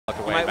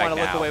You might want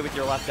to look away with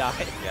your left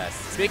eye. Yes.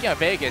 Speaking of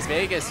Vegas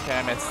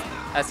tournaments,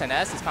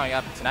 SNS is coming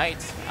up tonight.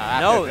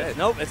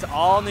 Nope, it's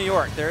all New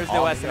York. There is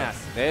no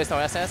SNS. There is no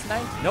SNS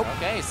tonight? Nope.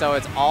 Okay, so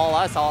it's all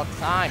us all the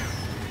time.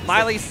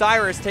 Miley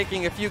Cyrus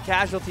taking a few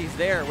casualties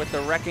there with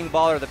the Wrecking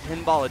Ball or the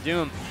Pinball of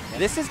Doom. Yeah.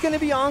 This is going to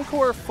be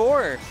Encore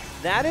 4.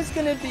 That is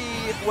going to be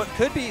what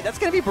could be, that's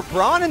going to be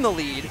Babron in the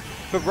lead.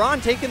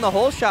 Babron taking the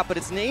whole shot, but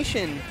it's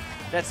Nation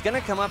that's going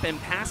to come up and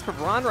pass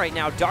Babron right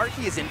now.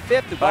 Darky is in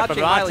 5th,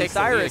 watching Miley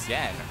Cyrus.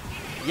 Again.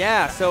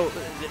 Yeah, so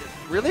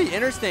really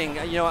interesting.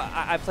 You know,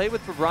 I played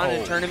with Babron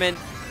in a tournament.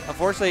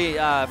 Unfortunately,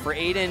 for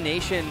Aiden,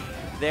 Nation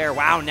there,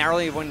 wow,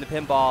 narrowly winning the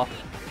pinball.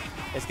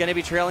 It's going to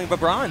be trailing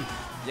Babron.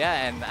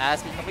 Yeah, and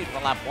as we complete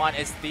from lap 1,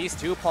 it's these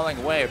two pulling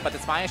away, but the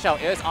Spine Shell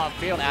is on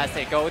field as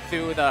they go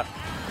through the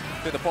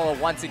pole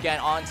once again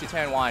onto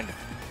turn 1.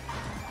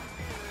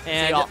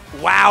 And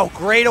wow,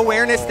 great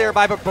awareness there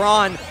by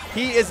Babron.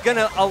 He is going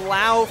to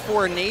allow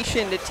for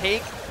Nation to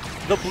take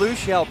the blue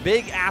shell.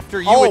 Big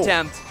after you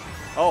attempt.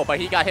 Oh, but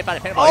he got hit by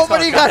the pinball. Oh,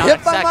 but he got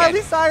hit by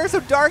Miley Cyrus, so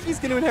Darky's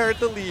going to inherit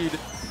the lead.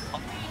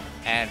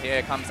 And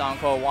here comes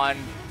Encore 1,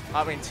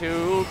 having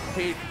 2.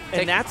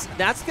 And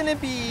that's going to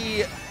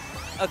be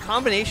a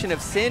combination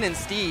of Sin and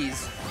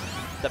Steez,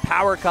 the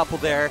power couple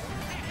there.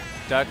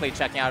 Darkly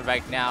checking out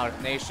right now.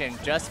 Nation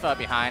just far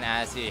behind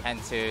as he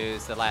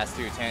enters the last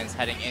 2 turns,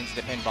 heading into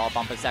the pinball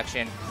bumper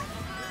section.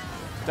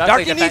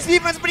 Darky needs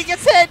defense, but he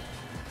gets hit.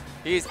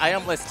 He's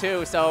itemless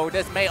too, so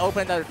this may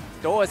open the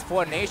doors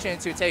for Nation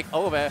to take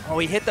over. Oh,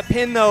 he hit the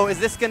pin though. Is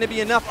this going to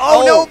be enough?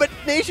 Oh no, but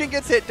Nation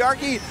gets hit.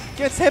 Darky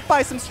gets hit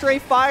by some stray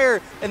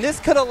fire, and this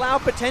could allow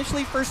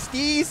potentially for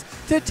Steez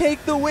to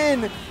take the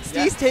win.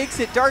 Steez takes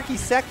it. Darky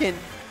second.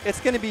 It's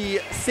going to be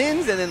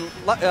Sins and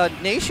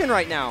then Nation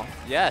right now.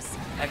 Yes,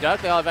 and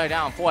Darky all the way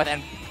down 4th,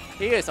 and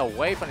he is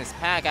away from his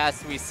pack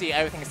as we see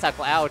everything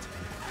cycle out.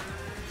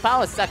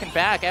 Powell is second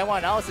back.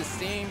 Everyone else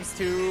seems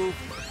to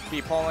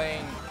be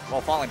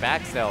falling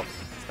back still,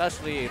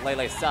 especially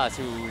Lele Sus,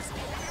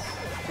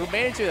 who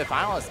made it to the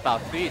finals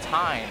about 3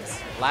 times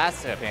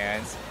last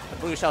appearance. The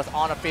blue shell's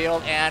on the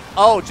field, and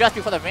just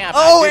before the ramp.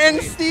 Oh, and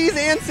Steez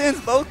and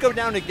Sins both go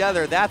down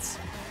together. That's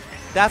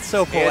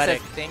so poetic.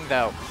 Here's the thing,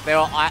 though. They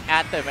were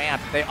at the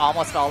ramp. They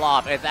almost fell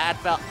off. If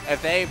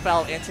they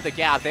fell into the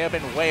gap, they would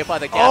have been way above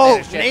the gap.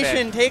 Oh,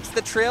 Nation takes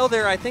the trail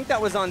there. I think that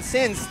was on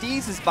Sin.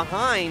 Steez is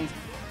behind.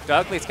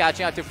 Darkly's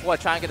catching up to 4,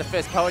 trying to get the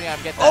first podium.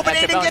 But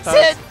Aiden gets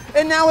hit,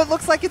 and now it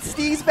looks like it's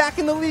Steez back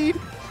in the lead.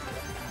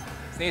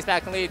 Steez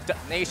back in the lead.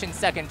 Nation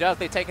second.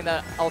 Darkly taking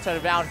the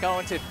alternative round,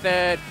 going to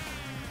 3rd.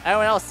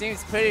 Everyone else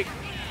seems pretty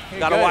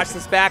Gotta watch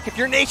this back. If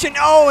you're Nation,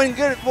 and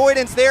good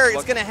avoidance there.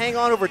 It's gonna hang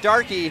on over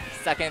Darky.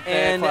 Second,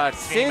 third, and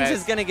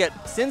Sin's gonna get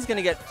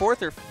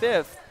 4th or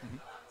 5th.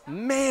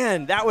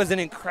 Man, that was an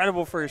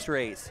incredible first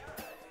race.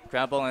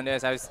 Incredible in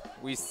this, as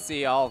we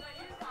see all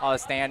the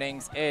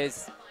standings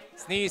is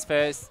Sneeze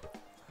first,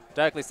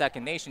 Darkly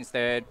second, Nation's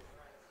 3rd.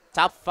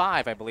 Top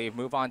 5, I believe,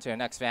 move on to the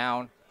next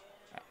round.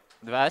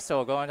 The rest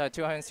will go into a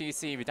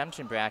 200cc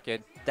redemption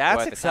bracket.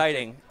 That's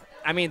exciting.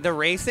 I mean, the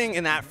racing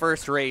in that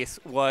first race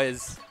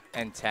was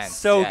intense.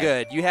 So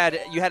good. You had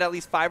at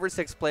least 5 or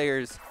 6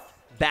 players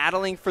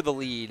battling for the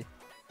lead,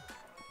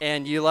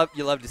 and you love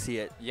to see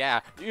it. Yeah.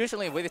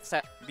 Usually with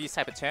these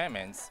type of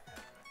tournaments,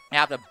 you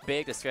have the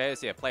big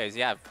discrepancy of players.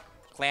 You have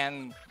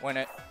clan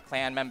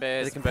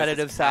members, the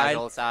competitive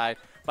side.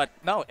 But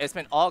no, it's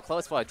been all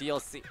close for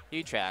DLC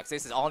tracks.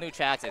 This is all new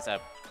tracks. It's a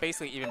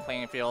basically even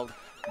playing field.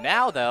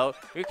 Now though,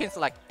 you can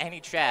select any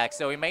track,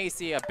 so we may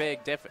see a big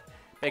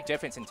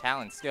difference in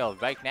talent skill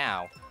right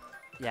now.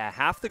 Yeah,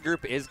 half the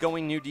group is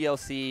going new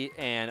DLC,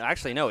 and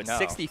actually, no, it's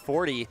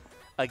 60-40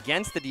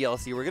 against the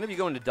DLC. We're going to be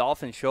going to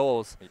Dolphin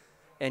Shoals.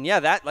 And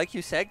yeah, that, like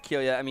you said,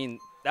 Kelia, I mean,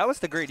 that was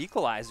the great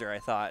equalizer, I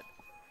thought.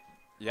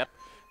 Yep.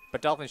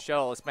 But Dolphin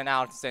Shoals has been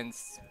out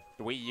since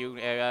the Wii U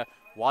era.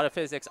 Water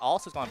physics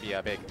also is going to be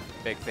a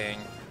big thing,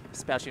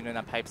 especially in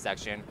that pipe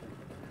section.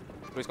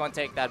 Who's going to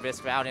take that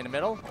risk route in the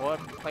middle or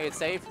play it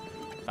safe?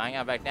 Finding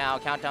out right now.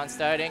 Countdown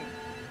starting.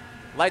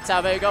 Lights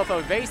out, there you go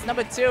for race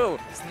number 2.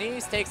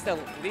 Sneeze takes the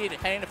lead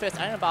heading to first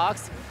iron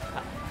box.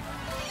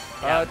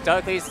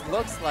 Darkly's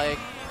looks like,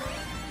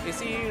 is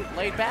he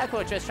laid back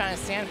or just trying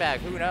to sandbag?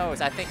 Who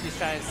knows? I think he's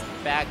trying to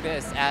bag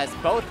this as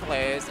both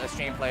players,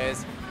 stream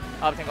players,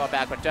 up and go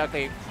back. But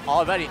Darkly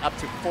already up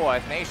to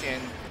 4th.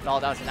 Nation all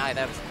down to 9th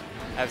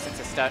ever since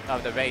the start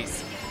of the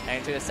race. And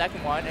into the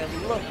second one, it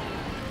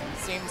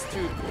seems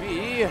to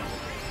be...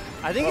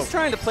 I think he's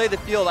trying to play the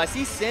field. I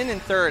see Sin in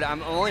 3rd.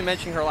 I'm only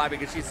mentioning her a lot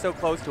because she's so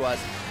close to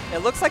us.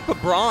 It looks like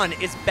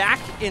Babron is back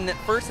in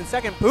 1st and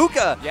 2nd.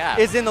 Puka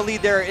is in the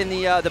lead there in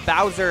the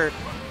Bowser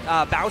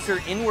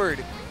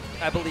inward,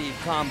 I believe,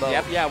 combo.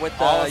 Yep. Yeah, with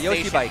the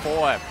Yoshi bike.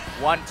 4,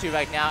 1-2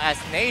 right now as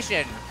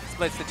Nation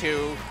splits the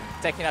 2,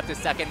 taking up to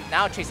 2nd.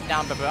 Now chasing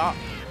down Babron.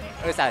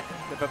 What is that?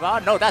 The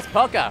Babron? No, that's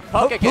Puka.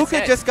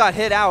 Puka just got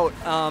hit out.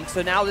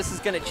 So now this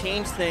is going to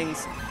change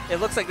things. It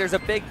looks like there's a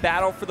big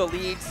battle for the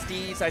lead.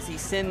 Steez, I see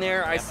Sin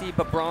there. I see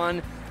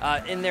Babron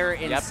in there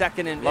in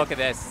second. And look at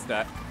this.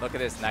 Look at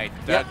this Knight.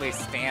 Dudley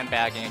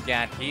stand-bagging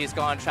again. He's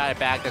going to try to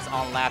bag this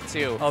on lap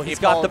 2. Oh, he's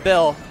got the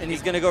bill, and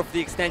he's going to go for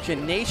the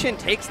extension. Nation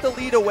takes the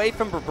lead away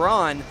from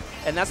Babron,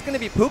 and that's going to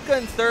be Puka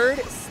in third.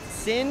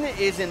 Sin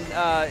is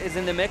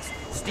in the mix.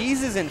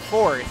 Steez is in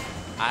fourth.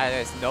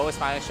 There's no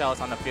Spinal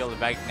Shells on the field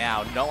right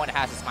now. No one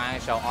has a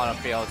Spinal Shell on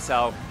the field,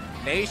 so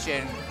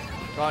Nation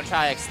going to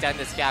try to extend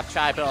this gap,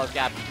 try to build a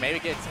gap, maybe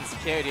get some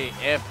security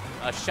if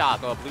a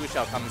shock or a blue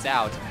shell comes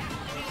out.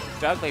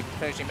 Dudley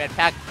finishing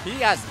mid-pack. He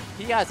has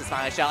the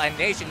Spinal Shell, and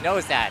Nation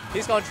knows that.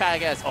 He's going to try to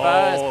get as far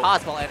as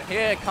possible, and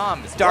here it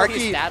comes.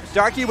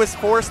 Darky was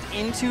forced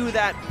into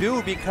that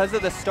boo because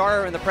of the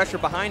star and the pressure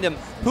behind him.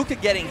 Puka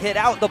getting hit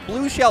out. The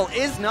blue shell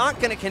is not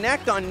going to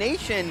connect on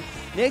Nation.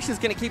 Nation's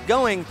going to keep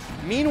going.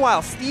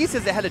 Meanwhile, Steez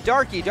is ahead of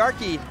Darky.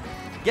 Darky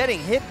getting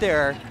hit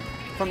there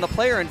from the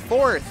player in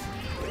fourth.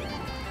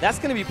 That's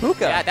going to be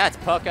Puka. Yeah, that's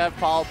Puka,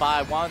 followed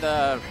by one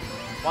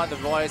of the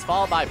boys,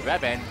 followed by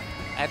Brevin.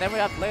 And then we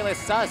have Layla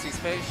Sus, who's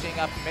finishing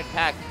up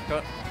mid-pack,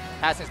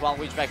 passing his wall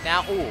reach back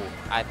now. Ooh,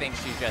 I think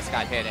she just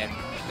got hit and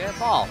didn't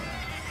fall.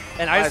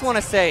 And I just want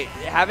to say,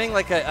 having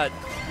like a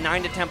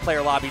 9 to 10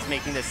 player lobby is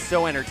making this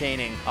so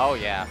entertaining. Oh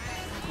yeah.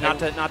 Not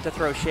to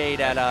throw shade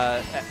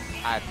at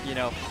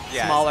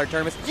smaller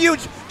tournaments.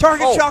 Huge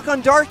target shock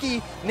on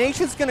Darky.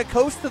 Nation's going to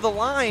coast to the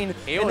line,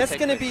 and that's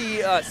going to be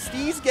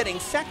Steez getting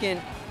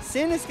second.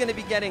 Sin is going to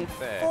be getting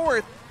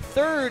fourth.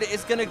 Third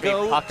is going to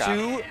go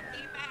to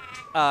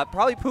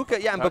probably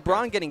Puka. Yeah, and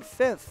Babron getting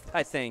fifth,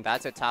 I think.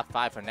 That's a top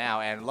 5 for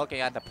now. And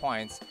looking at the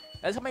points,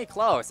 that's going to be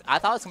close. I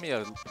thought it was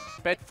going to be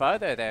a bit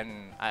further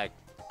than I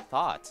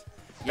thought.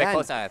 A bit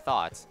closer than I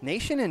thought.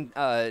 Nation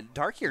and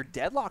Darky are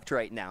deadlocked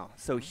right now.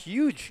 So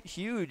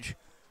huge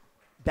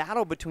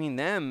battle between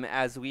them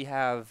as we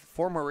have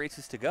 4 more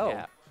races to go.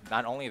 Yeah.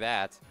 Not only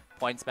that,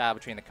 points battle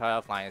between the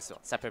cutoff line is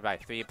separated by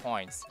 3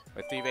 points.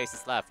 With 3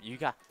 races left, you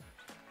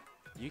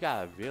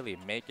gotta really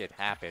make it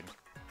happen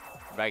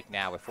right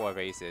now with 4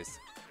 races.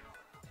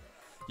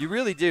 You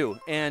really do,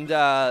 and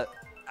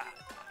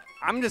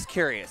I'm just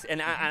curious.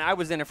 And I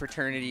was in a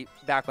fraternity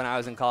back when I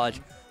was in college.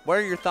 What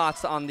are your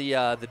thoughts on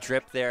the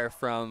drip there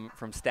from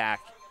Stack,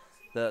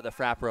 the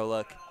frat bro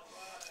look?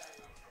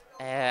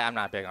 I'm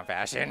not big on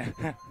fashion.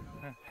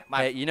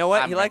 You know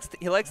what?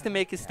 He likes to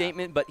make his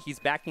statement, but he's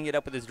backing it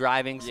up with his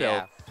driving.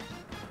 So,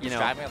 he's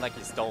driving it like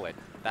he stole it.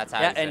 That's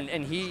how. Yeah,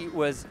 and he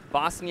was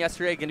Boston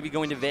yesterday, going to be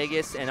going to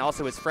Vegas, and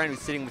also his friend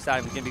who's sitting beside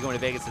him is going to be going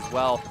to Vegas as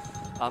well.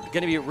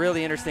 Going to be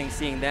really interesting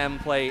seeing them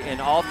play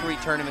in all 3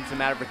 tournaments in a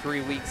matter of a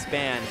 3-week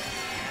span.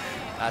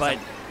 But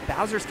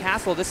Bowser's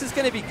Castle, this is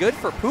going to be good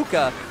for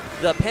Puka.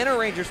 The Pano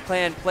Rangers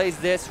clan plays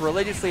this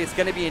religiously. It's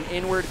going to be an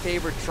inward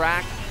favored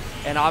track.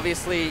 And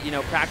obviously,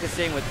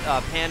 practicing with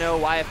Pano,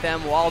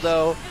 YFM,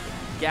 Waldo,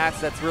 Gas,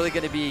 that's really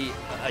going to be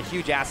a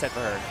huge asset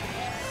for her.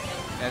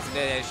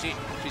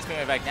 She's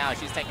moving right now.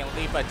 She's taking a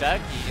lead, but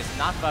Dougie is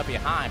not far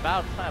behind,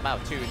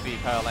 about 2 to 3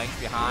 car lengths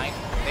behind.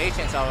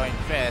 Nation's over in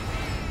 5th,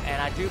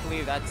 and I do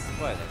believe that's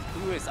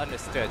who is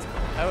understood.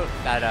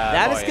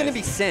 That is going to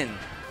be Sin.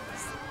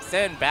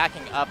 Sin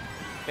backing up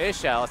his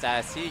shells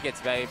as he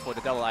gets ready for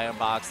the double iron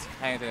box,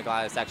 heading to the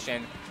glider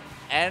section.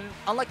 And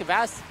unlike the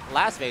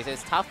last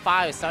races, top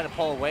 5 is starting to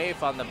pull away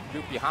from the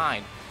group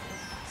behind.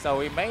 So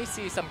we may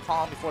see some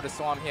calm before the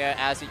storm here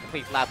as he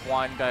completes lap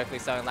 1, directly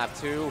starting lap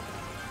 2.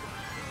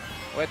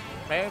 With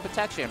Marion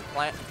protection,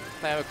 plant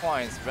with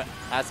coins,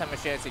 has some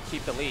chance to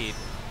keep the lead.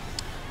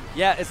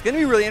 Yeah, it's going to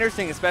be really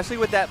interesting, especially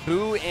with that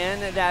Boo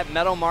and that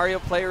Metal Mario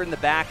player in the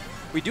back.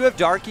 We do have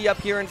Darky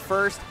up here in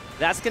first.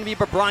 That's going to be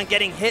Babron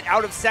getting hit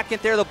out of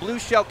second there. The blue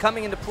shell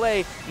coming into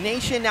play.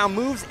 Nation now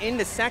moves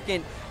into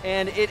second,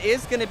 and it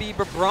is going to be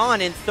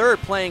Babron in third,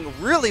 playing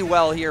really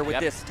well here with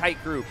this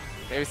tight group.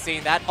 They've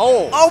seen that.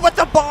 Oh, but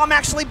the bomb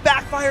actually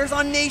backfires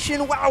on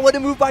Nation. Wow, what a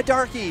move by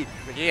Darky.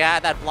 He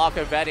had that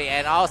blocker ready,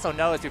 and also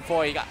noticed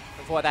before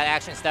that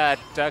action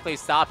started, Darky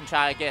stopped and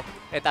tried to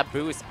get that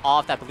boost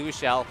off that blue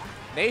shell.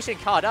 Nation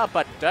caught up,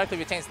 but Darky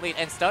retains the lead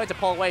and started to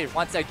pull away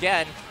once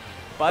again.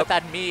 But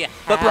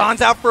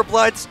Babron's out for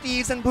blood.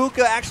 Steez and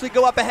Puka actually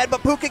go up ahead,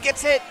 but Puka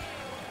gets hit.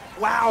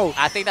 Wow.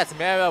 I think that's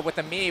Mira with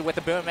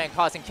the boomerang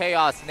causing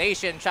chaos.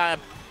 Nation trying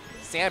to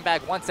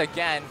sandbag once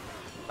again.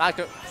 Not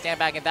to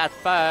sandbag in that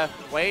far.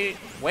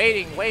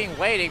 Waiting.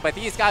 But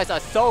these guys are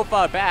so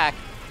far back.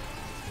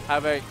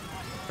 However,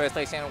 first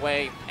place in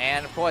away.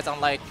 And of course,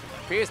 unlike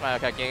previous Mario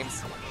Kart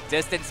games,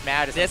 distance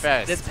matters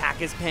first. This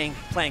pack is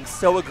playing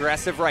so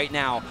aggressive right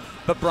now.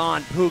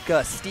 Babron,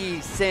 Puka,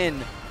 Steez,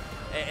 Sin,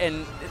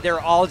 and they're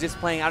all just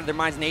playing out of their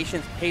minds.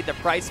 Nation's paid the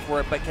price for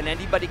it, but can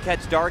anybody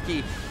catch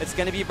Darky? It's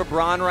going to be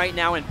Babron right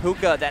now and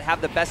Puka that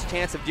have the best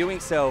chance of doing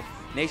so.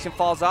 Nation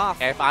falls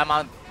off. If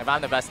I'm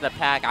the best of the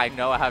pack, I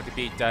know I have to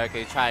beat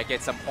Darky, try to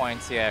get some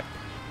points here.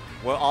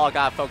 We're all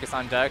got to focus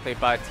on Darky,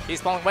 but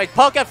he's pulling away.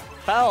 Puka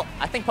fell.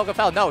 I think Puka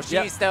fell. No,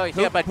 she's still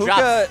here, but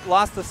Puka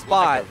lost the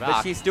spot,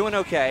 but she's doing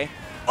okay.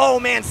 Oh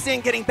man,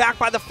 Sin getting back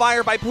by the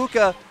fire by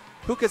Puka.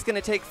 Puka's going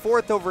to take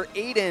fourth over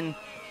Aiden.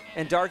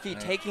 and Darky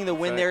taking the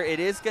win there. It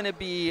is going to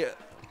be.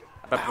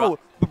 Wow,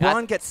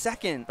 Babron gets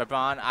second.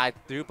 Babron, I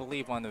do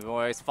believe, won the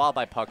Royce, followed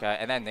by Puka,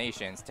 and then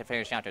Nations to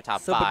finish out to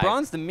top 5. So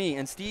Babron's the me,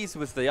 and Steez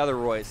was the other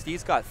Royce.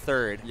 Steez got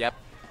third. Yep.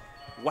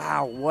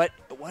 Wow, what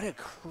a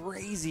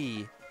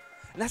crazy.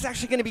 And that's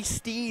actually going to be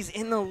Steez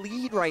in the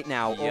lead right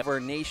now over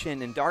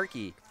Nation and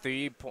Darky.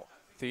 3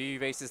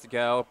 races to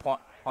go.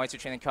 Points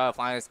between the cutoff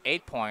line is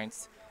 8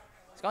 points.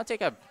 It's going to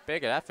take a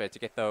bigger effort to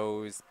get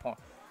those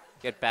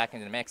get back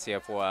into the mix here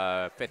for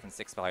 5th and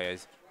 6th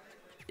players.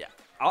 Yeah,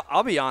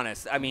 I'll be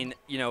honest. I mean,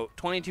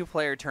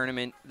 22-player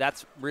tournament,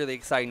 that's really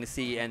exciting to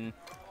see. And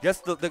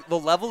just the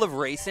level of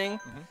racing,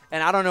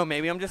 and I don't know,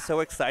 maybe I'm just so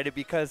excited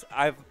because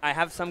I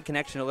have some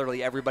connection to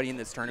literally everybody in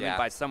this tournament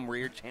by some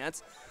weird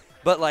chance.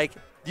 But, like,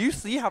 do you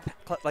see how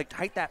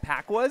tight that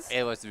pack was?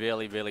 It was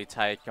really, really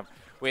tight.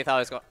 We thought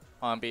it was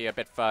going to be a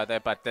bit further,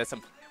 but there's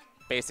some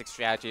basic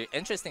strategy,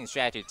 interesting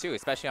strategy too,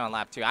 especially on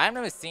lap 2. I've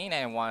never seen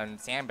anyone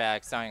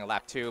sandbag starting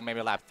lap 2,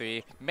 maybe lap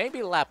 3,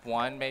 maybe lap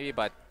 1,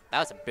 but that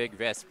was a big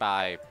risk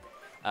by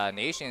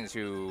Nations,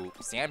 who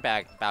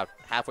sandbagged about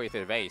halfway through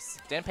the race.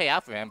 Didn't pay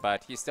out for him,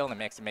 but he's still in the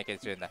mix to make it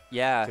to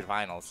the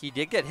finals. He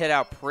did get hit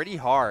out pretty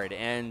hard,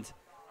 and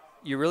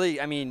you really,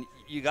 I mean,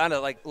 you got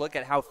to look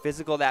at how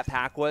physical that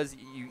pack was.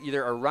 You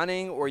either are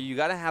running or you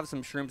got to have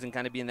some shrooms and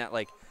kind of be in that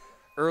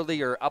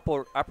early or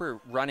upper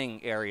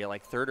running area,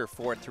 like 3rd or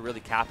 4th, to really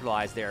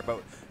capitalize there.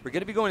 But we're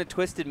going to be going to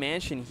Twisted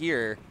Mansion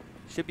here.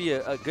 Should be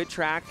a good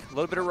track. A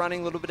little bit of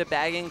running, a little bit of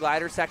bagging,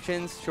 glider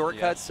sections,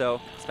 shortcuts. So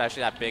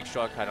especially that big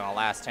shortcut on the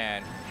last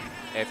turn.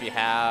 If you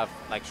have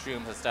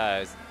shrooms and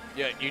studs,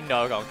 you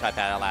know going to cut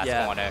that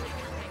last corner.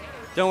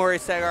 Don't worry,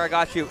 Sagar, I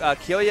got you.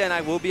 Kyoya and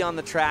I will be on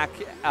the track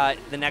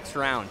the next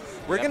round.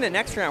 We're gonna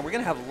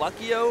have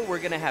Luckyo. We're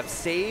gonna have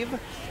Save,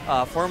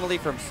 formerly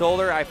from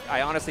Solar.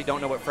 I honestly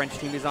don't know what French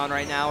team he's on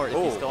right now, or if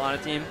he's still on a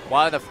team.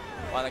 One of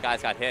the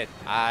guys got hit.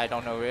 I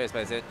don't know who it is,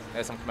 but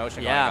there's some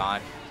commotion going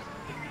on.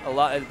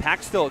 The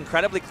pack's still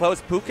incredibly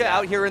close. Puka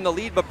out here in the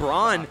lead, but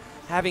Braun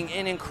having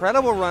an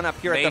incredible run up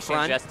here at the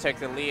front. Just took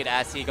the lead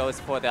as he goes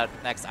for the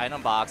next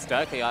item box.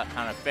 Darky got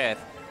kind of 5th.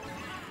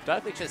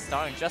 Darky just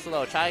starting just a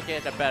little, try to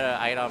get a better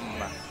item.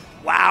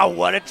 Wow,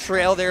 what a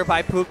trail there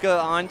by Puka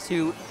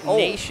onto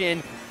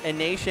Nation. And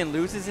Nation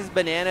loses his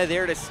banana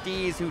there to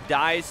Steez, who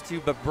dies to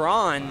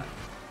Babron.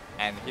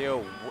 And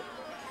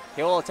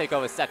he'll take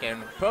over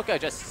second. Puka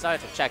just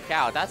started to check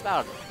out. That's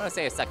about, I'm going to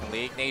say, a second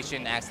lead.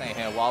 Nation accidentally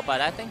hit a wall,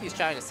 but I think he's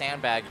trying to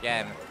sandbag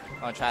again.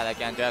 I'm going to try that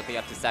again. Darky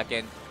up to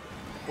second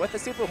with the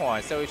super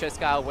horn. So we just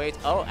got to wait.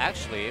 Oh,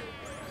 actually,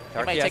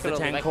 Darky has the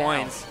 10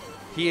 coins.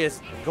 He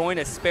is going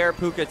to spare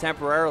Puka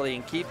temporarily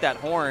and keep that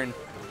horn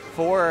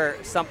for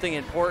something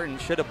important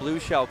should a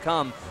blue shell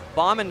come.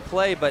 Bomb in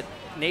play, but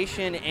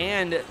Nation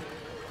and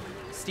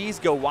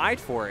Steez go wide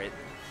for it.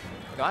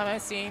 You know what I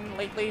haven't seen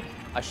lately?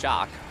 A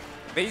shock.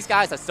 These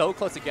guys are so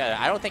close together.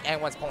 I don't think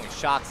anyone's pulling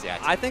shocks yet.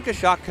 I think a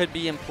shock could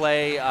be in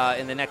play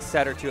in the next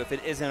set or two if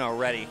it isn't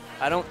already.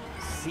 I don't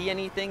see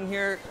anything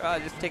here,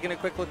 just taking a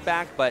quick look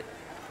back, but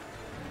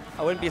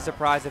I wouldn't be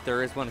surprised if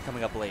there is one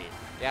coming up late.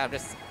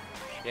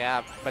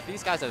 Yeah, but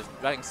these guys are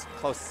running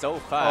close so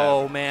far.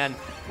 Oh, man.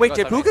 Wait,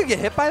 did Puka get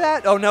hit by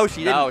that? Oh, no,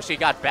 she didn't. No, she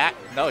got back.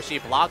 No, she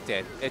blocked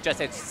it. It just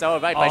hit so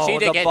right, but she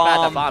did get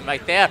back the bomb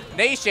right there.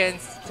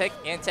 Nations take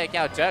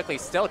out Jerkley,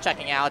 still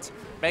checking out.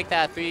 Make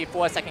that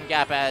 3-4 second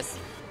gap as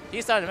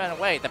he started to run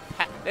away.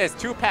 There's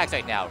 2 packs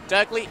right now.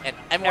 Jerkley and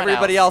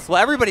everybody else. Well,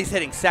 everybody's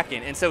hitting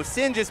second, and so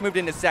Sin just moved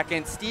into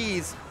second.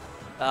 Steez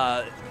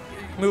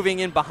moving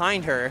in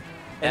behind her.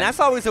 And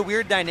that's always a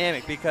weird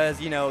dynamic because,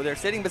 they're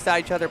sitting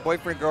beside each other,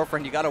 boyfriend,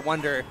 girlfriend. You got to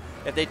wonder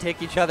if they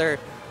take each other,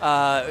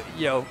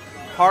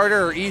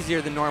 harder or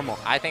easier than normal.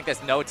 I think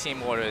there's no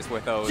team orders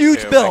with those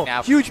huge two bill,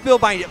 right huge bill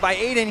by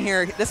Aiden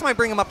here. This might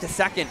bring him up to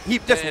second. He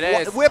just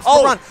whips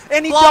the run,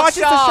 and he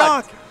dodges the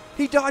shock.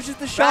 He dodges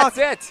the shock.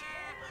 That's it.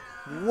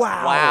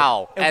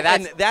 Wow.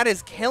 And that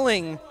is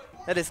killing.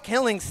 That is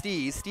killing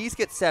Steez. Steez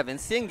gets 7.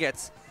 Sin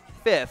gets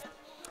 5th.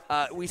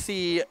 We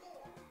see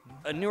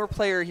a newer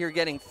player here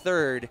getting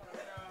 3rd.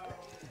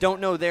 Don't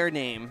know their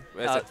name.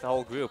 It's the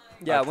whole group.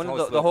 Yeah, one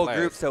of the whole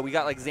group. So we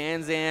got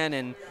Zanzan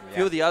and a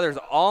few of the others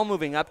all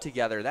moving up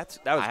together. That was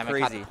crazy. I haven't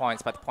got the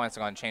points, but the points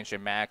are going to change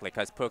dramatically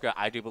because Puka,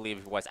 I do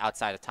believe, was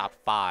outside the top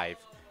 5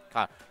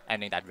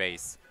 ending that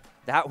race.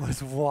 That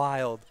was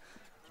wild.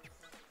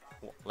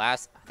 I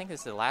think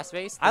this is the last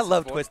race. I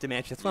love Twisted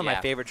Mansion. It's one of my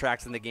favorite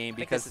tracks in the game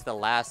because this is the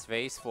last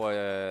race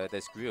for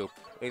this group.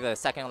 Either the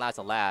second to last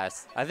or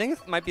last. I think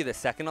it might be the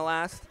second to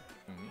last.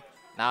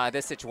 Now, in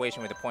this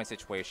situation with the point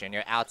situation,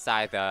 you're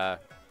outside the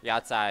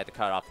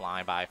cutoff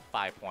line by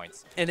 5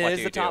 points. And it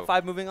is the top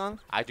 5 moving on?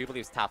 I do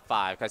believe it's top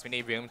 5 because we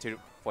need room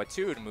for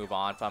 2 to move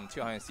on from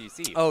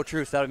 200cc. Oh,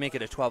 true. So that would make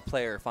it a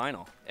 12-player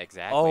final.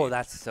 Exactly. Oh,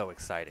 that's so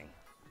exciting.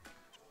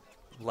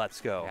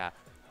 Let's go. Yeah.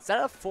 Set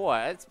up 4.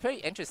 It's pretty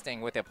interesting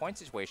with their point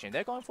situation.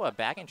 They're going for a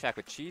backing track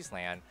with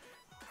Cheeseland.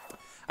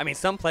 I mean,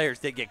 some players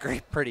did get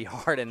pretty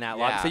hard in that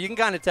lot, so you can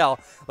kind of tell.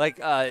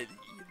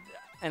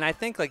 And I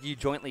think you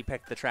jointly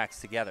picked the tracks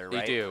together,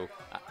 right? You do.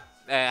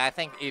 I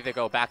think either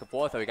go back and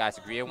forth or you guys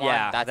agree on one.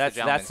 Yeah, That's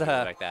the gentleman's rule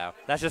right there.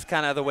 That's just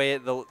kind of the way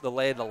the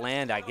lay of the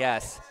land, I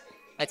guess.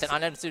 It's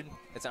an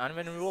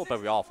unwritten rule,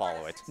 but we all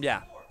follow it.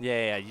 Yeah.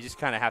 You just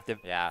kind of have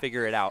to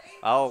figure it out.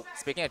 Oh,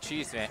 speaking of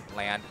cheese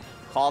land,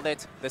 called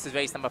it. This is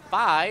race number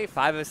 5.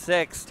 5 of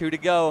 6, 2 to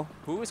go.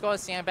 Who's going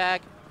to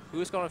sandbag?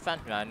 Who's going to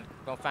front run?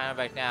 Going to find out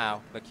right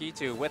now.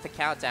 Lakitu with the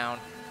countdown.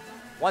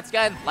 Once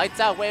again, lights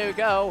out, way we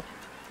go.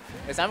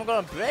 Is someone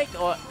going to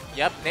break or?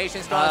 Yep,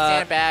 Nation's going to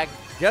sandbag.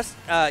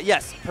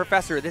 Yes,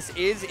 Professor, this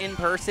is in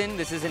person.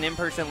 This is an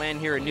in-person land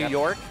here in New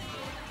York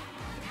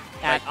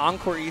at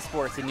Encore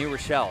Esports in New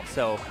Rochelle.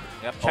 So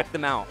check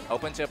them out.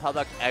 Open to the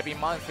public every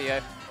month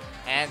here.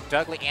 And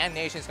Dudley and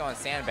Nation's going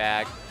to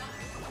sandbag.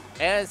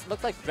 And it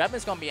looks like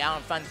Redman's going to be out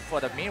in front for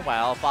the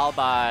meanwhile, followed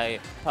by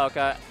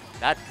Poka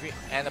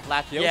and the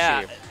Black Yoshi.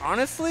 Yeah,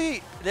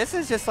 honestly, this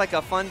is just like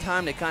a fun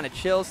time to kind of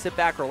chill, sit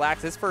back,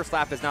 relax. This first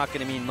lap is not going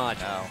to mean much.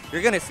 No.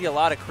 You're going to see a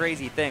lot of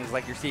crazy things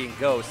like you're seeing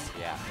Ghosts.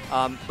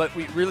 Yeah. But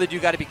we really do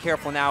got to be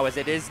careful now as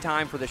it is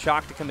time for the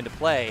shock to come into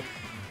play.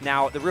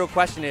 Now, the real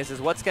question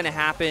is what's going to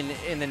happen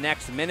in the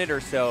next minute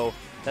or so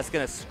that's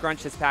going to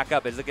scrunch this pack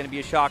up? Is it going to be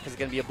a shock? Is it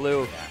going to be a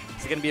blue? Yeah.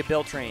 Is it going to be a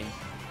Bill train?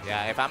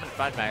 Yeah, if I'm in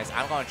front runners,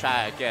 I'm going to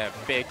try to get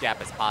a big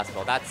gap as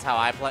possible. That's how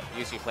I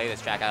usually play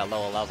this track at a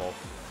lower level.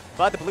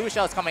 But the blue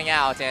shell's coming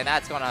out, and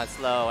that's going to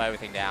slow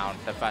everything down,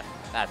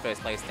 that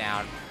first place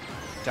down.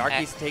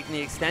 Darky's taking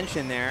the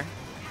extension there.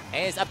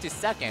 And it's up to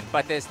second,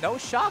 but there's no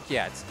shock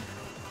yet.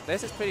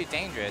 This is pretty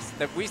dangerous.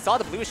 We saw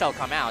the blue shell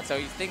come out, so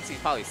he thinks he's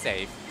probably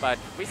safe. But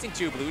we've seen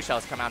 2 blue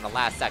shells come out in the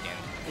last second.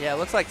 Yeah, it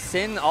looks like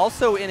Sin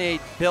also in a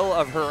bill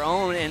of her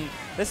own. And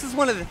this is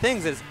one of the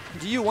things is,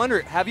 do you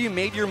wonder, have you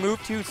made your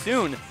move too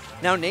soon?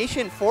 Now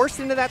Nation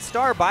forced into that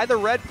star by the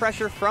red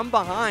pressure from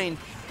behind.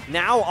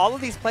 Now all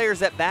of these players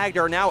that bagged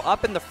are now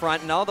up in the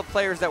front, and all the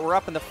players that were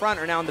up in the front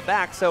are now in the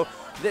back. So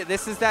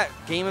this is that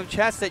game of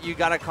chess that you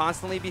got to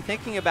constantly be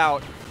thinking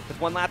about with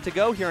 1 lap to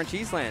go here on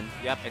Cheeseland.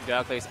 Yep, and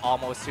Berkeley's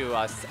almost to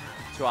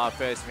our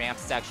first ramp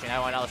section.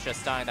 Everyone else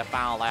just starting the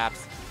final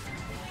laps.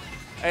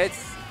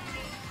 It's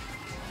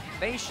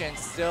Nation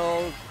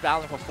still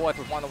battling for 4th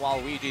with one of the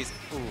Waluigi's.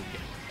 Ooh,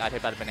 got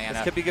hit by the banana.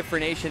 This could be good for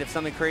Nation if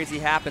something crazy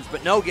happens,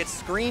 but no, gets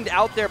screened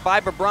out there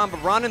by Babron.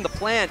 Babron in the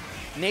plant.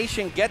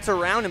 Nation gets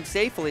around him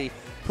safely.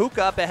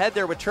 Puka up ahead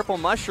there with triple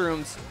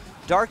mushrooms.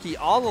 Darky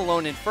all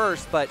alone in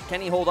first, but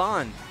can he hold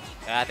on?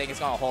 I think he's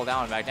going to hold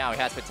on right now. He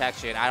has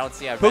protection. I don't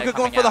see a Puka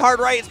going for the hard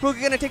right. Is Puka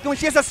going to take the win?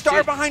 She has a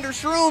star behind her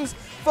shrooms.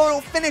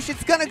 Photo finish.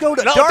 It's going to go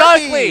to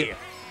Darky.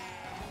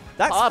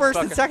 That first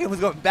and second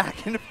was going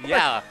back into front.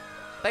 Yeah.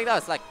 I think that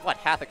was like, what,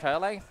 half a car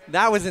length?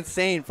 That was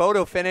insane.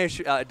 Photo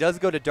finish does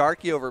go to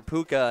Darky over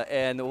Puka,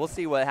 and we'll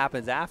see what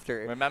happens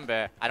after.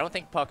 Remember, I don't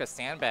think Puka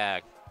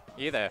sandbag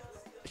either.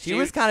 She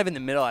was kind of in the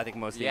middle, I think,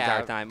 most of the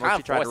entire time. Most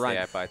she tried to run.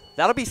 But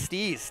that'll be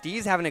Steez.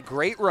 Steez having a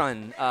great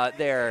run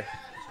there.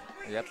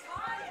 Yep.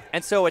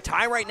 And so a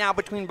tie right now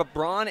between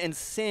Babron and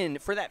Sin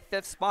for that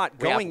 5th spot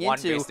going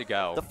into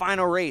the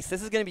final race.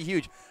 This is going to be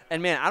huge.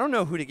 And, man, I don't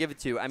know who to give it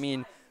to. I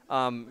mean,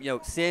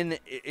 Sin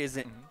is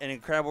an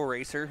incredible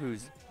racer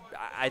who's –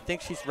 I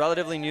think she's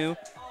relatively new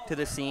to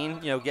the scene,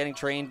 getting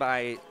trained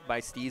by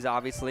Steez,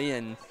 obviously.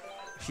 And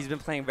she's been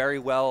playing very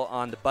well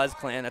on the Buzz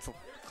clan. That's a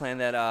clan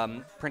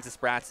that Princess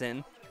Brat's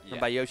in,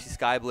 by Yoshi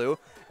Sky Blue.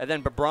 And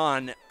then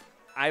Babron,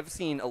 I've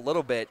seen a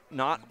little bit,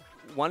 not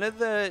one of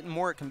the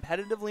more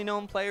competitively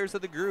known players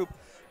of the group,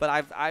 but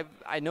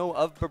I know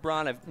of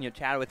Babron. I've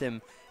chatted with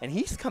him, and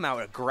he's come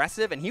out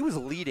aggressive, and he was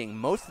leading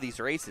most of these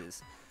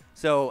races.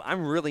 So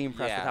I'm really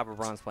impressed with how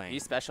Babron's playing. He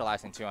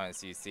specialized in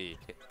 200cc.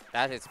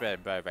 That is bread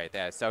and butter right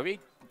there. So if he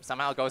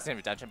somehow goes in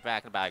redemption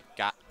back by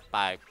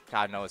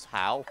God knows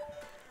how,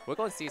 we're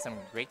going to see some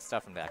great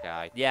stuff from that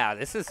guy. Yeah,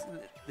 this is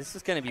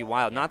going to be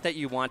wild. Not that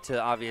you want to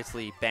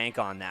obviously bank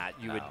on that.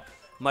 You would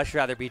much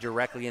rather be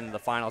directly into the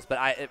finals.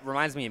 But it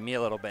reminds me of me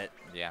a little bit.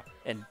 Yeah.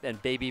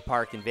 And Baby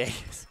Park in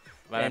Vegas.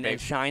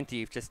 and Shine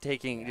Thief, just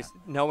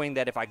knowing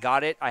that if I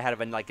got it, I had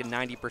like a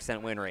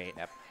 90% win rate.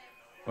 Yep.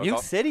 New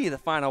City, the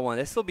final one.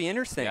 This will be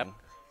interesting. Yep.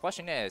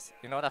 Question is,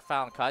 that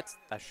final cut,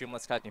 that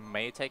shroomless cut you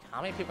may take,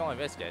 how many people are going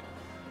to risk it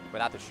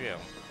without the shroom?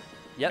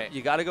 Yep,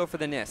 you got to go for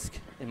the Nisk,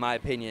 in my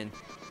opinion.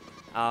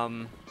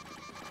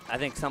 I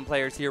think some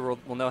players here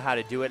will know how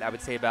to do it. I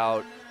would say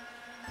about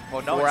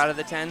 4 out of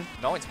the 10.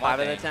 No, it's 5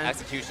 out of the 10.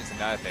 Execution's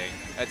another thing.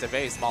 It's a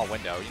very small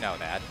window, you know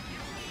that.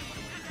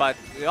 But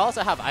you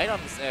also have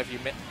items.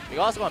 You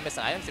also want to miss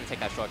an items if you take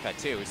that shortcut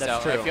too.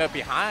 That's true. If you're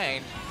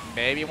behind,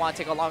 maybe you want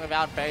to take a longer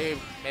route,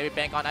 maybe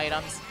bank on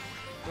items.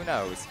 Who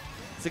knows?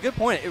 It's a good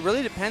point. It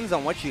really depends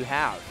on what you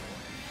have,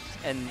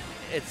 and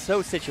it's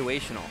so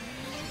situational.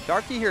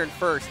 Darky here in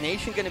first.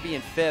 Nation going to be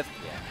in 5th,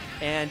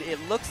 and it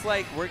looks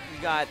like we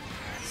got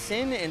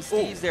Sin and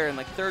Steez there in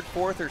like 3rd,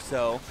 4th or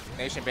so.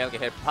 Nation barely get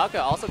hit. Puka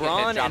also getting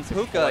hit. Braun and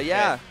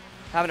Puka,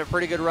 having a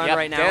pretty good run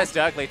right now. There's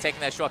Dudley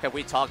taking that shortcut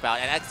we talked about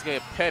and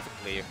executed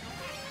perfectly.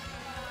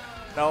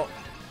 No,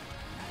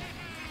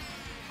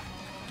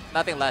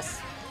 nothing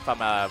less from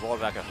a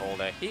world record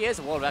holder. He is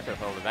a world record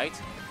holder, right?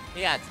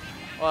 He had,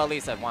 well, at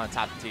least at one of the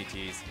top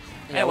TTs.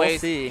 Yeah, Anyways, we'll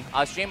see.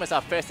 our streamers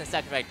are first and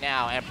second right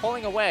now, and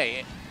pulling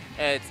away,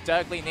 it's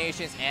Douglas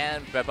Nations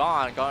and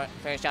Babon going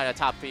finish out the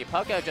top 3.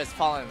 Poco just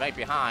falling right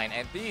behind,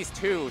 and these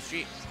two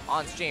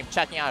on stream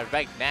checking out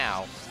right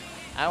now.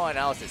 Everyone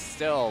else is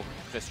still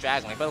just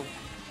straggling, but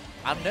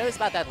I've noticed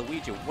about that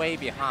Luigi way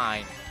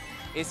behind.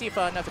 Is he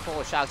far enough to pull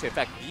a shot to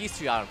affect these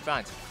two out in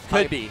front?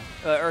 Could be,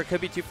 or it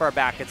could be too far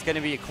back. It's going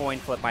to be a coin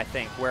flip, I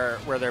think, where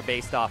they're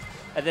based off.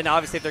 And then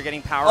obviously if they're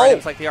getting power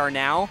items like they are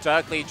now.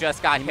 Douglas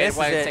just got hit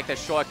when he took the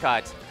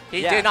shortcut.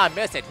 He did not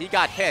miss it. He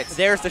got hit.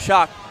 There's the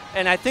shock.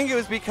 And I think it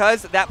was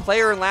because that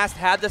player in last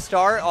had the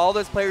start. All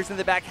those players in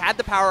the back had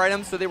the power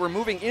items, so they were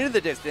moving into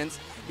the distance,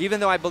 even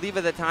though I believe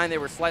at the time they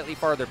were slightly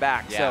farther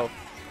back. Yeah. So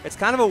it's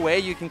kind of a way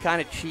you can kind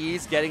of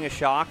cheese getting a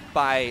shock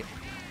by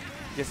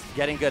just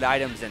getting good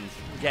items and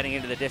getting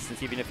into the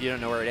distance, even if you don't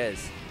know where it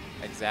is.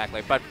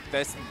 Exactly. But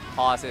this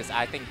causes,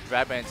 I think,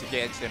 Drebin to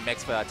get into the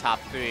mix for the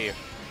top 3.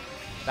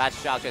 That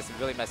shock just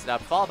really messed it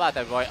up. Followed by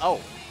that Roy. Oh,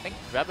 I think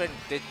Drebin,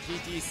 did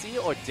he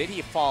DC or did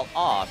he fall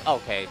off?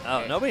 Okay.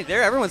 Oh, nobody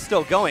there. Everyone's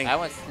still going.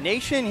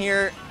 Nation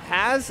here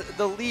has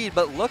the lead,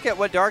 but look at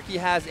what Darky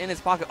has in his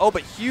pocket. Oh,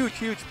 but huge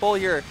pull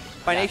here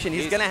by Nation.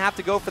 He's going to have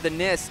to go for the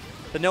NIST,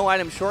 the no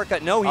item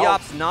shortcut. No, he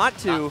opts not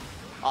to.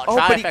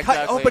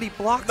 But he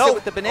blocks it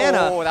with the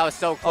banana. Oh, that was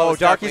so close. Oh,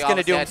 Darky's going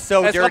to do him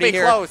so dirty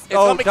here. Close. It's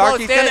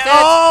Darky's going to.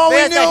 Oh,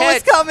 we knew it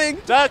was coming.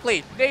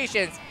 Douglas,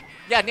 Nations.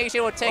 Yeah,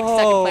 Nation will take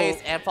second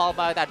place and followed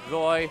by that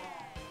Roy.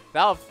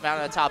 That was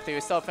found in the top 3.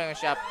 We still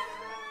finish up.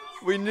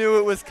 We knew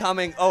it was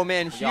coming. Oh,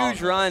 man,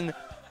 huge run.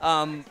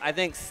 I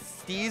think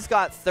Steez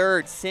got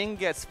 3rd. Singh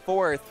gets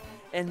 4th.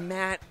 And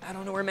Matt, I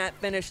don't know where Matt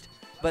finished,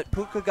 but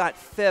Puka got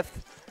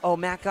 5th. Oh,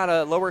 Matt got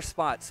a lower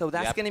spot. So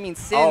that's going to mean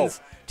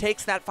Sins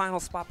takes that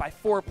final spot by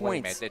 4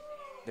 points. Wait a minute.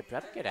 Did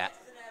Brevin get at?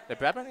 Did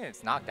Brevin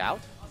get knocked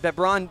out?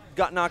 Bebron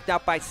got knocked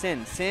out by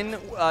Sin. Sin,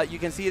 you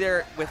can see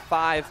there with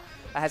 5,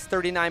 has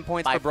 39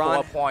 points. By Bebron,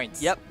 4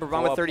 points. Yep,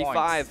 Bebron with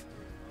 35. Points.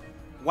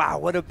 Wow,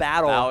 what a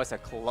battle. That was the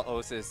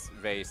closest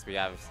race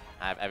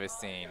I've ever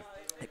seen.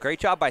 Great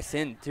job by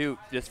Sin, too.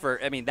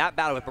 That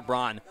battle with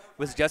Bebron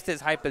was just as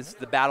hype as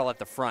the battle at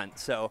the front.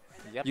 So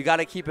you got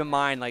to keep in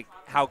mind like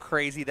how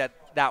crazy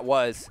that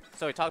was.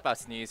 So we talked about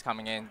Sneeze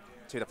coming in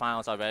to the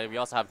finals already. We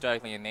also have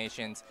Douglas and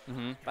Nations.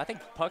 But I think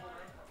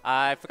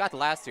I forgot the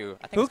last two.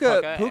 I think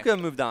Puka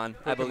moved on,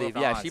 I believe.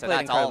 Yeah, she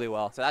played incredibly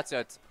well. So that's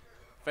it.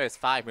 First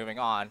 5 moving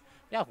on.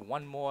 We have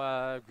one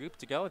more group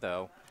to go,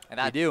 though. And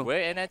that we're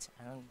in it.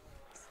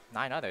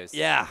 9 others.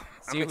 Yeah,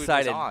 I'm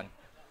excited. On.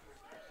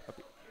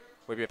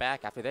 We'll be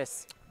back after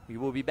this. We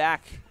will be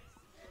back.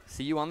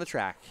 See you on the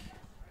track.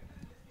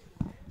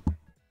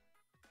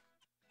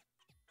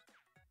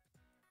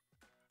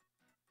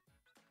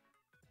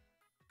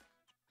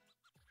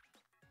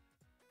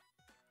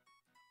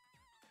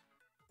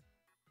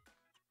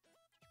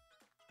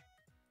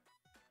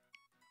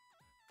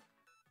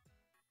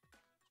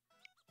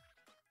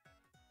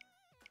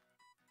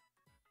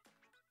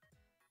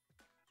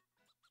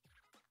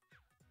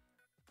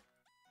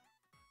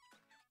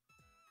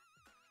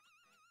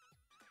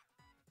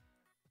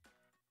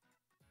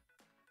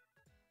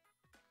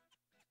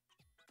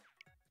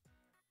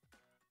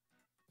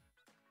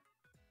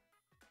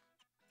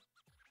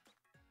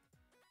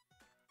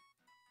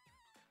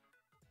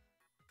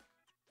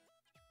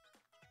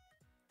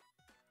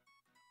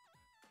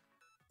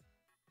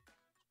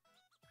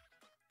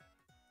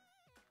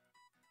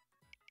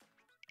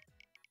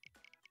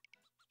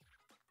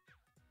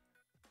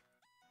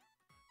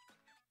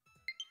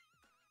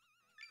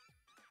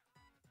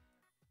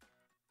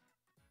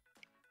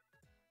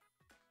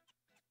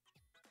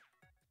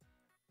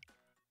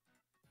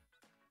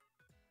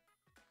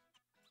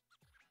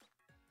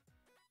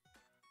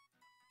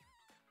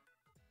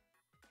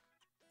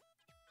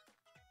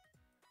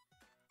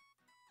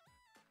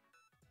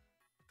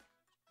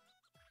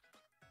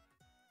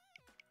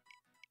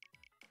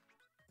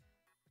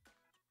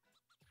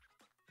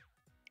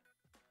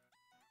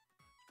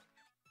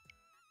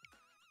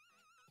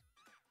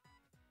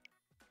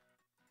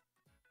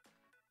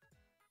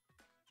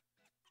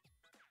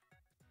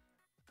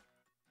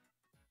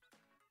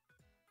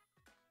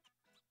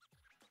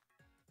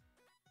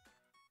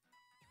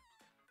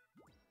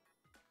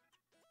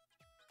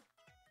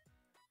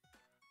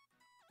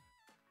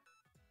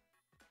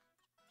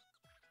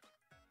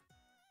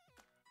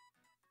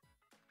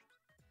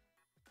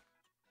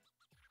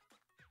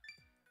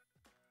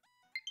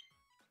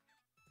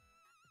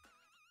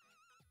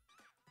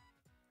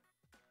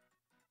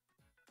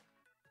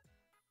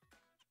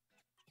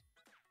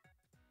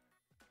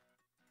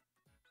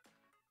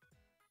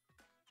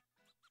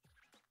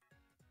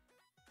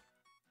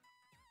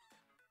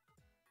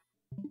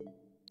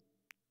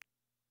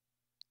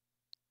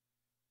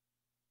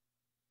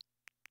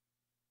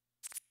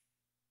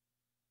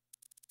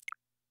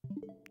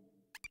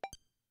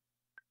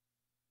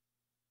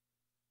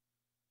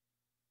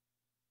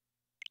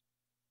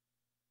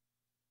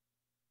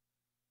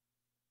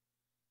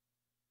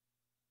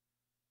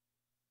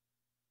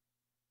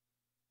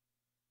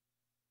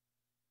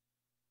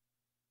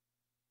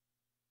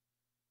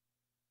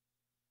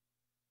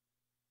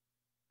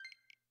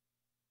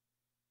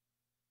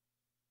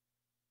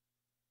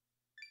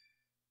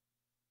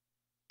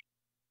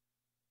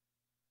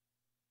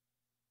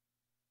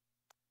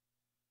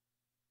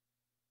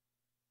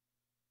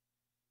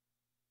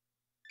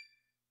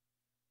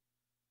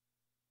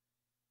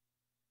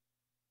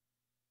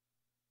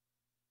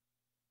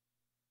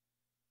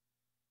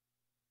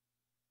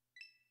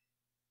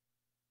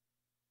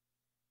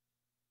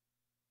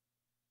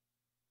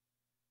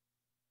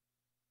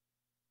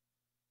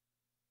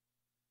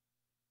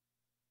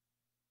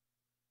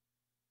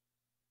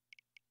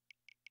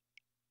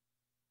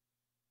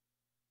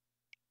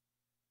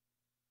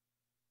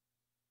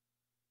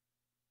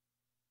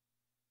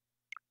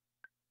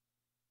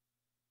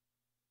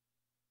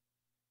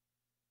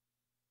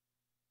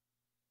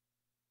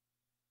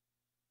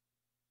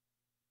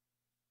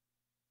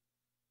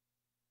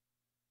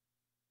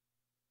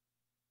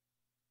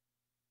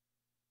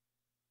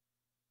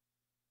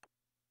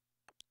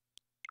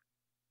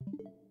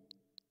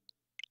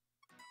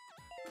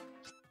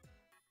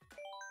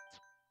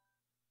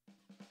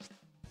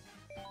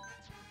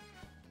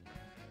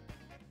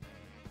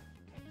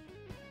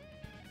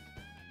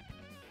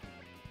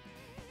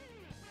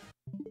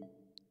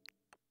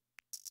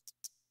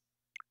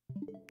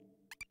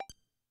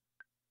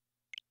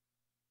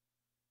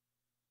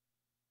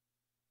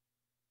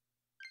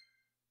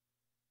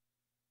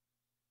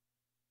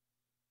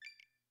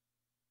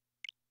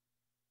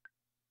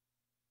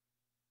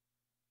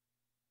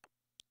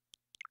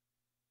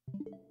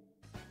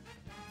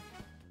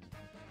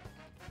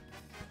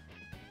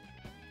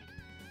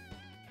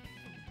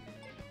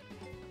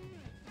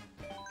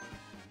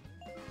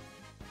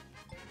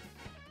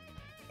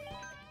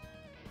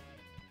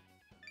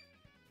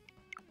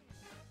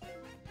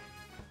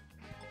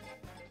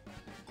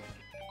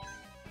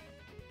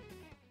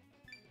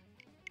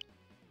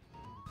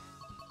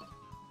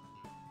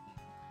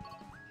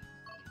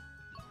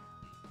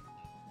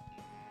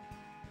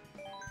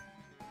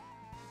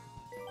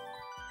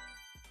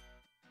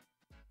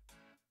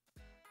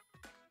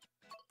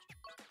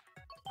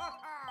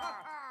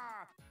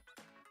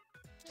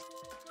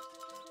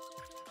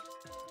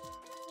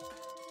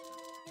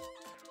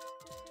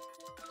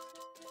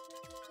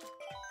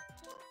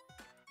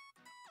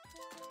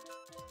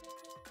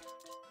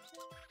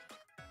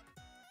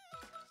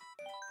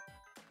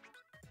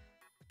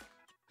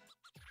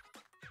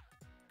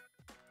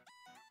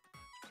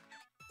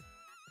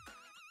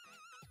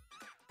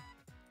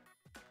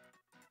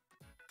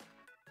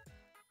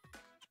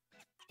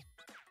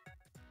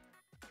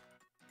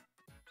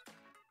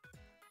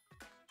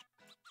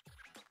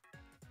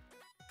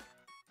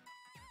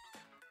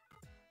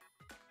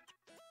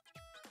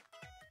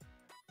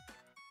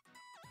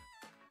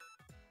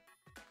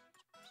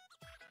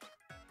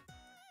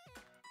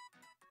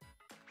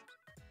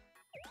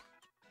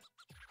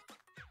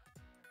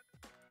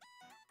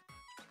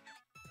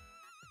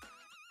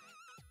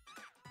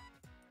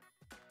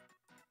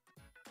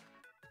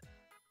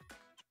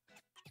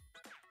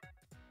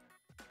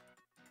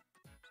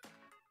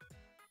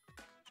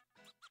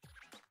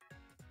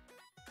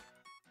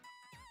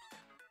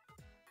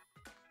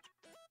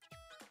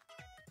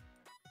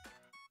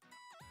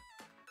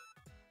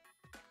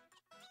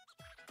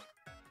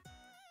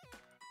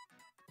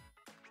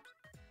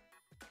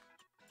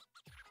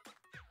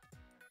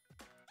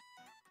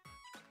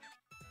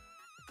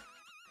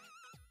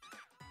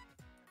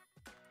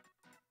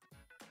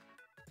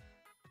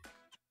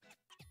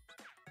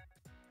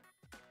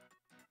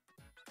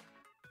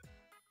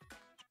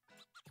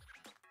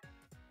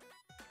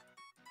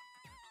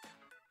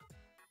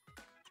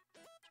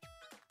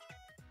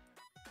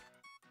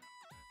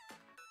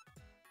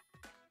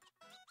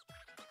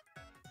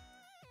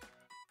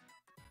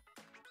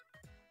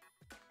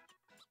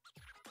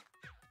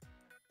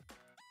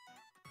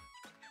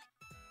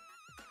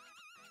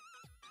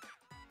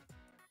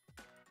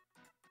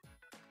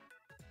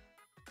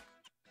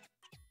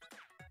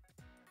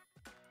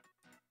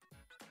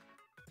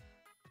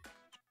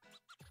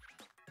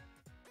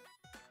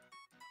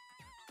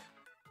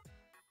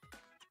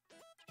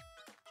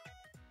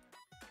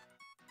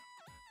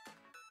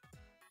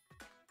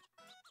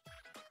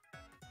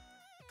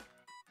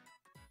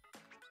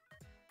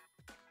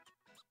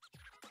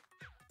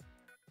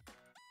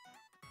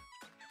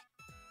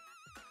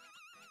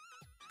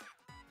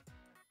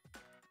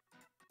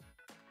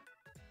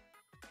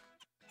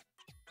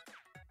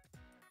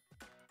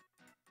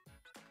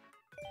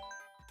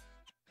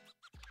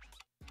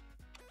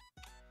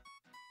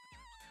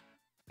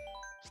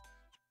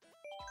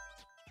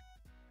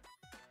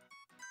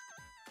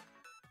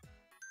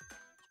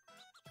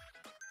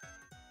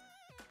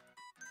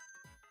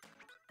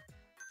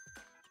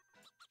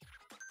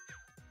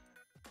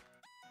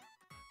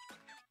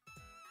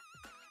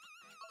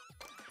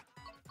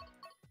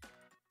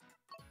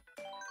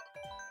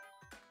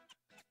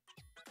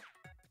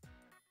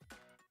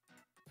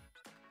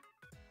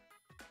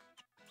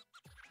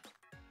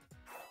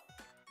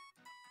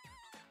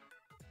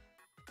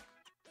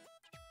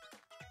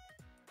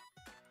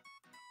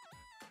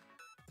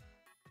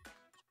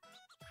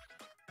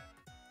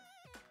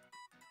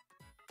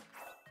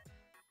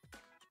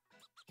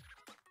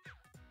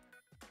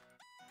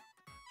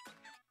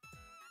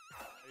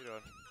 you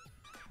doing?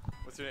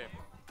 What's your name?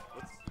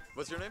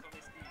 What's your name?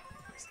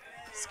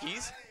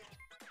 Skis?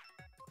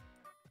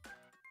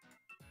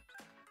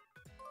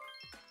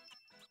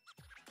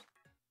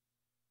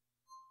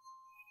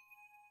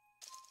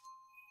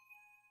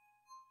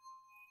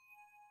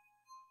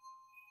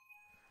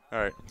 All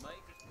right.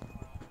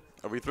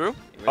 Are we through?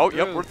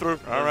 Yep, we're through.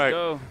 All right.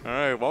 Go. All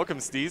right. Welcome,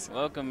 Steez.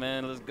 Welcome,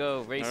 man. Let's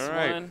go. Race All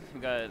right. 1.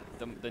 We got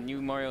the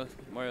new Mario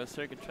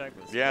circuit track.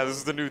 Yeah, this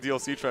is the new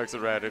DLC tracks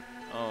that are added.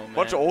 Oh, man.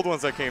 Bunch of old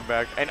ones that came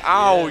back. And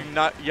ow,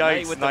 not yikes.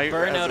 Knight with the Knight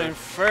burnout has in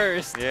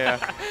first.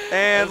 Yeah.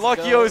 And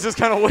Let's Luckyo go. is just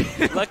kind of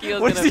waiting.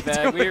 Lucky's What is gonna he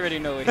back. doing? We already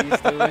know what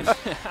he's doing.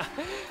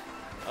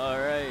 All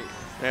right.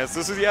 Yeah, so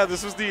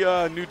this was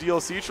the new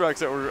DLC tracks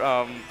that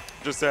were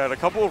just had a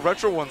couple of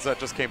retro ones that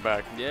just came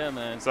back. Yeah,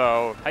 man.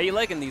 So How you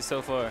liking these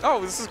so far? oh,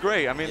 this is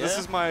great. I mean, this Yeah?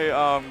 is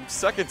my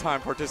second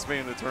time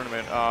participating in the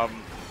tournament.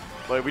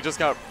 Like we just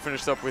got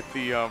finished up with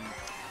the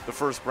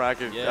first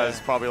bracket, Yeah. as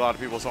probably a lot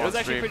of people saw It was on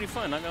actually stream. pretty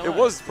fun. Not gonna It lie.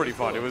 was pretty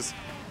fun. cool. It was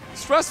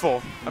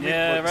stressful. I mean,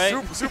 Yeah, like,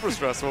 right? super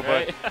stressful,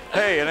 Right. but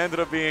hey, it ended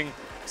up being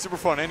super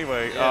fun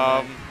anyway.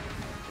 Yeah, man.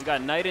 We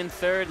got Knight in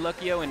 3rd,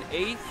 Luckyo in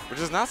 8th. Which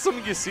is not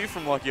something you see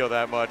from Luckyo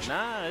that much.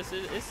 Nah, it's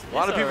A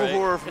lot of people who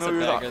are familiar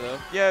with bagger, though.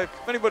 yeah,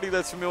 anybody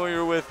that's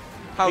familiar with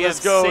how We this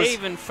have goes.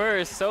 Save in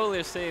 1st,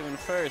 Solar Save in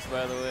 1st,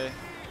 by the way.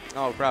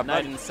 Oh crap!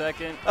 Knight in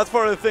 2nd. That's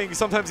part of the thing.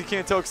 Sometimes you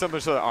can't tell because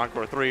somebody's like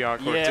Encore 3,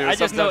 Encore 2. Yeah, I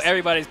just know Sometimes-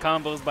 everybody's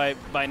combos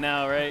by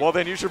now, right? Well,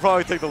 then you should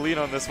probably take the lead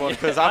on this one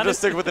because Yeah, I'm just honestly.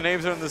 sticking with the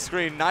names on the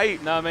screen.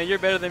 Knight, Nah, man, you're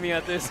better than me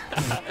at this.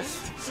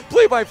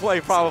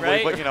 play-by-play probably,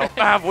 Right, but you know,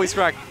 right. voice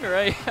crack.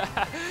 right?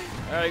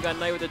 All right, got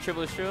Knight with the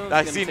triple shroom.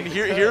 I see.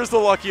 Here's the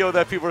Luckyo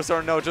that people are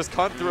starting to know. Just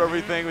cut through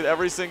everything with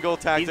every single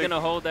tactic. He's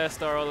gonna hold that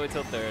star all the way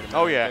till 3rd.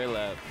 Oh, man. yeah. 3rd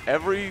lap.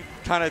 Every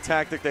kind of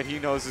tactic that he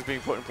knows is being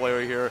put in play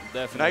right here.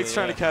 Definitely, Knight's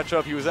trying yeah. to catch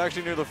up. He was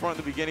actually near the front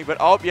in the beginning, but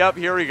oh, yep,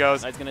 here he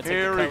goes. Knight's gonna take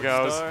Here the he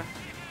cover goes. star.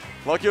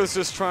 Luckyo's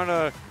just trying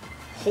to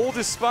hold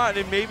his spot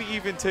and maybe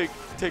even take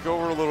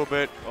over a little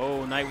bit.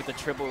 Oh, Knight with the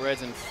triple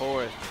reds in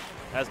fourth.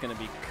 That's going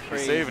to be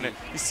crazy. He's saving it.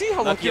 You see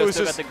how Luckyo is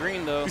still just got the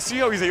green, though. You see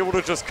how he's able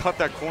to just cut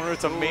that corner?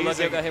 It's amazing.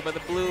 Luckyo got hit by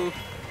the blue.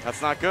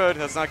 That's not good.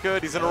 That's not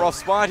good. He's in a rough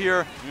spot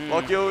here.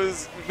 Luckyo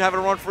is having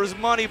to run for his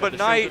money, but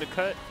Knight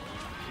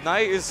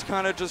is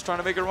kind of just trying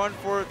to make a run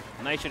for it.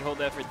 Knight should hold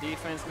that for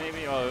defense,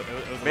 maybe. Oh,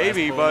 it was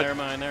maybe, but never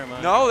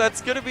mind. No, that's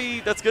gonna be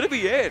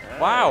it. Right.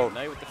 Wow.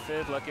 Knight with the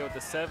fifth, Luckyo with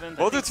the seventh.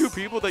 Both the two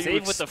people that you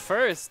save with the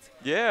first.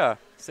 Yeah.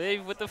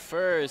 Save with the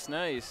first.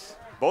 Nice.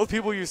 Both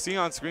people you see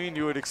on screen,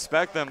 you would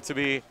expect them to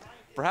be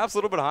perhaps a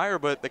little bit higher,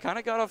 but they kind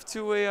of got off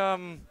to a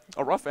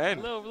rough end.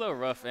 A little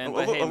rough end. A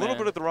little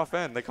bit at the rough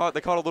end. They caught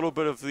a little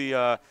bit of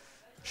the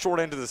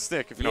short end of the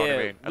stick, if you know what I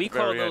mean. We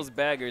call those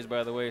baggers,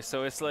 by the way.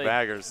 So it's like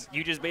baggers.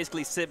 You just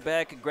basically sit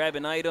back, grab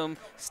an item,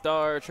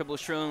 star, triple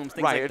shrooms,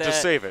 things like that. Right,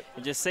 just save it.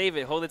 And just save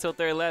it. Hold it till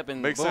third lap,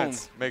 and Makes boom.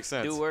 sense. Makes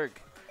sense. Do work.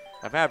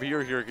 I'm happy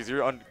you're here because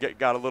you're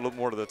got a little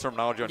more of the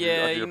terminology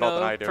under your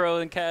belt than I do. Pro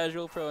and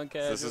casual.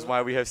 This is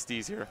why we have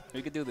Steez here.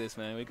 We could do this,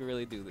 man. We could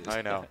really do this.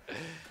 I know.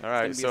 All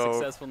right, it's gonna be a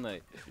successful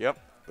night. Yep,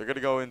 they're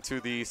gonna go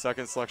into the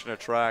second selection of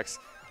tracks.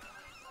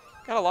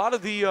 Got a lot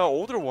of the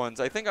older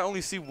ones. I think I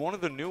only see one of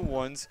the new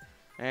ones,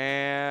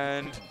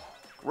 and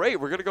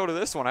great. We're gonna go to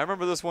this one. I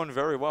remember this one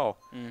very well.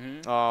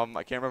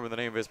 I can't remember the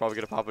name of it. It's probably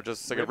gonna pop up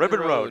just a second. Ribbon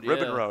Road.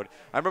 Ribbon Road.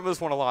 I remember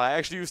this one a lot. I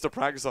actually used to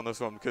practice on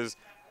this one because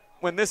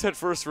when this had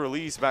first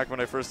released, back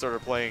when I first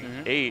started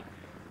playing 8,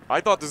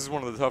 I thought this is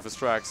one of the toughest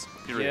tracks,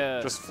 period.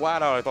 Yeah. Just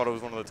flat out, I thought it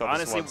was one of the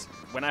toughest ones.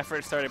 Honestly, when I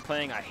first started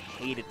playing, I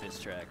hated this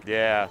track.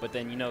 Yeah. But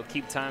then,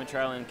 keep time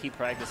trialing, keep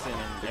practicing.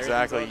 And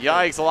exactly.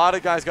 Yikes, a lot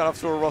of guys got off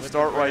to a rough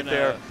start right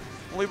there.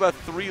 Only about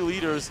 3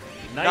 leaders.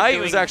 Knight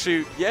was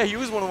actually, he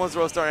was one of the ones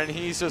that was starting, and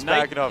he's just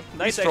backing up.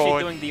 Knight's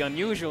actually doing the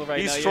unusual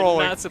right now.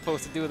 Trolling. You're not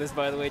supposed to do this,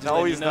 by the way.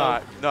 No, he's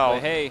not. No.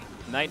 But hey,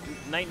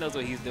 Knight knows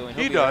what he's doing.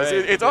 He does.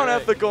 Right. It's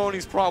unethical, and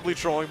he's probably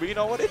trolling, but you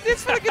know what?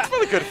 It's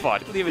really good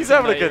fun. He's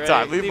having a good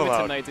time. Leave him alone. Leave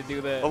it to Knight to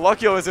do that.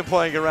 Luckyo isn't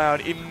playing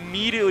around.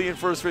 Immediately in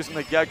first place from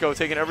the get-go,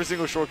 taking every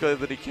single shortcut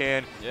that he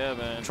can. Yeah,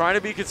 man. Trying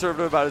to be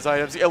conservative about his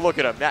items. Yeah, look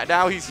at him.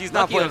 Now he's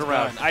not playing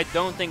around. I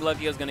don't think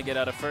Luckyo's going to get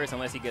out of first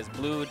unless he gets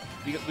blued.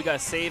 We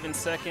got save in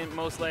second,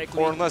 most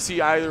likely. Or unless he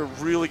either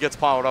really gets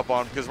piled up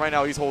on, because right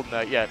now he's holding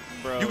that yet.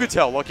 Bro, you could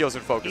tell Luckyo's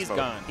in focus mode.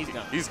 Gone. He's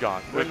gone. He's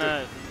gone. We're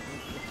not.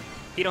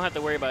 He don't have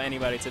to worry about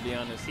anybody, to be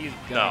honest. He's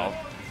gone. No.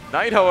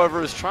 Knight,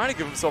 however, is trying to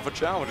give himself a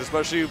challenge,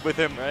 especially with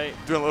him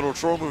doing a little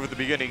troll move at the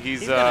beginning.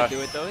 He's going to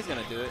do it, though. He's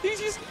going to do it.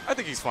 I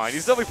think he's fine.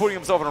 He's definitely putting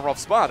himself in a rough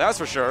spot, that's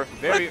for sure.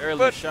 Very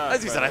early shock.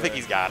 As you said, I think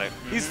he's got it.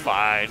 He's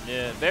fine.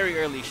 Yeah, very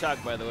early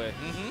shock, by the way.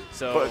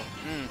 So,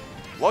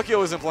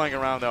 Luckyo isn't playing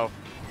around, though.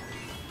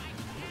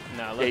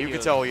 Nah, yeah, you can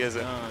tell he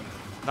isn't.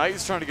 Knight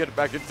is trying to get it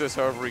back into this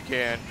however he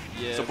can.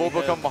 Yeah, so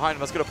Bulba coming behind him.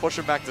 That's going to push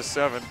him back to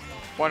 7.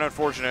 Quite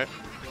unfortunate.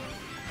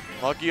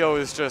 Luckyo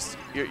is just,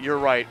 you're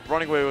right,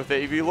 running away with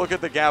it. If you look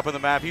at the gap in the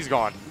map, he's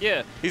gone.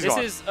 Yeah. He's gone.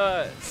 This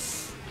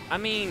is, I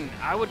mean,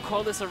 I would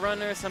call this a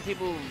runner. Some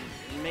people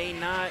may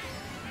not.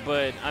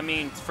 But, I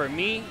mean, for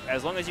me,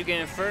 as long as you get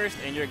in first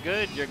and you're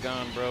good, you're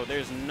gone, bro.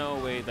 There's no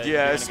way that you're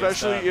going to get stopped.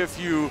 especially if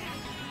you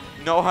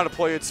know how to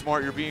play it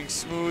smart. You're being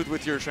smooth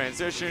with your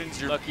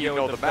transitions. You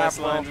know the map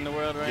well. Lines in the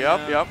world right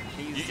now. Yep.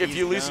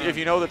 If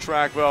you know the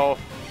track well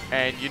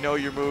and you know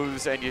your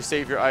moves and you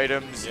save your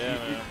items,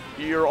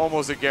 you're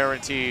almost a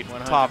guaranteed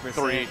top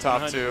 3,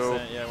 top 2.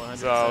 Yeah, 100%.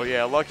 So, yeah,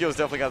 Luckyo's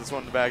definitely got this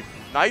one in the bag.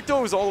 Knight,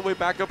 though, is all the way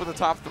back up in the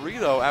top 3,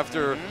 though,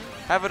 after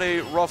having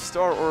a rough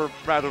start, or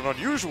rather an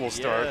unusual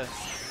start.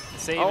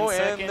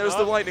 And there's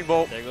the lightning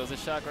bolt. There goes the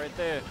shock right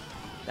there.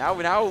 Now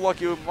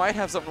Luckyo might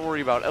have something to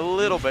worry about a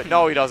little bit.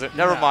 No, he doesn't.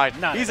 Never mind.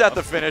 He's at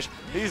the finish.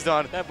 He's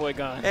done. That boy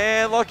gone.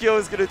 And Luckyo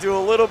is going to do a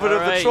little bit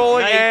of the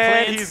trolling,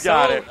 and he's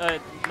got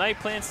it. Knight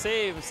plan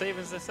save.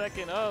 Saving the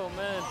second. Oh,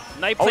 man.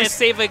 Knight plan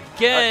save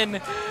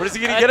again. But is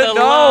he going to get it? No.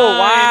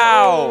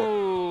 Wow.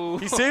 Ooh.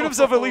 He saved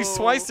himself at least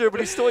twice there, but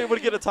he's still able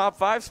to get a top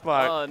 5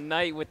 spot. Oh,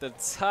 Knight with the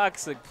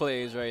toxic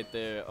plays right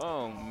there.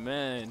 Oh,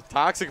 man.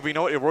 Toxic, but you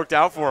know what? It worked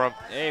out for him.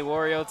 Hey,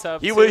 Wario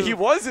top 2. He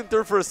was in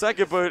third for a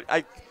second, but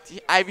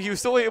he was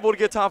still able to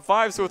get top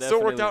 5, so it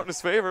still worked out in his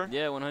favor.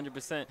 Yeah,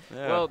 100%.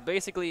 Yeah. Well,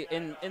 basically,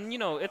 and you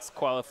know, it's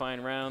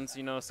qualifying rounds,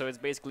 you know, so it's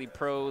basically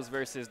pros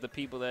versus the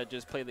people that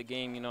just play the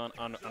game, you know,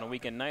 on a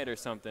weekend night or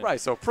something. Right,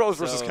 so pros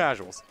versus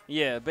casuals.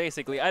 Yeah,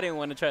 basically. I didn't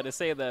want to try to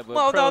say that, but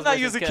well, pros no, not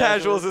using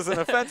casuals as an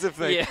offensive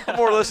thing.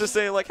 More or less just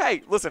saying, like,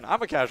 hey, listen,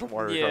 I'm a casual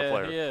Mario Kart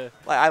player. Yeah.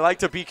 Like, I like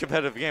to be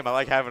competitive in the game. I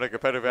like having a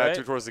competitive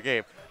attitude towards the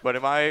game. But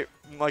am I,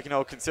 like, you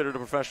know, considered a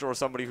professional or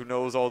somebody who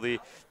knows all the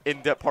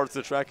in-depth parts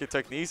of the track and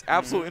techniques?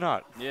 Absolutely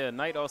not. Yeah,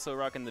 Knight also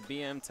rocking the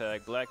BM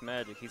tag, Black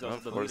Magic. He's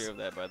also the leader of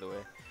that, by the way.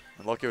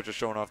 And Luckyo just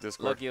showing off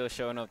Discord. Luckyo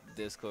showing off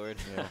Discord.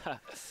 Yeah. All right,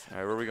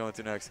 where are we going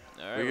to next?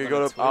 All right, we we're can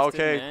go to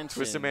Mansion,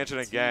 Twisted Mansion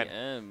again.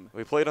 TM.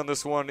 We played on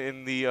this one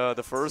in the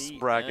first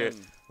bracket.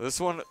 This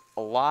one,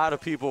 a lot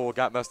of people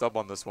got messed up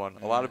on this one.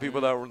 A lot of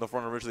people that were in the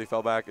front originally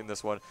fell back in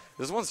this one.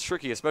 This one's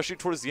tricky, especially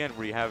towards the end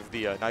where you have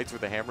the Knights with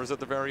the hammers at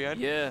the very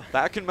end. Yeah.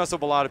 That can mess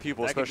up a lot of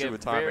people, That especially could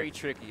with get timing. very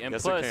tricky. And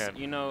Yes, plus, it can.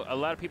 you know, a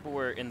lot of people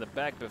were in the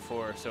back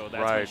before, so that's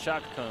when Right.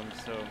 shock comes.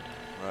 So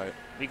Right.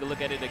 we can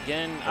look at it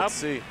again. Let's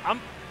see.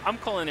 I'm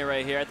calling it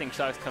right here. I think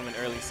shock's coming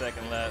early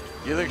second lap.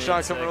 You think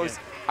shock's coming early?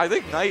 I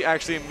think Knight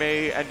actually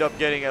may end up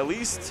getting at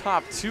least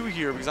top 2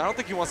 here because I don't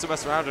think he wants to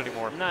mess around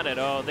anymore. Not at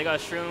all. They got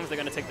shrooms. They're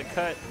going to take the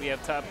cut. We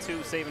have top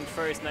 2, saving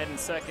first, Knight in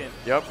second.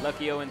 Yep.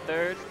 Luckyo in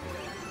third.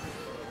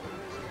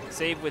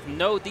 Save with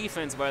no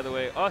defense, by the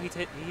way. Oh, he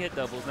hit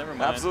doubles. Never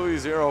mind. Absolutely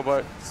zero,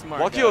 but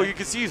Smart Luckyo, guy. you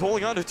can see he's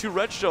holding on to 2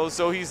 red shells,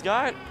 so he's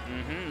got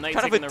Knight's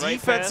kind of a taking the right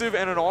defensive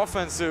path. and an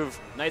offensive.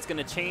 Knight's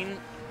going to chain.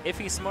 If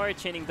he's smart,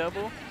 chaining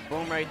double.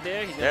 Boom, right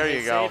there. He's There going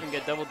you to go. save and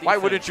get double defense. Why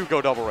wouldn't you go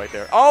double right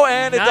there? Oh,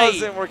 and it Knight.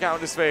 doesn't work out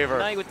in his favor.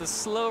 Knight with the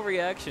slow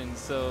reaction,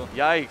 so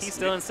Yikes. he's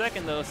still in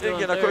second, though. Still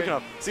Yeah, in not quick third.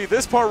 enough. See,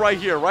 this part right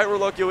here, right where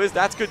Luckyo is,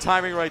 that's good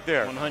timing right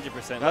there.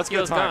 100%. That's good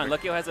Luckyo's gone. timing.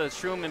 Luckyo has a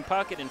shroom in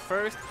pocket in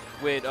first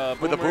with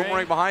With the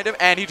boomerang behind him,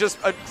 and he just,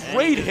 a he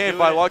great just hit do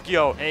by it.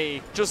 Luckyo.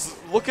 Hey, Just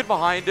looking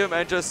behind him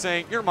and just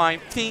saying, you're mine,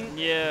 ting.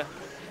 yeah.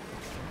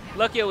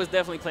 Luckyo was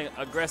definitely playing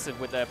aggressive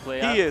with that play.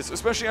 He is,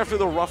 especially after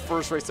the rough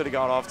first race that he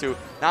got off to.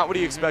 Not what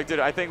he expected.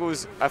 I think it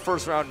was at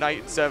first round, Knight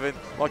in 7th,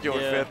 Luckyo in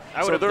Yeah, 5th. I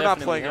So would've they're not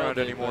definitely playing held around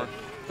it, anymore.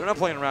 but They're not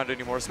playing around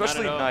anymore,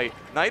 especially all. Knight.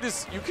 Knight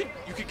is, you can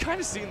kind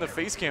of see in the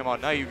face cam on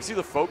Knight, you can see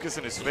the focus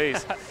in his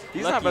face.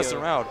 He's not messing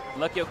around.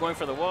 Luckyo going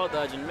for the wall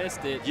dodge and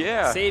missed it.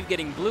 Yeah. Save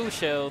getting blue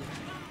shelled.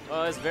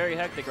 Oh, it's very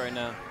hectic right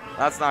now.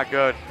 That's not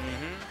good.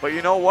 But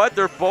you know what?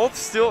 They're both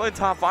still in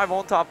top 5,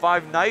 on top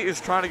 5. Knight is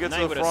trying to get Knight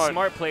to the with front. a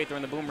smart play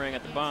throwing the boomerang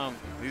at the bomb.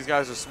 These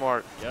guys are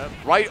smart. Yep.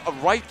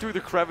 Right through the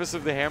crevice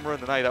of the hammer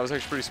and the Knight. That was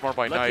actually pretty smart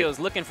by Knight. Luckyo's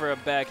looking for a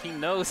back. He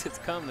knows it's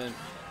coming.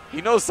 He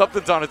knows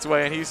something's on its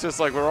way, and he's just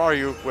like, where are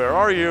you? Where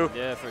are you?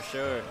 Yeah, for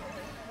sure.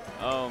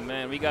 Oh,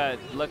 man. We got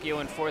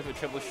Luckyo in fourth with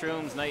triple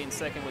shrooms. Knight in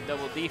second with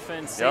double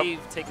defense. Yep.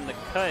 Save taking the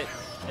cut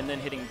and then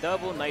hitting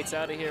double. Knight's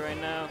out of here right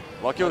now.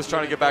 Luckyo's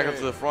trying to get back up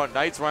to the front.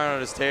 Knight's right on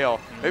his tail.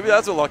 Maybe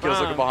that's what Luckyo's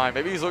looking behind.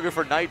 Maybe he's looking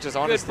for Knight just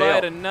on his tail.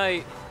 Goodbye to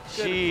Knight.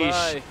 Sheesh.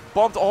 Goodbye.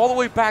 Bumped all the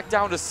way back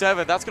down to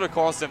 7th. That's going to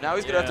cost him. Now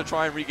he's going to Yeah. have to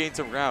try and regain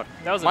some ground.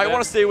 That was a Might bad-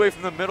 want to stay away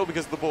from the middle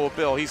because of the bullet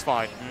bill. He's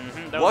fine.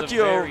 That was a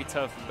Luckyo- very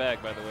tough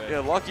back, by the way. Yeah,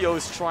 Luckyo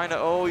is trying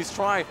to, he's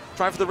trying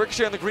for the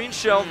ricochet on the green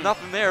shell.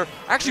 Nothing there.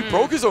 Actually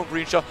broke his own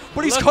green shell,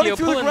 but he's Luckyo cutting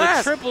through the pulling the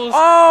grass. triples.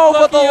 Oh,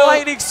 but the Luckyo-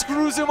 lightning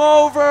screws him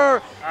over.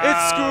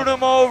 It screwed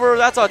him over.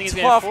 That's a I think he's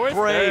getting tough fourth,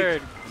 break.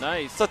 third.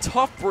 Nice. It's a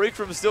tough break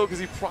from Still because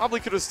he probably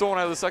could have stolen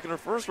out of the second or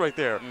first right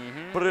there.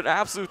 But an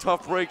absolute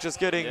tough break, just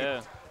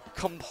getting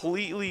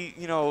completely,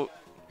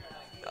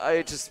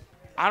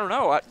 I don't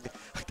know.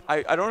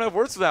 I don't have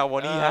words for that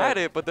one. He had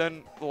it, but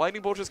then the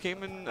lightning bolt just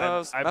came and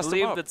messed I him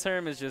believe up. the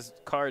term is just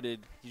carded.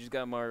 You just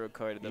got Mario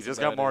Karted. He just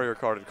got Mario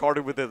Karted.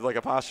 Carded with it like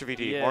apostrophe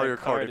D. Yeah, Mario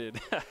Karted.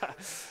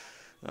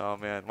 Oh,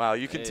 man. Wow,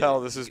 you can tell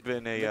this has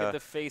been a... Look at the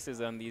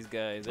faces on these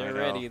guys. I They're know.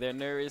 ready. They're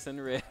nervous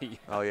and ready.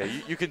 Oh, yeah.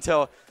 You can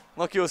tell.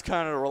 Luckyo's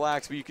kind of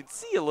relaxed, but you can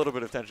see a little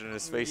bit of tension in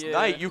his face. Yeah.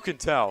 Knight, you can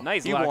tell.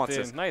 Knight's he locked wants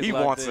in. this. Knight's He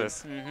locked wants in.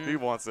 this. He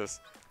wants this.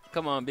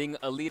 Come on, being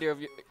a leader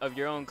of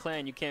your own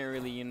clan, you can't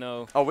really,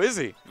 Oh, is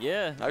he?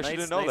 Yeah. I actually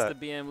didn't know Knight's that.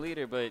 the BM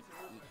leader, but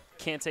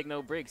can't take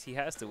no breaks. He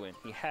has to win.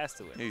 He has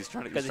to win. He's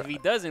trying to... Because if he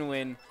doesn't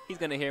win, he's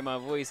going to hear my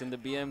voice in the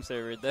BM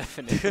server,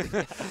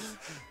 definitely.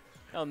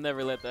 I'll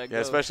never let that go.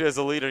 Yeah, especially as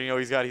a leader,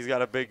 he's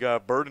got a big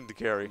burden to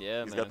carry.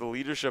 Yeah, He's man. got the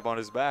leadership on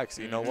his back.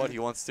 So you know what? He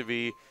wants to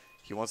be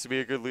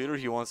a good leader.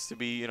 He wants to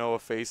be, a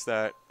face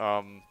that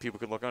people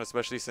can look on,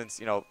 especially since,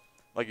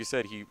 like you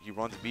said, he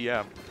runs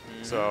BM.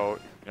 So,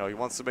 he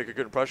wants to make a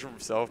good impression of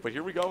himself. But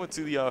here we go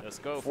into the Let's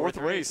go, fourth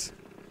race.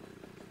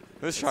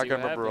 This track see I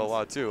what remember a happens.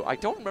 lot too. I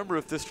don't remember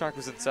if this track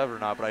was in 7 or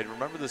not, but I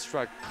remember this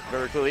track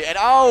very clearly. And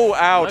oh,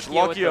 ouch,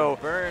 Luckyo Luckyo.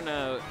 with the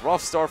burnout.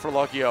 Rough start for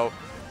Luckyo.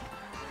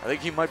 I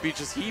think he might be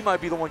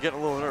the one getting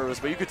a little nervous,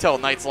 but you could tell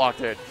Knight's locked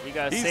in. You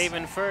got He's- Save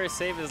in first.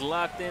 Save is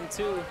locked in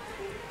too.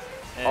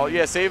 Oh, And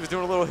yeah, Save is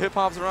doing a little hip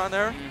hops around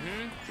there.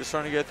 Just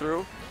trying to get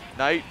through.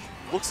 Knight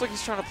looks like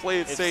he's trying to play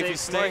it if safe. Save's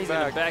He's smart, staying he's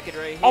gonna back. back it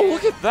right here. Oh,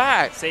 look at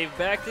that. Save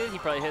backed it. He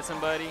probably hit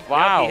somebody.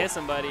 Wow. Yup, he hit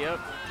somebody up.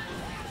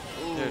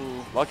 Ooh. Dude,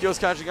 Luckyo's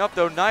catching up,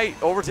 though. Knight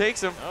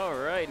overtakes him. All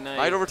right, Knight.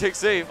 Knight overtakes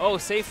Save. Oh,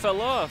 Save fell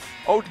off.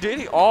 Oh, did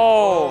he?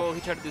 Oh.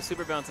 He tried to do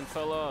super bounce and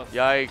fell off.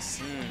 Yikes.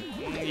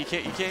 You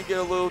can't get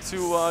a little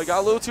too got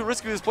a little too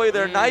risky with his play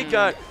there. Knight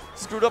got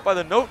screwed up by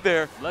the note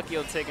there.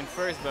 Luckyo taking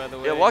first, by the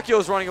way. Yeah,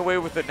 Luckyo's running away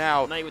with it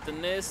now. Knight with the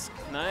Nisk.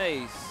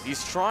 Nice.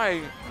 He's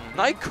trying.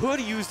 Knight could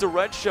use the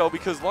red shell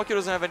because Luckyo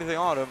doesn't have anything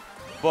on him.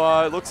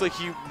 But it looks like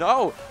he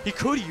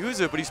could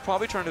use it, but he's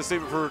probably trying to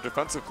save it for a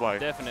defensive play.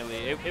 Definitely.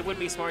 It would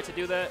be smart to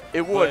do that.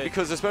 It would, but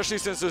because especially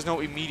since there's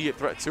no immediate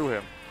threat to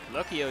him.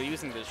 Luckyo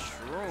using the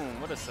shroom.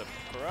 What a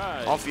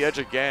surprise. Off the edge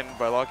again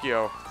by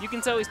Luckyo. You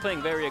can tell he's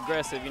playing very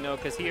aggressive, you know,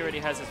 because he already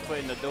has his foot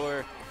in the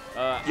door.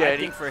 Yeah, I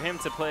think for him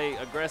to play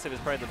aggressive is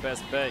probably the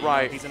best bet.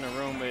 Right. You know, he's in a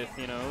room with,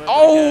 you know.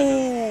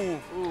 Oh!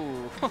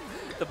 Ooh.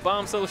 The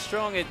bomb's so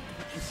strong it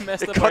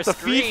messed up cut our the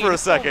screen. feed for a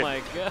second. Oh,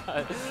 my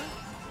God.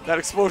 That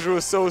explosion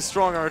was so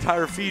strong, our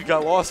entire feed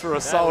got lost for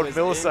a solid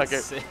millisecond.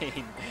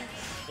 Insane.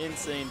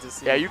 Insane to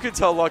see. Yeah, you can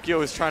tell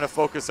Luckyo is trying to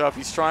focus up.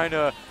 He's trying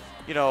to,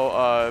 you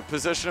know,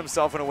 position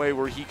himself in a way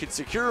where he can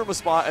secure him a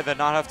spot and then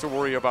not have to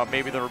worry about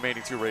maybe the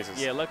remaining 2 races.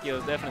 Yeah, Luckyo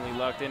is definitely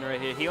locked in right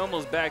here. He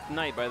almost backed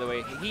Knight, by the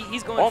way.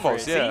 He's going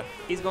almost, for it. yeah. See?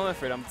 He's going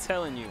for it. I'm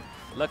telling you.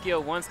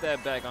 Luckyo wants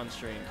that back on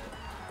stream.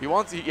 He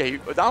wants, he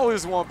not only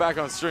does he want back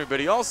on stream, but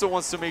he also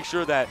wants to make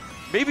sure that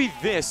maybe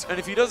this, and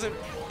if he doesn't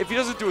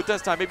do it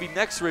this time, maybe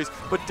next race,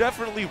 but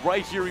definitely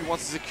right here he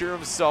wants to secure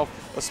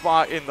himself a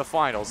spot in the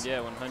finals. Yeah,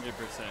 100%.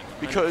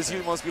 Because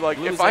he must be like,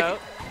 Blue's if I out.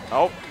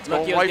 oh, it's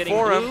going right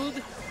for him.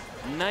 Glued.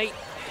 Knight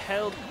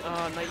held.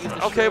 Knight used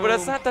the Okay, shroom.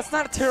 but that's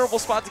not a terrible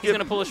spot to He's get.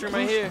 gonna pull a shroom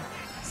right here.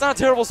 It's not a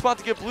terrible spot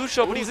to get Blue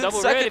Shell, but Ooh, he's in double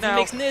second red now.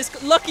 If he makes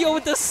Nisk. Luckyo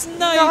with the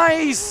snipe.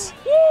 Nice!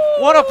 Woo!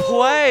 What a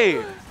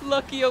play!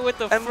 Luckyo with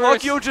the And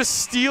first. Luckyo just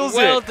steals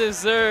well it.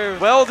 deserved.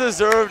 Well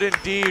deserved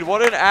indeed.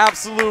 What an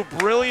absolute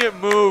brilliant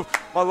move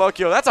by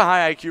Luckyo. That's a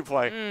high IQ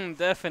play.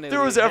 Definitely. If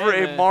there was ever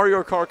Hey, a man.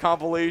 Mario Kart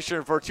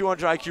compilation for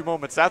 200 IQ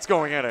moments, that's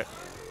going in it.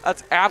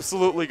 That's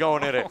absolutely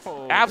going in it.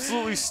 Oh.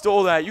 Absolutely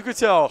stole that. You could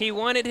tell. He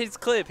wanted his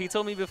clip. He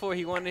told me before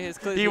he wanted his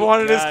clip. He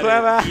wanted his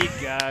got clip. it.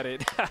 He got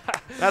it.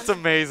 That's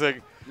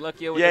amazing.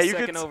 Luckyo with Yeah, the you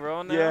second could.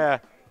 overall now. Yeah,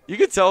 you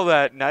could tell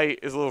that Knight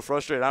is a little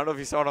frustrated. I don't know if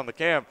you saw it on the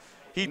cam.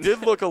 He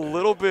did look a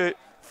little bit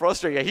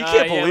frustrated. Yeah, he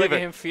can't yeah, believe look it.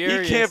 At him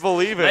furious. He can't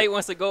believe it. Knight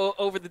wants to go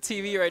over the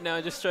TV right now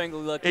and just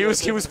strangle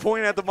Luckyo. He was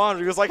pointing at the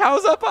monitor. He was like, "How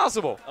is that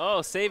possible?"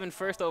 Oh, saving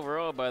first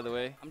overall, by the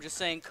way. I'm just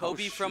saying,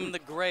 Kobe from the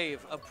grave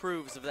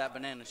approves of that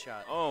banana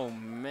shot. Oh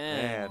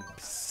man.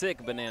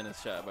 Sick banana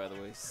shot, by the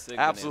way. Sick.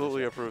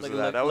 Absolutely banana approves shot. of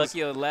that. That was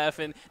Luckyo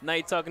laughing.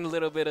 Knight talking a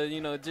little bit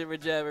of jibber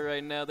jabber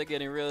right now. They're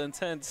getting real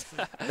intense.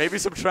 maybe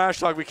some trash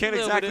talk. We can't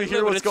exactly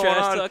hear little what's bit of going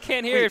trash on. talk.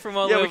 Can't hear it from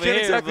all yeah, over we can't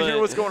here, exactly hear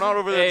but what's going on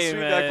over there in the hey,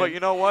 stream man. deck. But you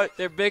know what?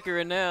 They're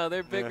bickering now.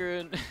 They're bickering.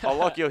 Oh,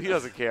 Luckyo, he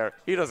doesn't care.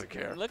 He doesn't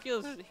care.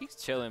 Luckyo's he's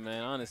chilling,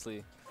 man.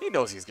 Honestly. He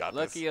knows he's got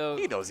this. Luckyo.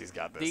 He knows he's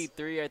got this.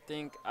 D3, I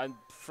think. I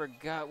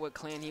forgot what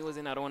clan he was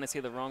in. I don't want to say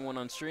the wrong one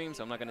on stream,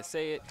 so I'm not gonna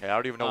say it. Yeah, I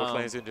don't even know what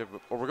clan he's in.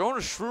 But we're going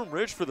to Shroom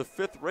Ridge for the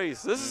 5th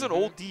race. This is an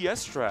old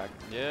DS track.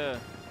 Yeah.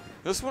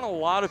 This one, a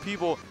lot of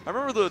people. I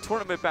remember the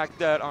tournament back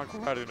that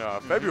Encore had in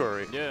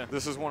February. Yeah.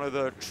 This is one of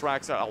the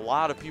tracks that a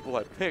lot of people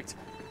had picked.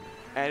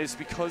 And it's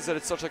because that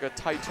it's such like a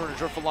tight turn and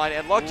drift line.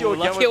 And Luckyo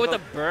again Luckyo with the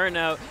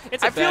burnout.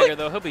 It's a bagger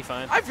though. He'll be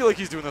fine. I feel like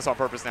he's doing this on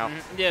purpose now.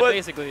 Yeah, but,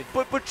 basically.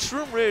 But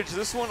Shroom Ridge,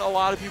 this one a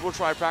lot of people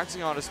try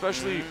practicing on,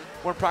 especially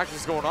when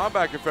practice is going on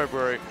back in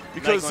February,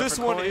 because this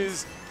one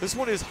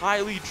is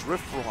highly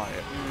drift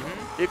reliant.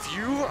 If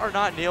you are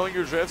not nailing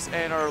your drifts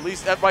and are at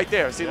least right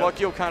there, see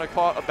Luckyo kind of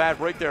caught a bad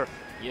break there,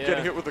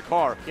 getting hit with the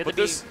car. You have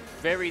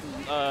to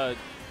be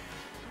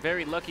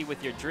very lucky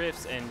with your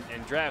drifts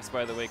and drafts,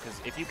 by the way,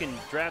 because if you can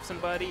draft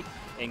somebody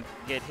and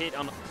get hit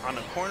on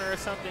a corner or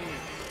something,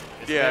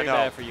 it's very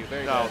bad for you.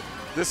 Very bad.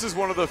 This is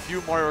one of the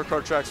few Mario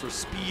Kart tracks where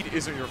speed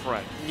isn't your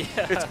friend.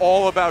 Yeah. It's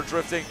all about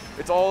drifting.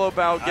 It's all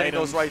about getting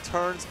those right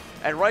turns.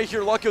 And right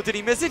here, Luckyo, did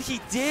he miss it?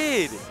 He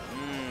did.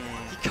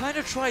 He kind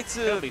of tried to.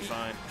 He'll be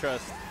fine.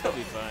 Trust. He'll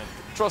be fine.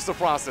 Trust the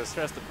process.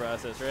 Trust the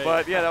process, right?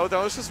 But yeah,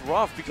 that was just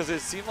rough because it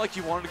seemed like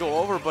he wanted to go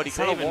over, but he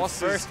kind of lost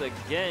first his.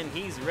 again.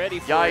 He's ready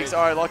for Yikes! it.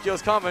 All right,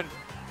 Luckyo's coming.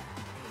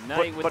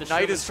 But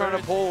Knight is trying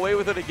to pull away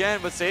with it again,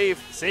 but save.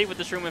 Save with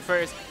the Shroom in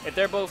first. If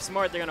they're both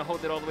smart, they're going to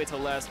hold it all the way to the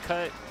last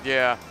cut.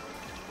 Yeah.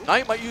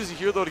 Knight might use it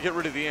here, though, to get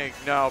rid of the ink.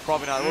 No,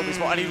 probably not. It won't be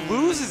smart. And he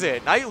loses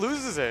it. Knight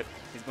loses it.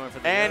 He's going for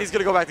the and he's going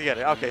to go back to get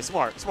it. Okay,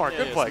 smart. Yeah,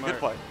 Good play. smart. Good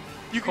play.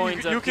 You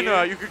Coins can up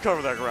here. you can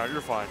cover that ground.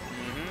 You're fine.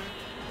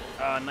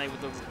 Knight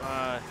with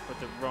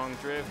the wrong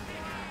drift.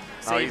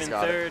 Oh, he's Saving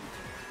got it. third.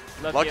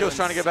 Luckyo's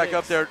trying to get back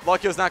up there.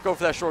 Luckyo's not going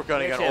for that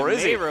shortcut again, or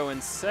is he? Mairo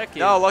in second.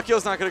 No,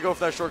 Luckyo's not going to go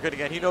for that shortcut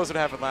again. He knows what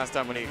happened last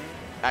time when he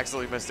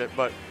accidentally missed it.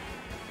 But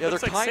yeah,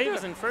 Looks they're like kind Save is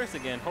of. in first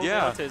again, holding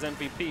on to his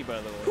MVP,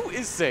 by the way. Who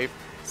is Save?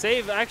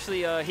 Save,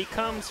 actually, he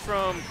comes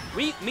from,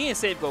 me and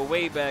Save go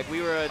way back.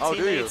 We were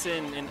teammates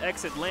in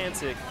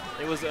Ex-Atlantic.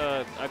 It was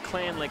a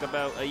clan like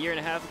about a year and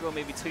a half ago,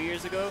 maybe 2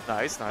 years ago.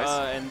 Nice, nice.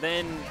 And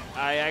then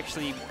I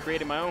actually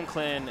created my own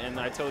clan, and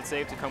I told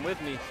Save to come with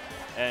me.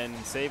 And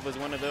Save was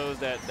one of those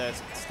that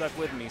stuck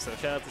with me, so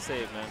shout out to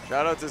Save, man.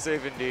 Shout out to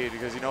Save indeed,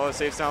 because you know what?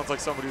 Save sounds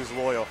like somebody who's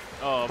loyal.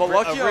 Oh, but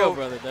a real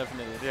brother,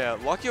 definitely. Yeah,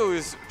 Luckyo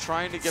is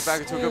trying to get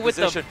back into a good with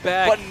the position.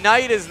 back. But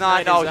Knight is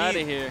not. Knight is outta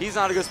here. He's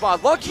not a good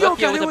spot. Luckyo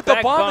got hit with the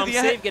back bomb to the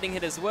Save end. getting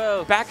hit as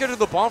well. Back into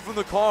the bomb from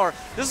the car.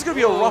 This is going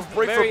to be a rough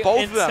break for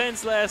both of them.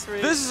 Intense last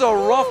race. This is a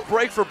rough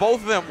break for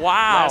both of them.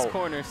 Wow. Last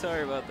corner.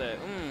 Sorry about that.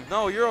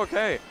 No, you're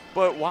okay.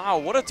 But wow,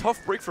 what a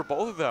tough break for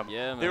both of them.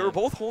 Yeah, man. They were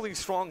both holding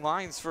strong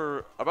lines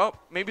for about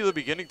maybe the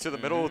beginning to the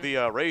middle of the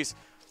race.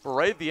 But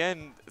right at the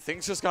end,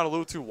 things just got a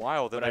little too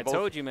wild. But I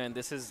told you, man,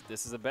 this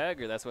is a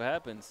bagger. That's what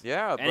happens.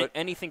 Yeah, but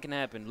anything can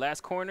happen.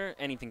 Last corner,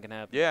 anything can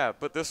happen. Yeah,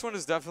 but this one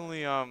is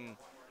definitely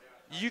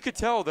you could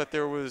tell that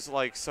there was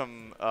like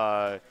some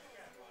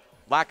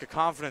lack of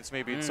confidence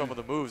maybe in some of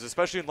the moves,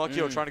 especially in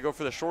Luckyo trying to go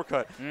for the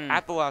shortcut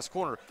at the last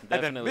corner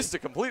and then missed it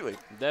completely.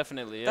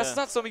 Definitely, yeah. That's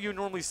not something you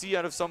normally see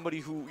out of somebody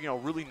who, you know,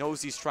 really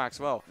knows these tracks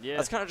well. Yeah.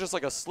 That's kind of just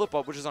like a slip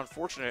up, which is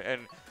unfortunate,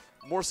 and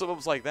more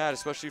slip-ups like that,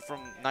 especially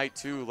from night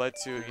 2, led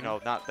to, you know,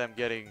 not them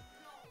getting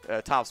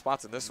top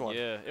spots in this one.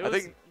 Yeah, it I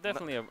was think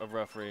definitely a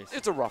rough race.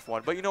 It's a rough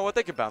one, but you know what?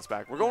 They can bounce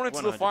back. We're going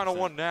into the final 100%.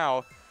 one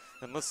now,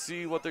 and let's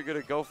see what they're going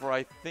to go for.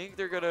 I think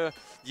they're going to,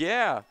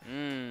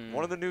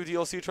 one of the new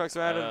DLC tracks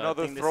added,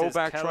 another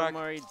throwback track.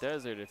 Calamari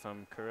Desert, if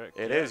I'm correct.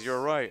 It is, you're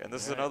right. And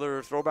this is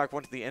another throwback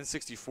one to the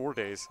N64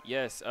 days.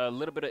 Yes, a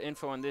little bit of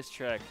info on this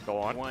track. Go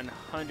on.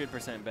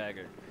 100%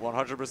 bagger.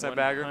 100%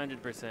 bagger?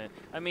 100%.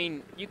 I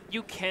mean,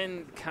 you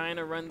can kind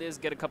of run this,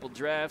 get a couple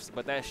drafts,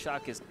 but that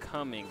shock is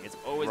coming. It's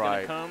always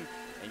going to come,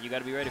 and you got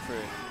to be ready for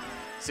it.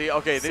 See,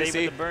 okay, Save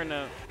see. the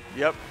burnout.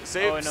 Yep.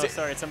 Oh, no,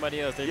 sorry,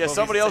 somebody else. Yeah,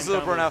 somebody else is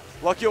a burnout.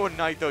 Luckyo and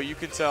Knight, though, you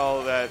can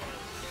tell that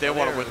they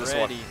want to win this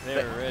one.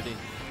 They're ready.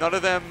 None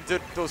of them did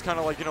those kind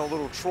of like, you know,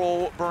 little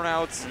troll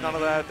burnouts. None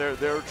of that.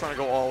 They're trying to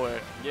go all in.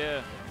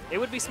 Yeah. It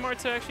would be smart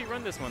to actually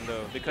run this one,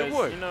 though, because,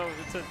 you know,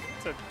 it's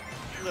a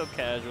little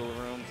casual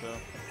room, so.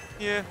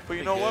 Yeah, but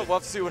you know what? We'll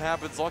have to see what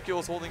happens. Luckyo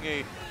is holding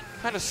a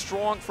kind of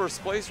strong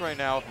first place right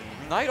now.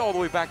 Knight all the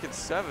way back in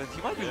 7th.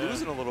 He might be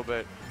losing a little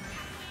bit.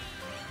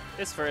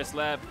 His first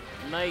lap,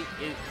 Knight,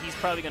 he's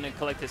probably going to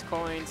collect his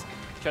coins,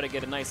 try to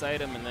get a nice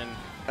item, and then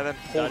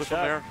hold it from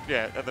there.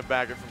 Yeah, and then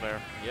bag it from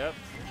there. Yep.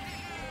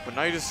 But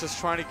Knight is just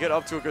trying to get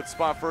up to a good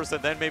spot first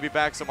and then maybe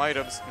bag some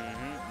items.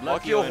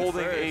 Luckyo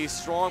holding a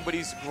strong, but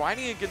he's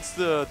grinding against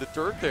the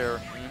dirt there.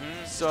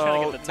 So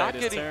trying to get the not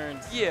tightest getting,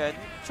 turns. Yeah,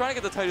 trying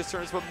to get the tightest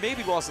turns, but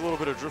maybe lost a little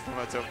bit of drift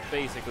momentum.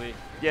 Basically.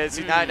 Yeah,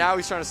 see, now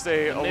he's trying to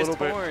stay a little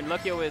bit.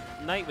 Luckyo with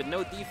Knight with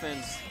no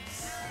defense.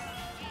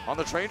 On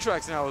the train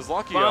tracks now is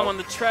Luckyo. Bomb on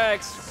the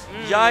tracks.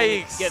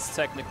 Yikes. Gets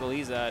technical.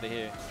 He's out of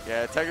here.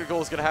 Yeah,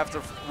 technical is going to have to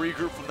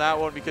regroup from that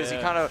one because he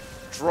kind of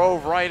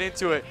drove right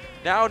into it.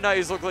 Now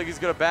Knight looks like he's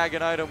going to bag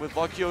an item with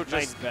Luckyo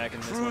just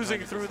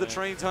cruising through the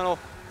train tunnel.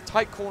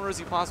 Tight corner as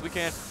he possibly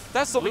can.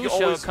 That's something you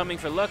always... coming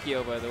for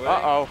Luckyo, by the way.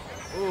 Uh-oh.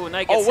 Ooh,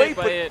 Knight gets hit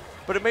by it.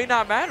 But it may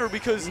not matter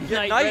because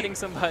Knight betting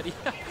somebody.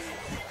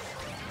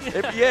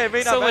 it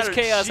may not so matter. Much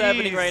chaos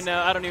happening right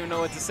now. I don't even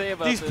know what to say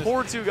about these this.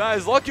 poor two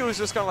guys. Luckyo is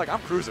just kind of like, I'm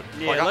cruising.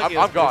 Yeah, like,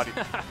 I'm gone.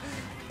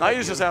 Knight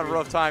is just having a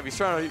rough time. He's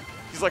trying to.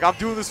 He's like, I'm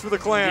doing this for the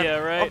clan. Yeah,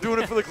 right. I'm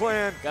doing it for the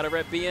clan. Gotta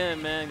rep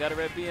BM, man. Gotta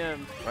rep BM.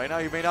 Right now,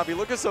 you may not be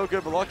looking so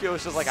good, but Luckyo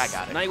is just like, I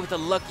got it. Knight with the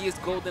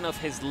luckiest golden of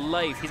his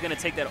life. He's gonna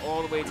take that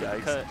all the way to the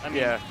cut. I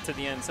mean, to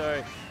the end.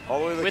 Sorry. All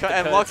the way to the cut.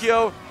 And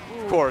Luckyo,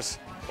 of course.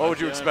 What would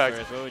you expect?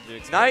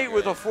 Knight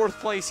with a 4th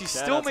place. He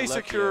still may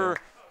secure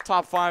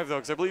top 5 though,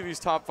 because I believe he's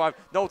top 5.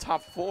 No,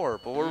 top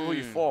 4. But where will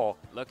he fall?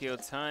 Luckyo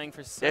tying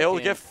for 2nd. Yeah, he'll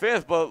get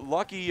 5th, but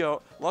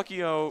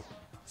Luckyo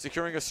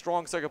securing a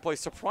strong 2nd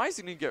place.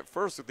 Surprising he didn't get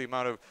 1st with the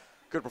amount of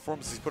good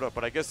performances he's put up.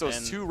 But I guess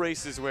those 2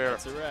 races where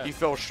he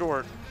fell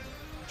short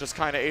just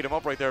kind of ate him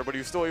up right there. But he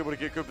was still able to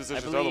get good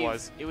positions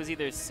otherwise. It was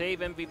either save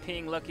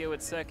MVPing Luckyo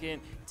at 2nd,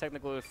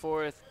 technical at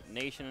 4th,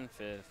 Nation in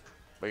 5th.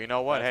 But you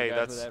know what? Hey,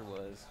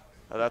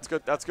 that's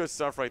good. That's good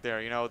stuff right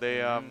there. You know,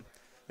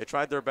 they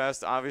tried their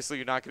best. Obviously,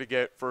 you're not going to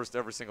get 1st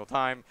every single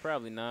time.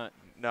 Probably not.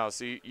 No,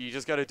 so you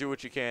just got to do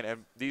what you can.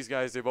 And these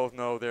guys, they both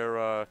know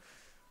their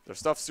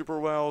stuff super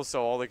well.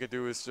 So all they can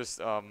do is just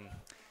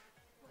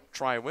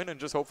try and win and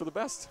just hope for the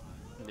best.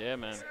 Yeah,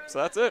 man. So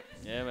that's it.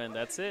 Yeah, man.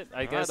 That's it.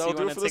 I guess you want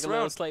to take a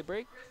little slight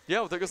break? Yeah,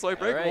 we'll take a slight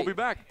break. Right. We'll be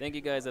back. Thank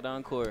you guys at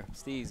Encore.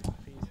 Steez.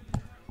 Peace.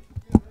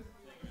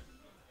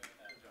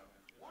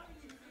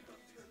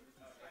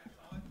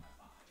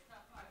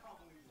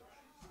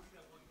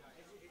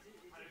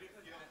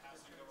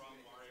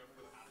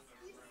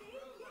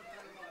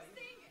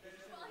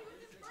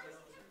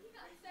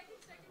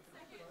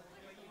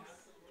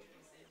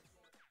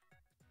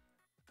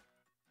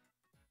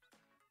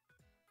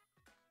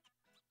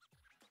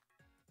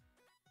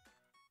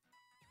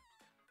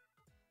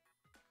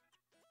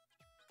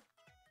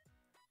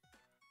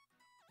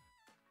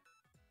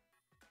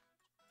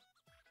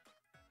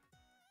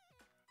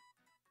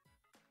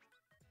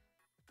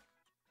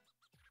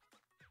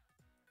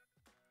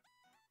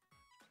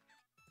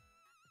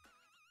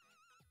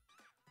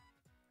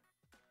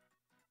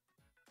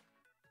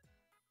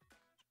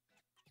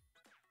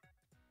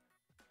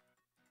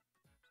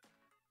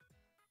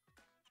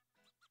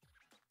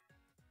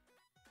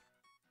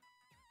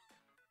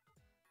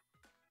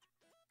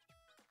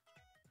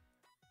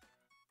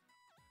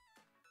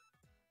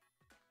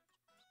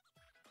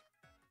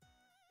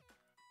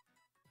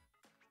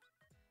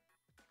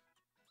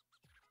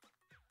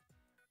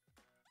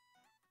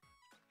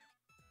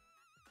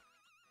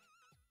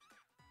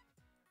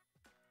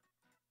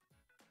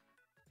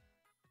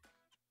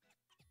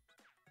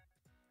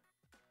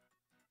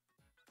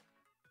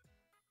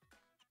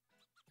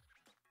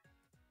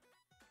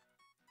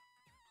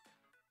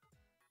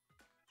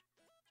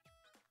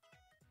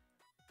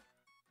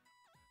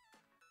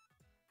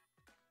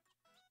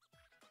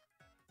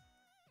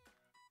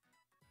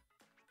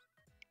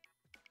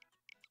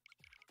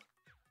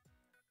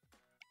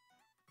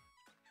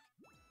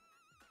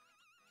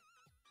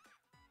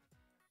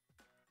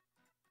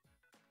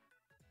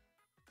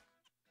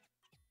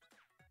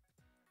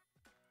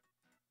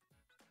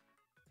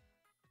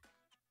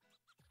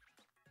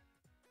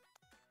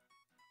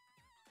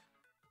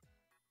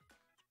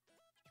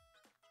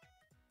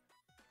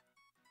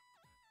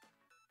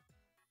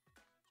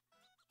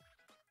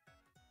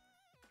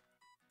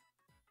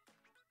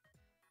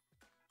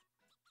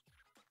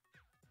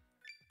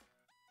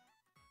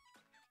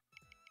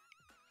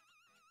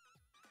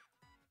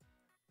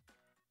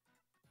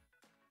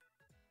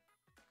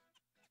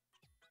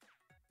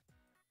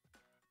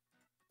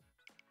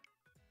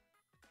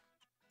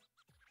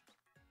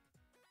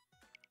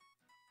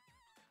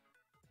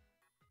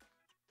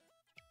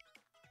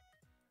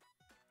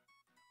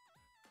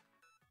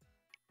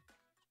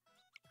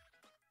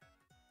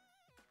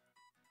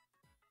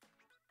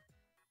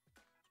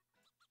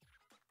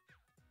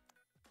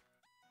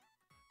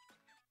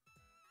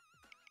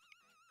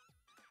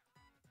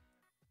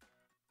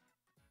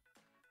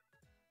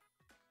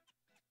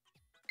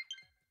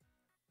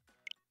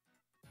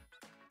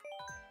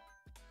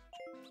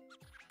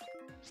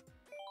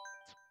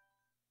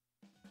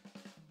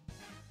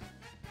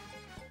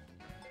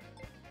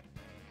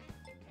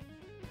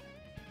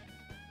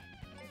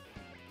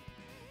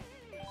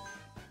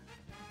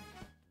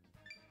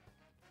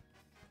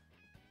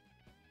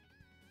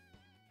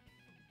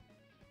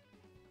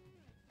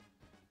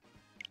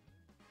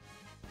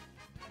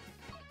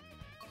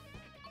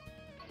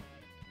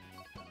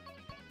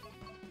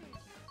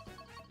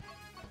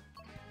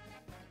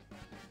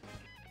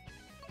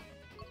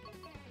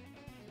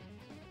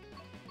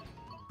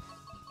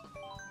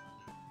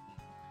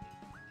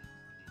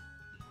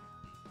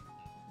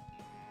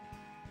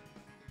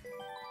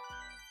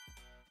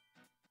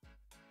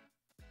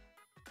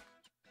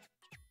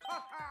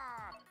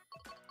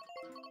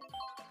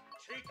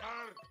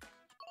 Cheater!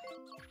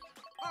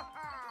 Ha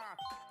ha!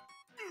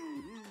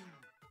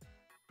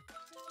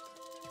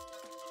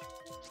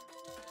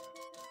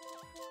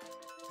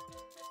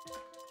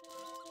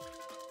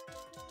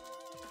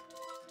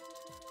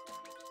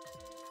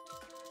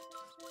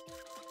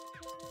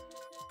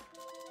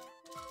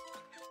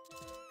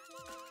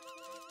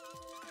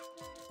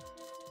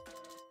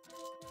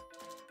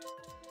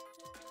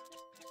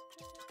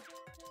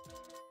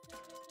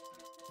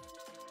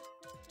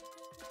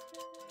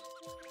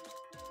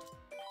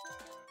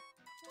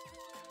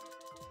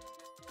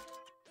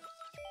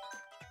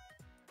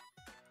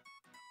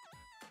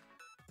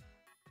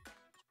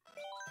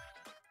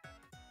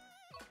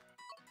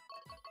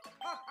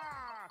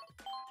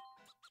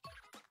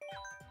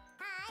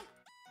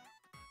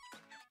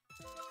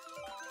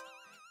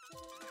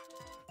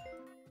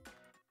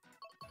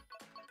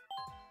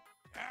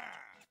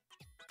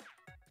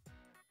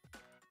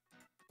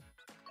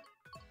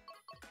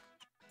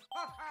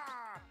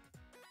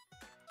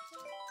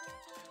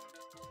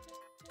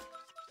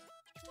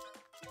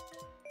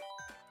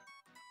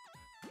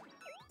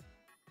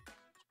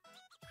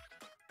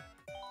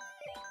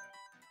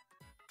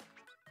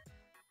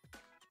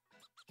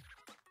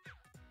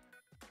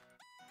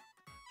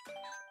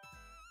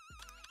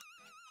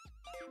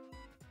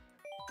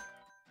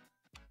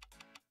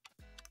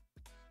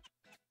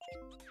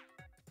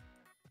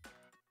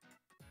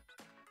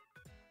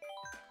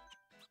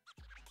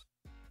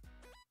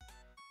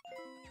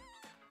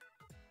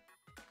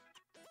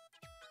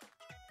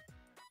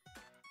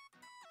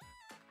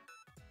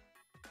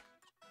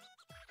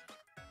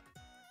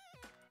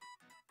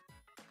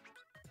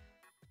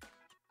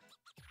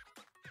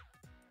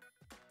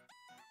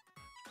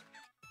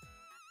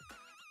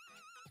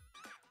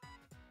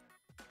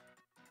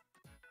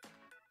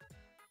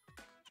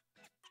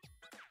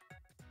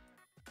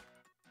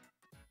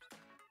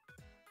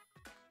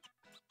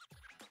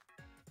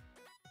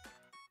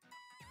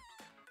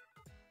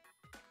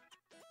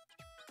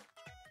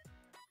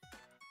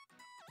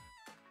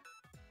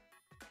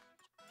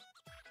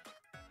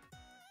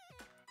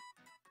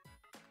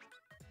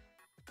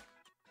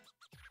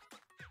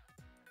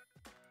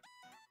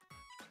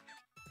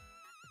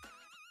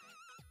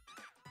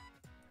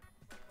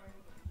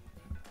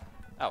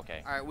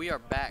 Okay. All right, we are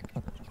back.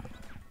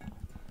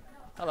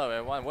 Hello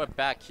everyone, we're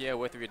back here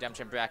with the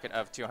redemption bracket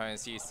of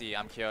 200cc.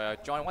 I'm here,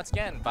 joined once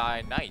again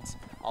by Knight,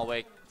 all the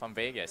way from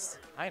Vegas.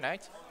 Hi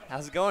Knight.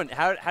 How's it going?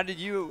 How did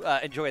you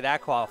enjoy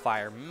that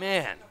qualifier?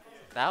 Man.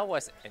 That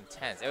was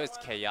intense. It was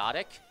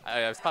chaotic.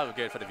 It was probably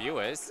good for the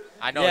viewers.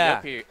 I know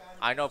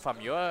I know from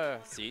your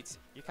seats,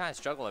 you kind of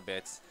struggle a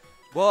bit.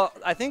 Well,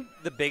 I think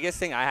the biggest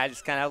thing I had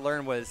just kind of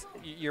learned was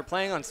you're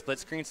playing on split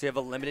screen, so you have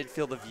a limited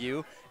field of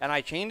view. And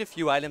I chained a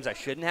few items I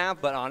shouldn't have,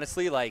 but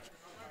honestly, like,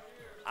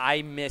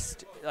 I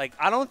missed, like,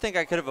 I don't think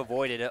I could have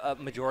avoided a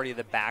majority of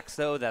the backs,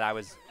 though, that I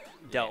was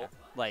dealt,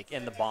 like,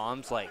 in the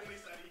bombs. Like,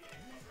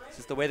 it's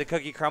just the way the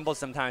cookie crumbles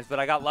sometimes. But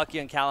I got lucky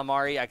on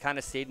Calamari. I kind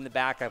of stayed in the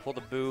back. I pulled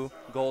a Boo,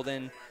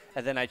 Golden,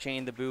 and then I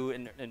chained the Boo,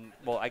 and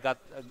well, I got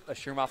a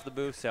Shroom off the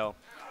Boo, so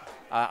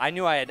I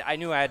knew I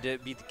had to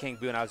beat the King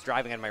Boo, and I was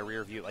driving in my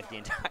rear view, like, the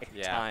entire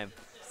time.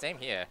 Same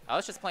here. I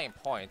was just playing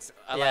points.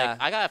 Yeah. Like,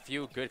 I got a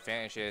few good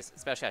finishes,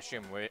 especially at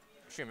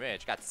Shroom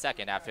Ridge. Got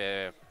second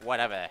after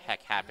whatever the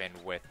heck happened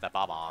with the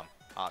Bob-omb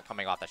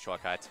coming off the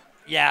shortcut.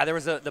 Yeah, there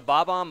was the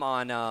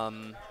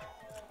Bob-omb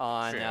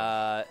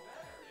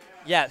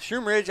yeah,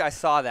 Shroom Ridge, I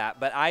saw that,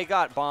 but I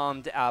got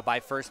bombed by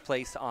first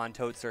place on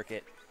Toad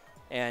Circuit.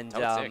 And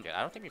Toad Circuit?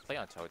 I don't think we played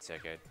on Toad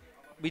Circuit.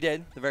 We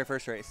did, the very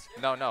first race.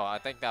 No, I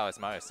think that was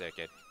Mario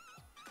Circuit.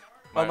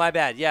 Oh, my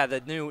bad. Yeah, the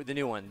new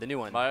one.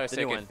 Mario the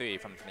Circuit new one. 3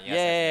 from the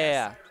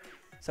Yeah.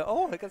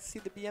 So, I got to see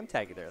the BM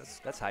tag there.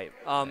 That's hype.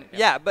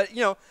 Yeah, but,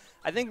 you know,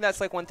 I think that's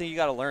like one thing you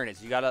got to learn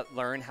is you got to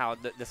learn how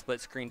the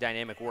split screen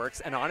dynamic works.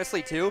 And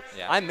honestly, too,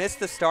 I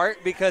missed the start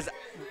because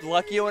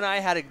Luckyo and I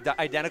had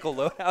identical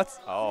loadouts.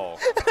 Oh.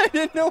 I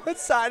didn't know what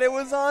side it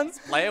was on.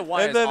 Player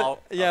one is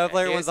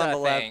player one's on the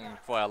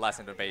left. For a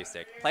lesson to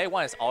basic. Player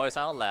one is always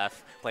on the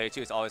left. Player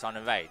two is always on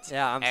the right.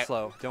 Yeah, I'm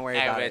slow. Don't worry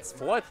about it. And if it's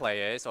 4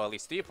 players, or at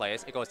least 3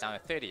 players, it goes down to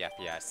 30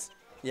 FPS.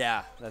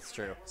 Yeah, that's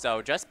true.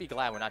 So just be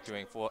glad we're not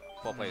doing 4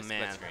 player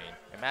split screen.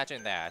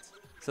 Imagine that.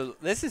 So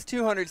this is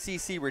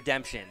 200cc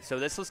redemption. So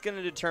this was going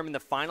to determine the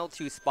final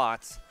 2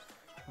 spots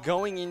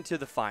going into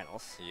the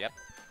finals. Yep.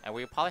 And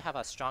we probably have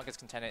our strongest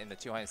contender in the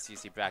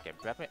 200cc bracket.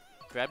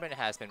 Bredman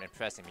has been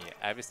impressing me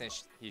ever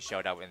since he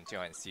showed up in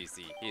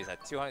 200cc. He is a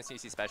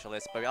 200cc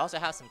specialist, but we also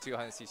have some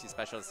 200cc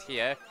specialists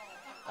here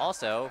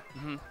also.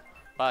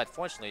 But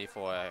fortunately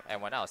for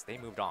everyone else, they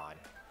moved on.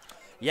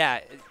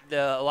 Yeah,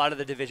 a lot of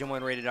the Division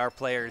 1 rated R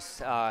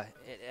players,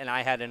 and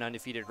I had an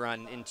undefeated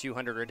run in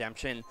 200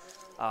 redemption.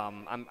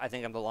 I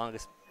think I'm the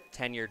longest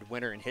tenured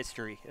winner in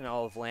history in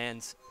all of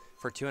LANs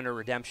for 200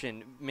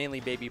 redemption,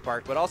 mainly Baby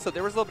Park, but also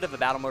there was a little bit of a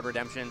battle mode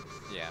redemption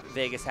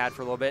Vegas had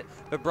for a little bit.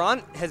 But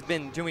Braun has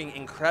been doing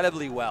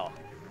incredibly well,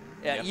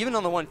 even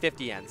on the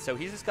 150 end. So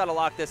he's just got to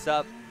lock this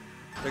up.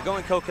 They're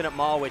going Coconut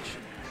Mall, which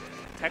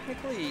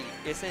technically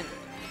isn't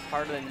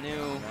part of the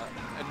new.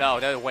 No,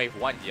 they're Wave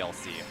 1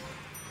 DLC.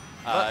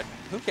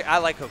 Who cares? I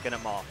like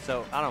Coconut Mall,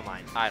 so I don't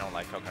mind. I don't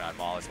like Coconut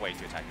Mall. It's way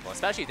too technical,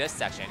 especially this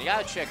section. You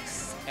gotta trick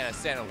in a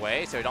certain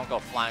way so you don't go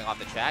flying off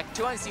the track.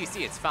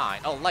 200cc, it's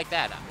fine. Oh, like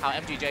that. How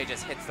MGJ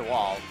just hits the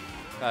wall,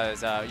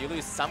 because you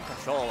lose some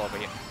control over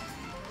here.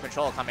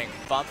 Control coming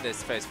from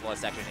this first floor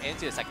section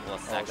into the second floor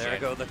section. There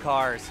go the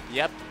cars.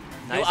 Yep.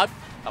 Nice.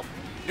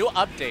 New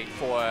update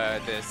for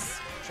this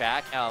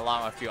track, and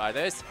along with a few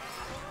others.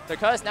 The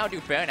cars now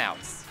do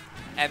burnouts,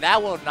 and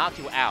that will knock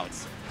you out.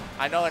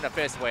 I know in the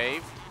first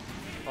wave,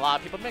 a lot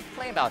of people make a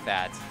complain about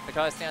that. The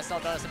cars standstill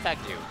doesn't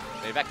affect you.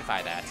 They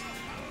rectify that.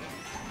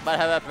 But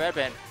however,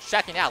 Bourbon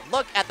checking out.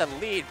 Look at the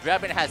lead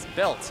Bourbon has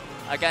built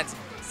against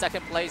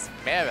second place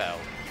Mero.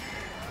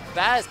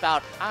 That is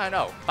about, I don't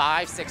know,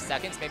 5-6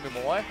 seconds, maybe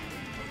more.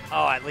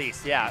 Oh, at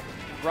least, yeah.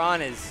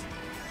 Braun is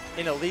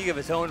in a league of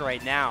his own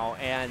right now,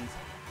 and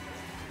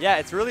yeah,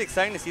 it's really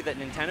exciting to see that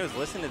Nintendo's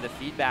listened to the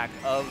feedback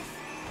of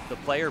the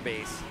player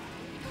base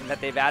and that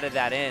they've added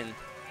that in.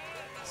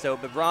 So,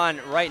 but Braun,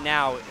 right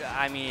now,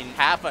 I mean,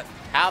 half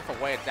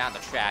a way down the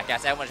track,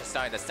 as everyone's just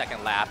starting the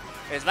second lap.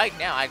 Is right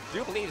now, I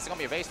do believe it's going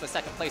to be a race for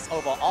second place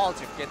overall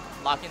to get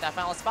locked in that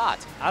final spot.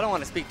 I don't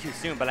want to speak too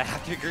soon, but I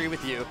have to agree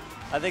with you.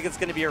 I think it's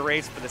going to be a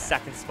race for the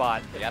second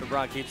spot if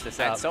LeBron keeps this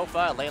up. And so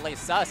far, Lele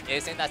Sus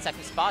is in that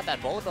second spot.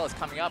 That Volleyball is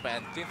coming up,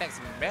 and do thanks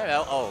to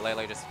Mero. Oh,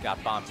 Lele just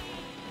got bumped.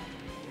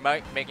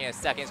 Making a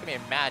second. It's going to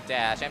be a mad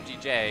dash.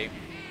 MGJ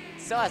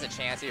still has a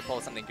chance to pull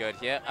something good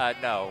here.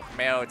 No,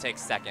 Mero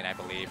takes second, I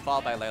believe,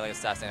 followed by Lele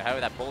Sus, and whoever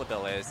that Bullet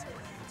Bill is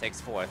takes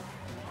fourth.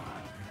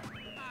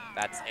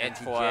 That's it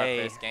for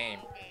first game,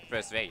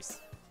 first race.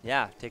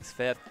 Yeah, takes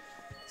fifth.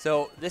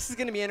 So this is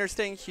going to be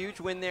interesting. Huge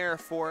win there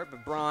for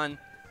Braun.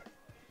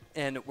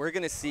 And we're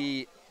going to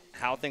see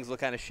how things will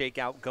kind of shake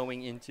out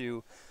going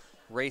into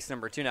race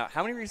number 2. Now,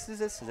 how many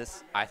races is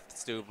this? I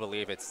still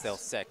believe it's still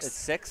 6. It's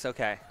 6?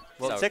 Okay.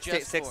 Well, So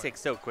 6 takes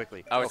so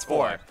quickly. Oh, it's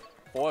 4.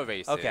 4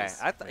 races. Okay.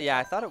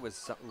 I thought it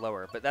was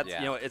lower, but that's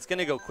you know, it's going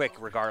to go quick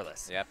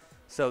regardless. Yep.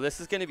 So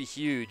this is going to be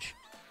huge.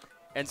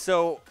 And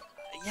so,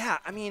 yeah,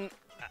 I mean,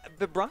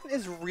 but Braun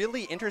is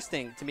really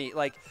interesting to me.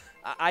 Like,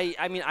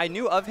 I mean, I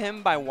knew of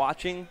him by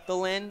watching the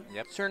LAN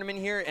tournament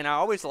here, and I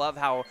always love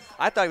how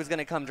I thought he was going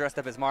to come dressed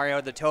up as Mario.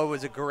 The toe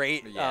was a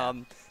great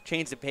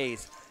change of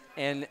pace.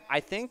 And I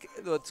think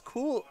what's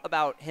cool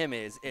about him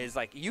is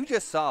like you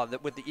just saw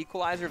that with the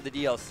equalizer of the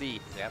DLC,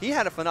 he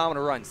had a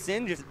phenomenal run.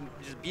 Sin just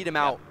beat him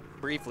out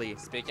briefly.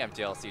 Speaking of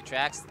DLC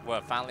tracks,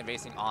 we're finally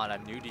racing on a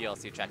new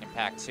DLC track in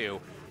Pack 2.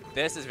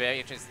 This is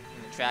very interesting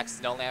track,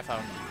 Snowland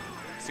from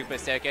Super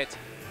Circuit.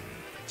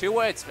 2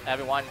 words,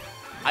 everyone,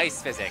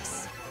 ice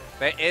physics.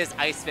 There is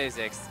ice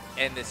physics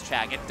in this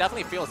track. It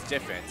definitely feels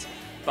different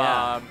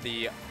from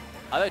the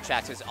other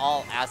tracks. It's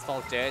all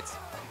asphalt dirt.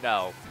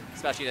 No,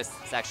 especially this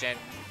section.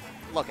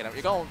 Look at them.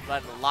 You're going to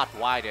run a lot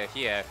wider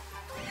here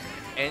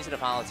into the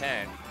final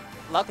turn.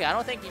 Luckily, I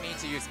don't think you need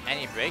to use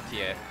any brake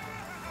here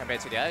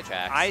compared to the other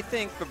tracks. I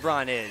think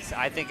Braun is.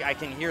 I think I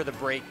can hear the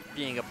brake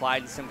being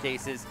applied in some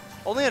cases.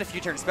 Only on a few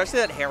turns,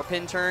 especially that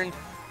hairpin turn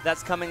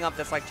that's coming up.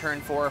 That's like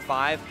turn 4 or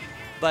 5.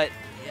 But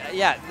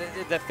yeah,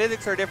 the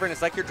physics are different.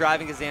 It's like you're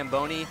driving a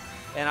Zamboni.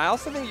 And I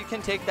also think you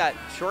can take that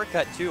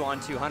shortcut, too, on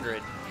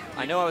 200.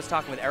 I know I was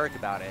talking with Eric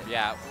about it.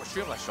 Yeah,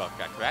 shroomless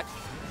shortcut, correct?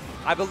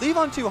 I believe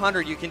on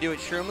 200 you can do it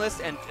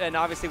shroomless, and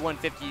obviously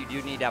 150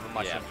 you do need to have a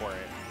mushroom for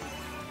it.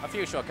 A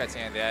few shortcuts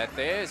here and there.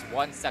 There is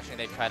one section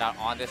they cut out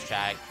on this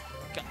track.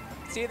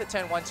 See the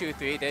turn 1, 2,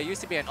 3? There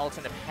used to be an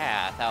alternate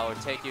path that would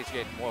take you to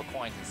get more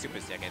coins in Super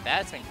Circuit.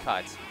 That's been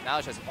cut. Now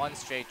it's just one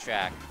straight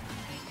track.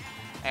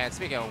 And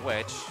speaking of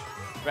which,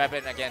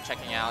 Rebin again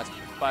checking out.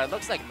 But it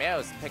looks like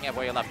Mero's picking up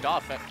where you left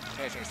off,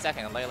 finishing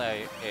second, and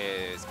Lele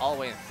is all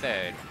the way in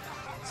third.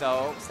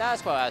 So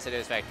status quo as it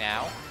is right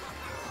now,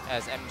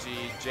 as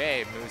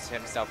MGJ moves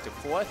himself to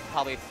fourth,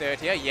 probably third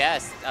here.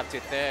 Yes, up to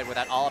third with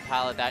that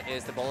all-pilot. That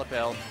is the Bullet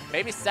Bill.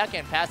 Maybe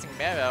second, passing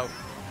Mero.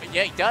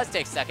 Yeah, he does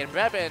take second.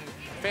 Rebin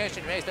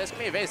finishing race. There's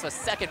going to be a race for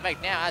second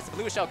right now as the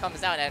blue shell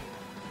comes out and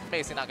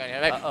basically not going to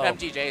hit.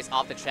 MGJ is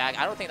off the track.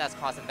 I don't think that's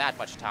costing that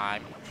much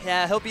time.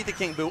 Yeah, he'll beat the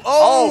King Boo.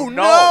 Oh,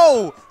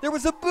 no! There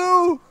was a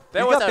boo!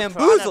 There was a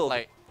bamboozled.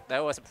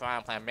 There was a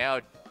prime plan.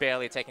 Mero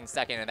barely taking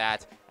second in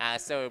that. And I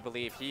still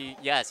believe he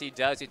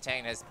does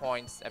retain his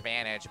points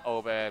advantage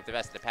over the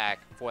rest of the pack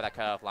for that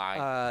cutoff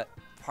line.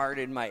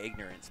 Pardon my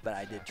ignorance, but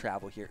I did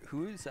travel here.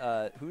 Who's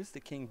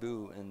the King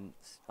Boo in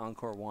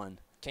Encore 1?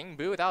 King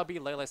Boo, that would be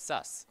Lele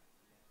Sus.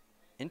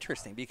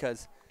 Interesting,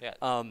 because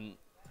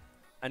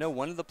I know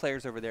one of the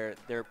players over there,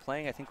 they're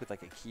playing, I think, with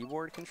like a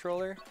keyboard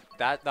controller.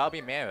 That'll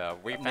be Mero.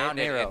 We found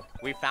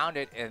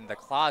it in the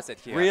closet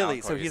here.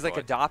 Really? So he's like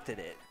adopted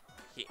it.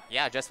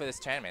 Yeah, just for this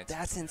tournament.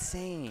 That's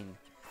insane.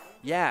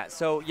 Yeah.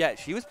 So yeah,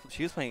 she was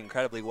playing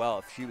incredibly well.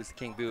 If she was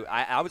King Boo,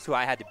 I was who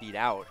I had to beat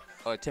out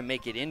to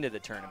make it into the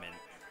tournament.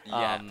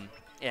 Yeah.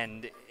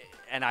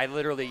 And I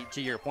literally,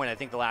 to your point, I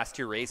think the last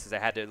 2 races I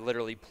had to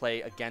literally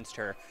play against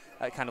her,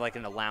 kind of like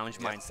in a lounge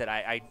mindset.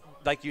 I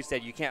like you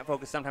said, you can't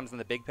focus sometimes on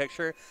the big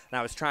picture, and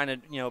I was trying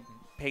to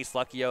pace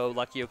Luckyo.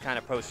 Luckyo kind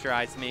of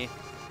posterized me,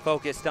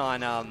 focused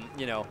on,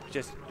 you know,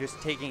 just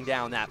taking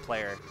down that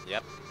player.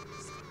 Yep.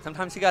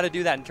 Sometimes you got to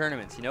do that in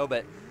tournaments, you know,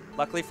 but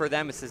luckily for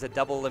them, this is a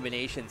double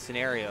elimination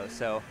scenario,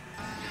 so.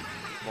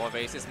 More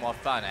races, more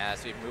fun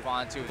as we move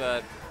on to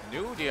the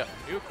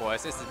new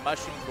course. This is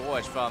Mushroom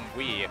Gorge from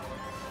Wii.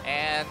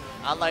 And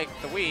unlike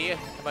the Wii,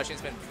 the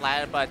mushroom's been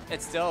flattened, but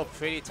it's still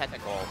pretty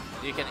technical.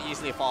 You can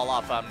easily fall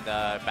off from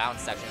the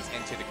bounce sections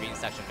into the green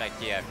section right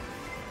here.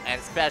 And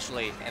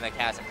especially in the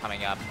chasm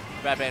coming up.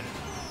 Rebin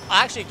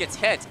actually gets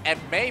hit, and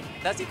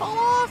does he fall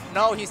off?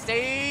 No, he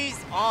stays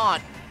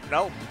on.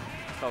 Nope,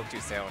 spoke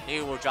too soon.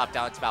 He will drop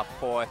down to about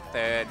 4th,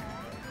 3rd.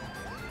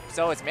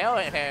 So it's Mayo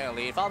in the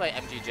lead, followed by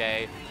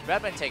MGJ,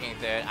 Rebin taking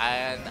 3rd,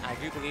 and I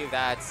do believe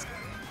that's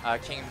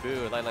King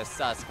Boo, Layla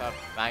Sus,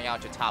 running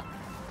out to top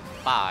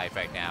 5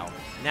 right now.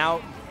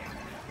 Now,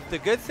 the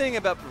good thing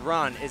about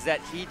Run is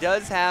that he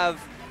does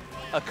have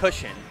a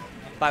cushion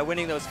by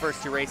winning those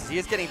first 2 races. He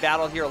is getting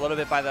battled here a little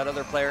bit by that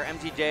other player,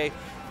 MTJ.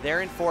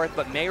 They're in 4th,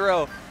 but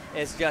Mayro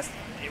is just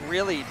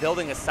really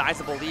building a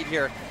sizable lead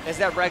here. Is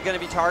that red going to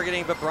be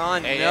targeting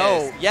Babron?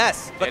 No.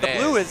 Yes, but the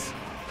blue is.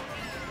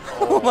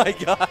 Oh my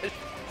gosh.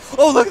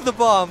 Oh, look at the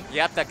bomb.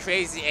 Yep, the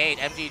crazy 8.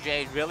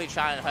 MGJ really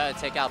trying her to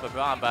take out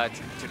Babron, but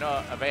to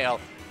no avail.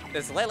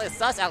 This Lily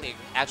Sus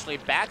actually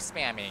back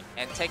spamming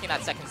and taking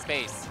that 2nd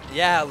space.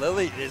 Yeah,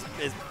 Lily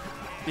is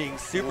being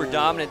super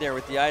dominant there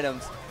with the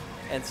items.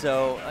 And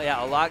so,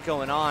 yeah, a lot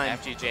going on.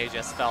 MGJ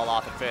just fell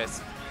off the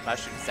first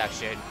mushroom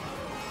section.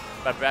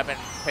 But Brevin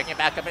picking it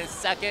back up in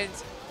 2nd.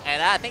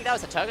 And I think that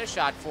was a target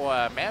shot for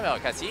Mamo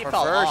because he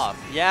fell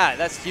off. Yeah,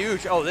 that's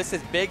huge. Oh, this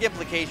is big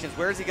implications.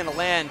 Where is he going to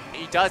land?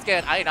 He does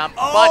get an item,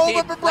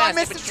 but Babron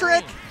missed the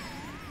trick.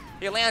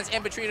 He lands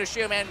in between the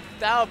shoe, and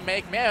that'll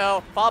make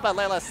Mero, followed by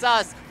Layla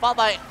Sus, followed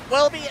by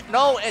Wilby.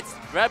 No, it's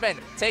Rebin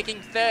taking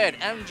 3rd.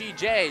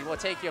 MGJ will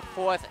take your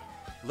 4th.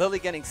 Lily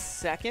getting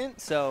 2nd,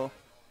 so.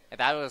 And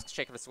that was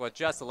shaking the sword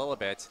just a little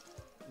bit.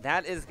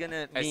 That is going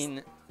to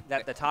mean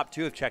that the top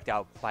 2 have checked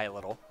out by a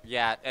little.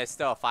 Yeah, it's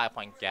still a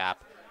 5-point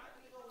gap.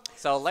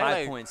 So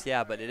Layla, 5 points,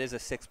 yeah, but it is a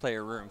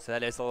 6-player room, so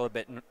that is a little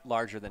bit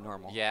larger than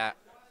normal. Yeah.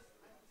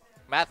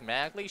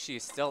 Mathematically,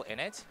 she's still in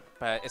it,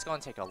 but it's going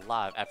to take a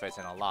lot of efforts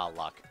and a lot of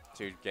luck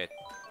to get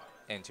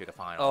into the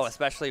finals. Oh,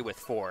 especially with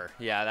 4.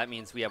 Yeah, that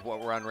means we have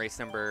we're on race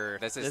number.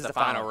 This is the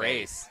final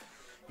race.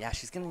 Yeah,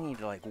 she's gonna need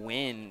to like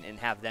win and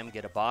have them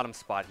get a bottom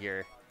spot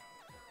here.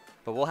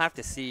 But we'll have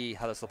to see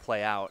how this will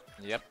play out.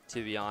 Yep.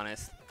 To be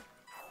honest.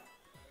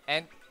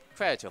 And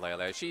credit to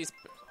Layla. She's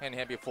been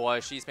here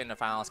before. She's been in the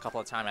finals a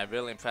couple of times. I'm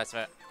really impressed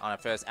with her on her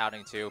first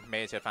outing too.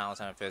 Made it to the finals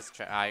on her first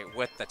try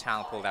with the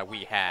talent pool that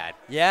we had.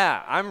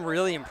 Yeah, I'm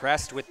really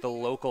impressed with the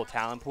local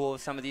talent pool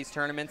of some of these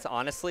tournaments.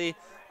 Honestly,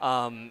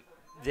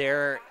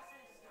 they're,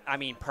 I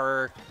mean,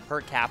 per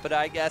capita,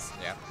 I guess.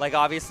 Yeah. Like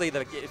obviously,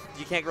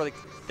 you can't really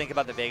think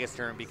about the Vegas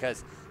tournament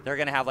because they're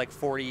gonna have like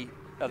 40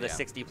 of the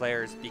 60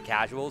 players be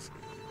casuals,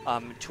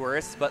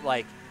 tourists. But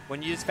like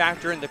when you just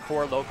factor in the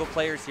core local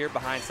players here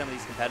behind some of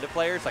these competitive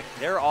players, like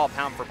they're all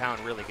pound for pound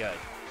really good.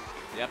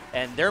 Yep.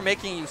 And they're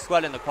making you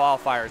sweat in the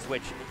qualifiers,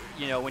 which,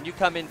 you know, when you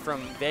come in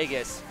from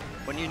Vegas,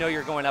 when you know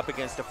you're going up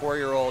against a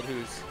 4-year-old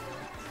who's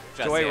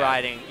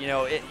joyriding, you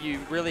know, it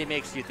really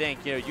makes you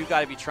think, you know, you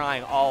got to be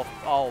trying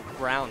all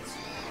rounds.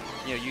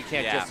 You know, you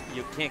can't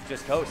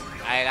just coast.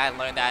 I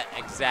learned that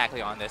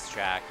exactly on this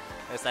track.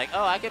 It's like,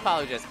 oh, I could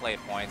probably just play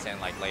points and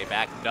like lay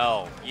back.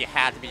 No, you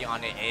have to be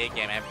on the A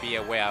game and be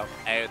aware of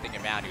everything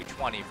around you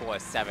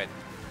 24/7.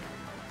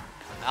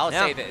 I'll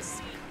say this.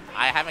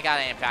 I haven't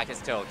gotten any practice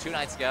till 2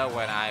 nights ago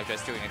when I was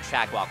just doing a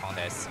track walk on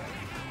this.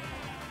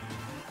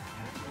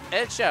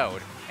 It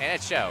showed, and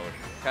it showed,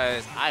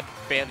 because I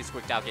barely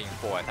squeaked out getting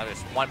 4th. I was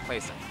just 1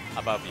 place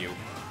above you.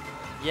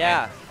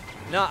 Yeah.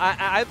 No,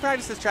 I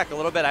practiced this track a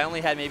little bit. I only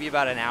had maybe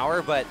about an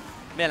hour, but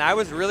man, I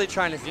was really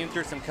trying to zoom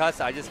through some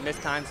cuts. I just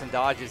missed times and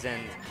dodges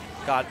and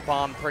got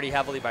bombed pretty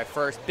heavily by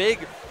first.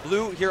 Big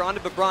blue here onto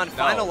Babron,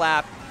 final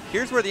lap.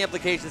 Here's where the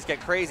implications get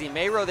crazy.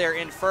 Mayro there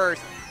in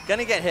first,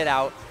 gonna get hit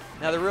out.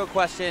 Now the real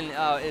question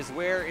is,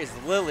 where is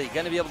Lily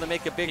gonna be able to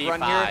make a big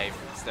run here?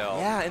 Still.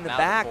 Yeah, in the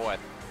back.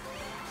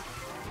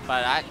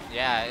 But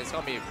yeah, it's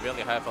going to be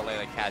really hard for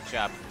Layla to catch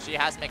up. She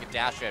has to make a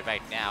dash rate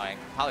right now and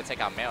probably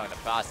take out Mero in the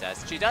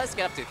process. She does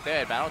get up to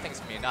 3rd, but I don't think it's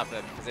going to be enough for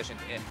the position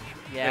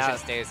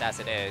stays as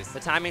it is.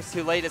 The timing's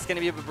too late. It's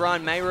going to be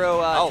Babron.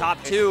 Mayro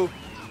top 2.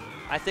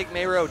 I think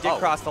Mayro did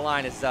cross the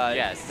line as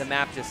the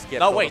map just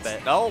skipped a little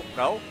bit. No.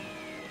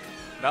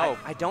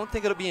 I don't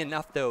think it'll be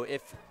enough, though,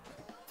 if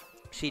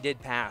she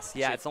did pass.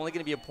 Yeah, it's only going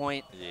to be a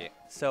point. Yeah,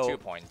 so 2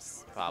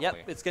 points, probably. Yep,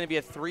 it's going to be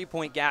a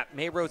 3-point gap.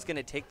 Mayro's going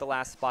to take the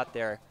last spot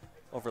there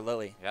over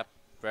Lily. Yep.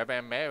 Brebe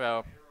and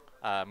Mayro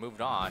moved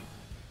on.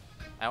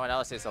 Everyone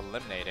else is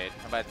eliminated.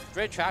 But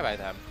great try by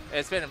them.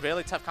 It's been a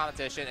really tough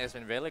competition. It's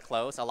been really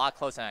close, a lot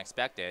closer than I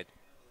expected.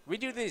 We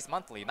do these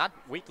monthly, not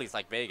weeklies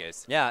like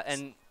Vegas. Yeah,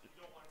 and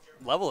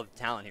level of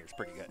talent here is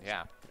pretty good.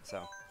 Yeah.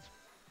 So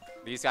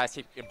these guys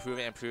keep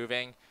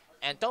improving.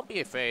 And don't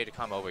be afraid to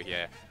come over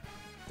here.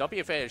 Don't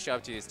be afraid to show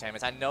up to these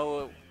tournaments. I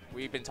know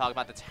we've been talking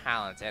about the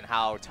talent and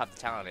how tough the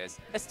talent is.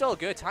 It's still a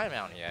good time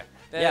out here.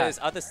 There's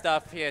other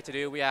stuff here to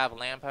do. We have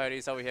LAN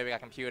parties over here. We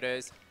got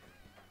computers.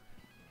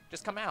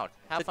 Just come out,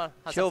 have fun,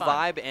 have chill some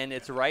fun. vibe, and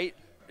it's right.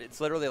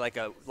 It's literally like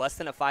a less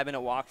than a 5-minute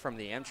walk from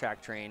the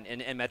Amtrak train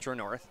in Metro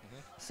North.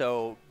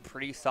 So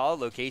pretty solid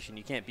location.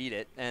 You can't beat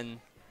it. And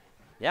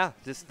yeah,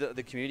 just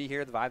the community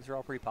here, the vibes are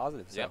all pretty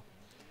positive. So. Yep.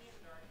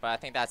 But I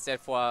think that's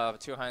it for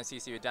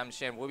 200cc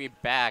Redemption. We'll be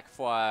back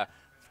for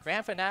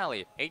grand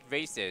finale, 8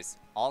 races,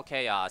 all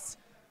chaos.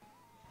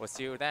 We'll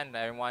see you then,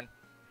 everyone.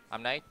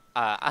 I'm Nate.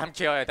 I'm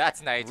Killer.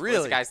 That's Nate. Really?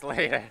 We'll see you guys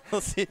later.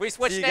 We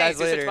switched names,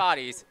 we switched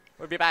bodies.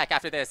 We'll be back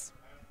after this.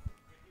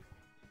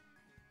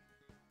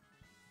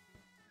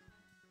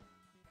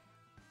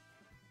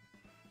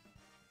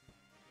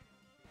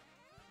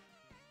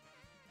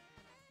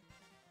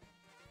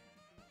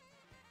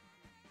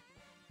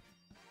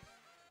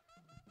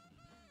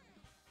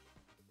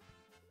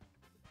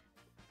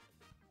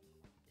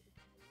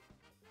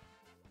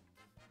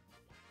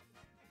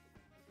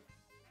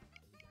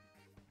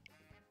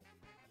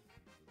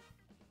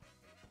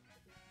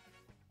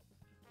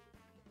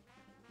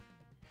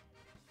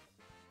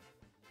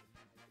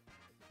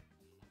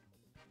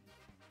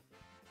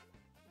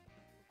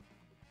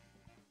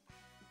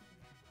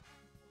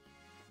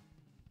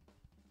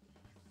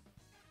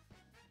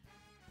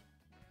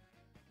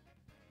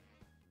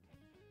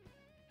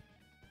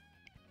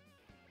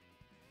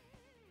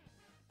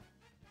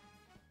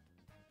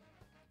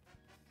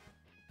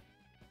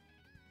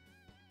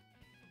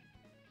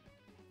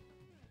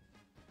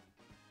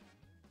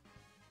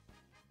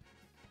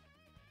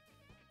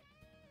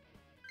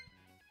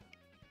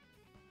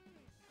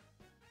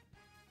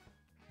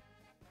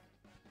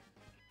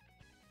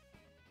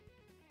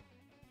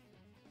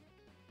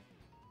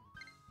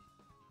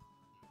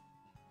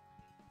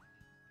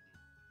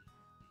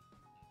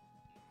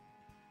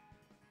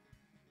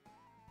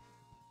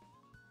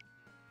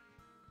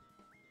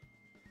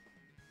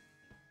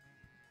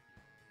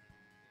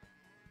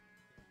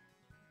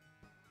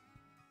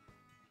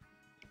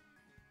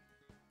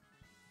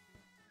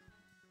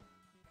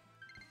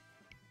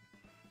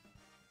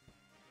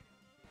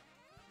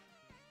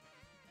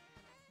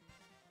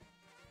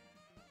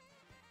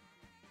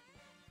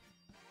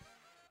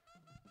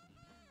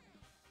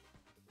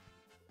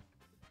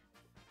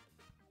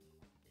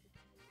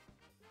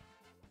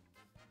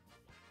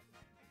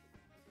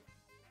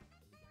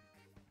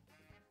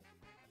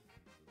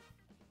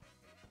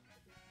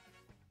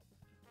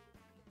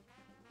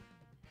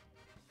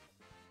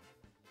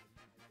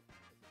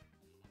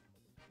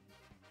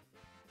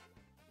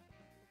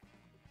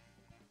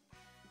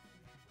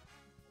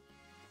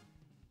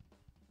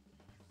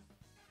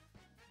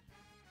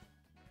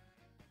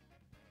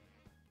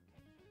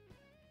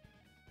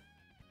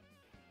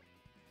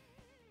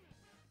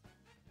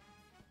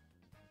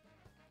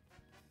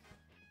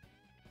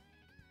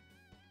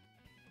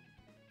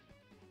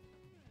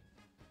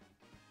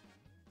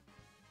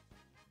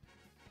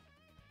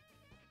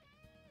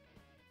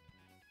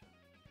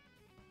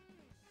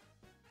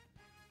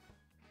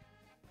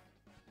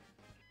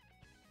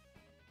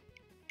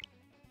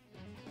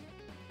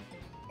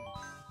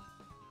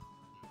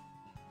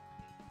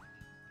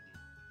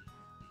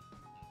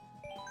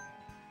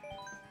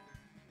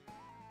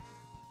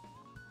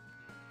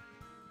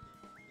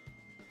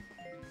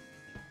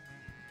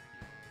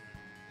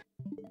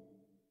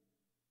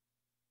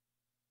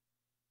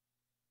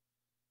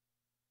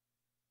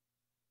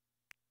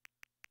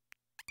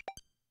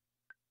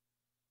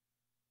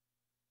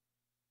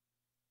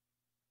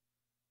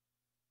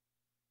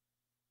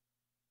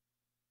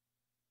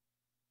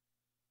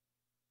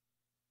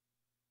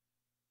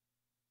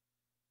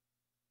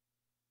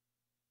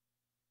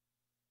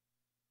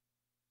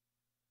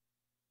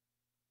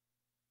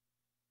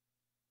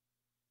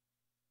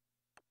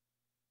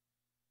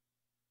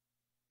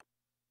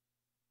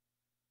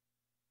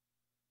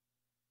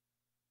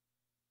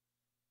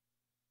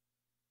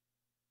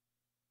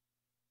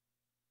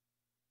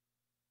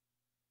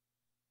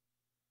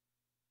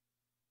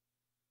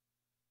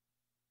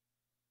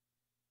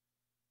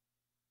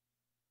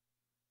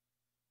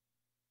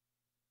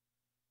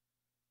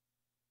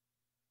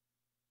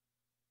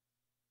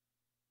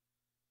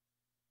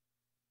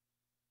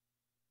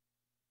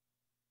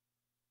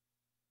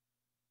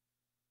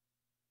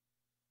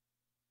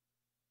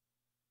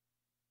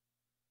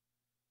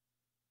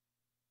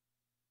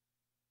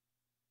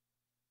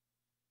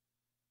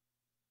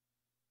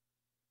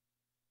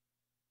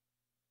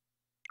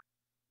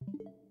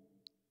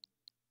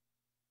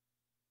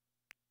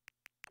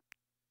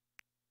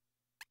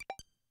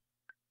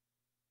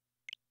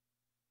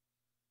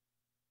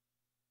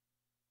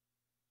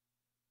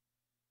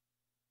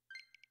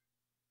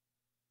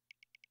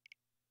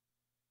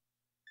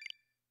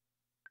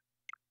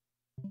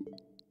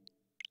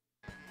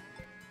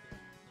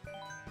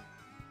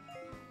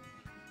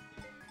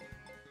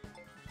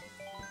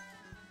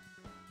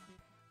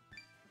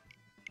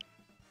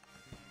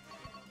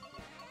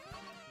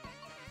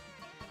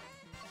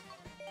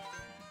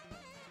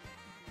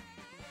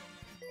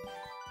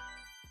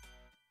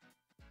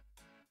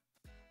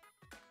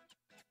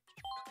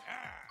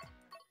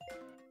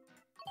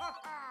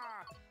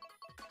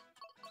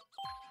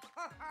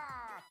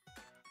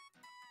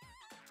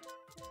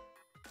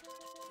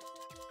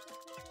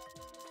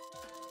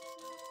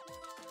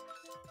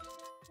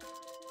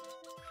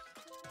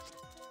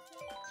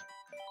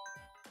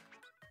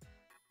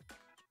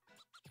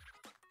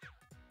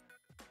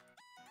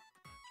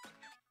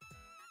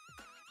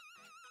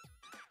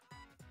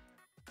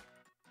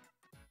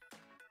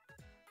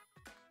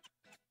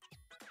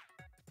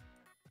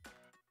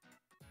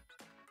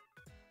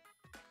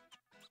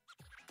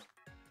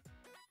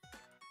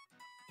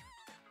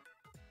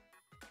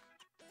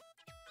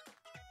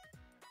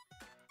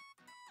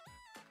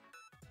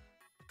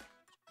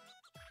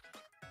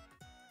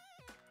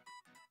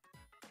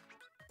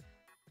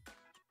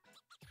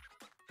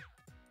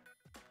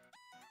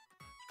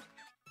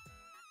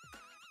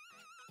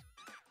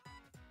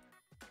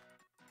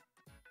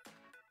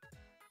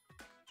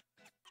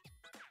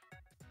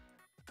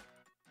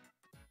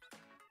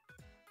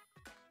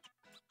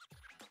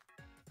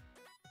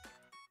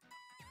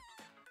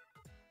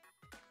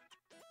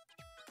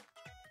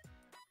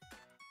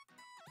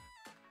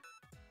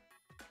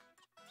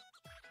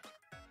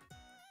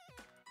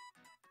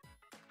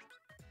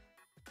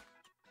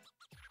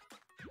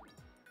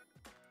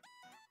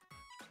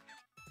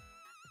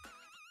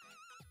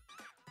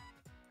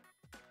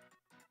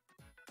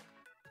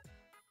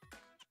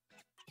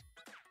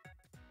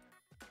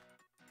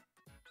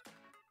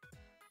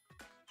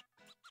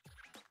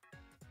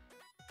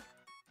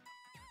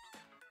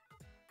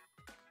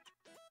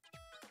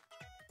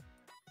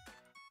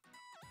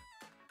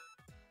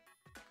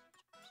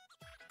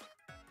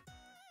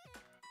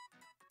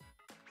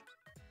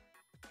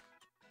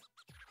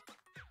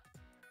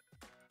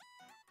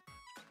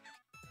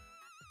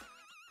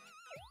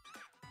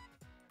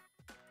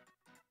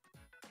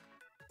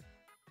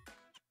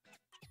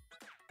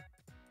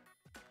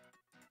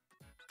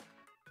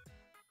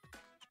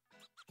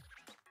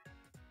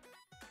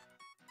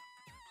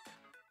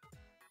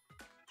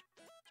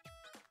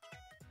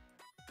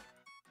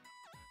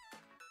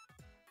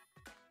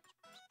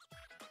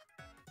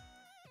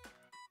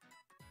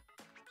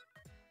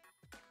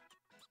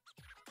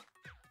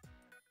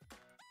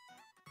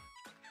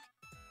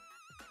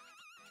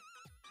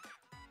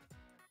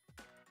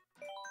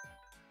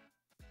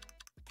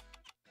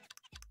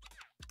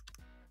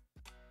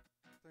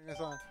 Turning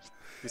this on.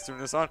 He's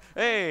turning this on.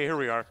 Hey, here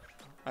we are.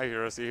 I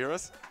hear us. You hear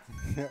us?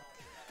 Yeah.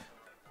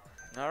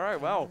 All right,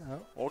 well,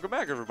 welcome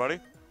back, everybody.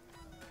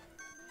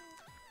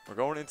 We're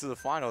going into the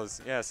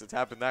finals. Yes, it's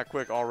happened that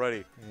quick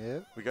already.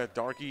 Yep. We got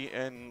Darky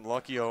and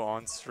Luckyo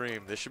on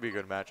stream. This should be a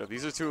good matchup.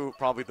 These are two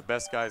probably the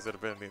best guys that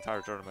have been in the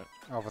entire tournament.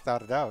 Oh,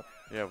 without a doubt.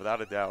 Yeah,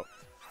 without a doubt.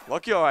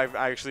 Luckyo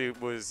I actually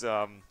was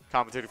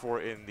commentating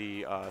for in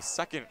the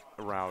second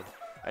round,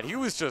 and he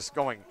was just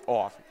going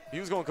off. He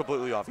was going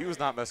completely off. He was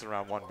not messing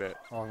around one bit.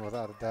 Oh,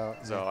 without a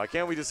doubt. So I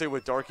can't wait to see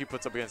what Darky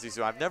puts up against these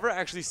two. I've never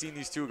actually seen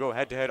these two go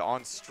head-to-head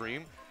on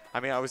stream. I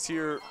mean, I was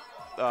here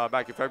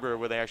back in February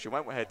where they actually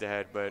went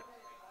head-to-head, but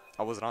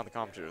I wasn't on the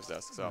commentator's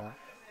desk. So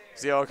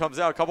see how it comes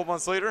out a couple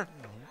months later.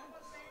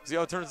 See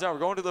how it turns out.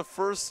 We're going to the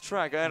first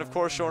track, and of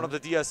course showing up the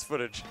DS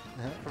footage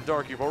from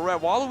Darky. But we're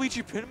at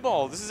Waluigi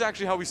Pinball. This is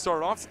actually how we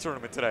started off the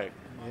tournament today.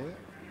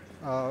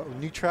 Yeah.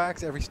 New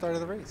tracks every start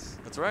of the race.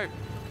 That's right.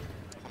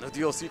 The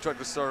DLC track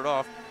just started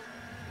off.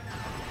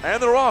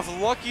 And they're off.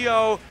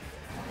 Luckyo.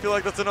 I feel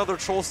like that's another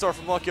troll star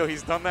from Luckyo.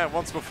 He's done that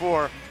once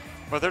before.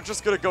 But they're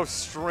just going to go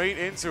straight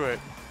into it.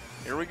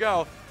 Here we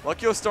go.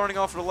 Luckyo starting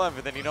off at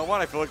 11th. And you know what?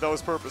 I feel like that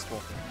was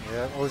purposeful.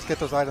 Yeah, always get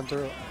those items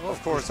early.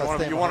 Of course.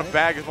 You want to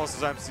bag as most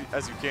of the time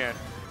as you can.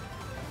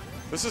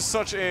 This is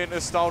such a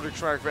nostalgic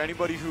track for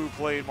anybody who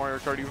played Mario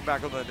Kart even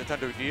back on the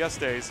Nintendo DS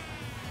days.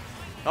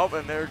 Oh,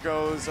 and there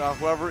goes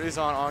whoever is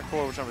on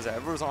Encore. Which number is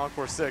that? Whoever's on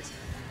Encore 6.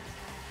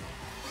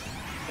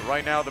 But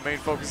right now, the main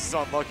focus is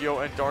on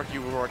Luckyo and Darky,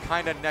 who are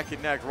kind of neck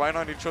and neck, right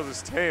on each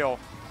other's tail.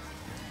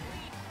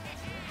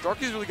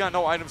 Darky's really got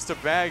no items to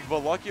bag,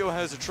 but Luckyo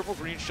has a triple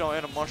green shell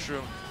and a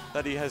mushroom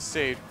that he has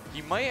saved.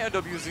 He might end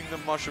up using the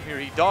mushroom here.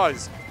 He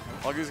does.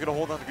 Lucky's going to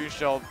hold on the green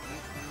shell.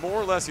 More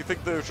or less, you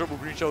think the triple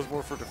green shell is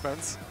more for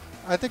defense?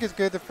 I think it's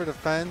good for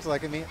defense.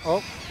 Like, I mean,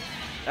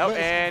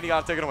 and he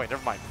got taken away.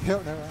 Never mind.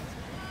 Yep, never mind.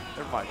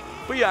 Never mind.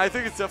 But yeah, I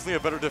think it's definitely a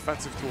better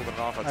defensive tool than an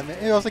offensive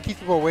tool. It also keeps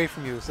people away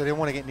from you, so they don't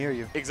want to get near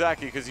you.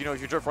 Exactly, because, you know,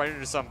 if you drift right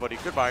into somebody,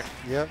 goodbye.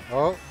 Yep.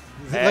 Oh,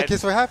 look,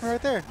 guess what happened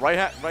right there.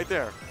 Right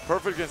there.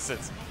 Perfect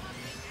instance.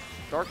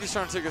 Darky's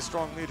trying to take a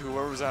strong lead,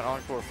 whoever's at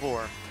Encore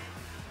 4.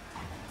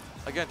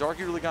 Again,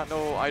 Darky really got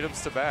no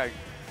items to bag.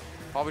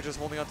 Probably just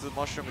holding onto the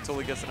mushroom until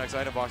he gets the next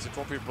item box. It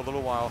won't be for a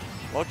little while.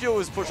 Luckyo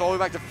is pushed all the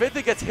way back to 5th.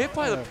 He gets hit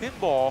by the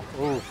pinball.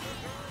 Ooh.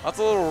 That's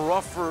a little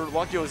rough for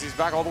Luckyo as he's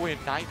back all the way in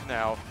 9th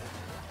now.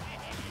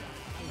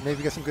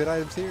 Maybe get some good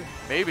items here.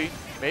 Maybe.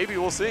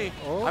 We'll see.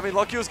 Oh. I mean,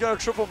 Lucky's got a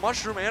triple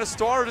mushroom and a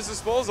star at his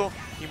disposal.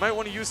 He might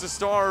want to use the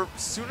star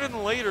sooner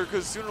than later,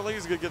 because sooner or later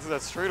he's going to get to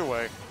that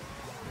straightaway.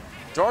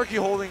 Darky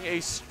holding a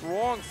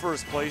strong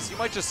first place. He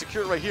might just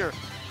secure it right here.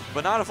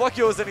 But not if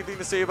Luckyo has anything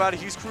to say about it.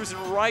 He's cruising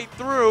right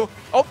through.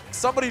 Oh,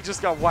 somebody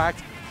just got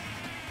whacked.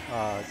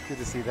 It's good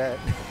to see that.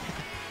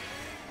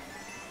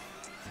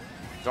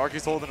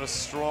 Darky's holding a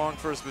strong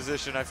first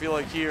position. I feel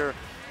like here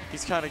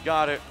he's kind of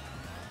got it.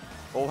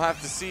 We'll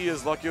have to see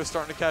as Luckyo's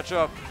starting to catch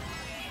up.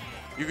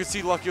 You can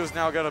see Luckyo's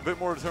now got a bit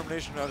more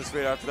determination on his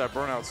fate after that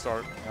burnout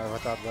start.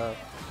 Without that.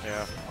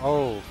 Yeah.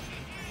 Oh.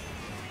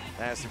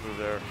 Nasty move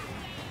there.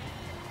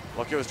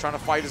 Luckyo is trying to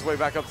fight his way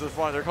back up to the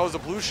front. There goes the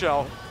blue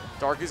shell.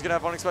 Darky's going to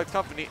have unexpected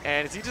company.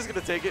 And is he just going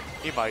to take it?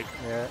 He might.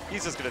 Yeah.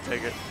 He's just going to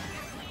take it.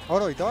 Oh,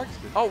 no, he dodged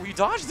it. Oh, he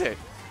dodged it.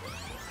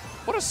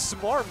 What a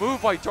smart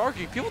move by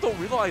Darky. People don't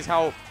realize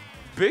how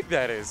big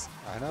that is.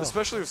 I know.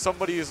 Especially if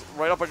somebody is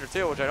right up on your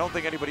tail, which I don't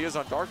think anybody is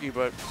on Darky,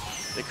 but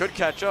they could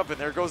catch up. And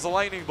there goes the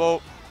lightning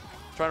bolt.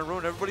 Trying to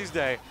ruin everybody's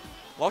day.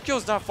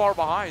 Luckyo's not far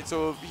behind,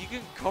 so he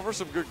can cover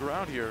some good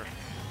ground here.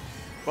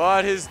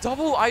 But his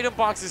double item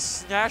box is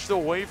snatched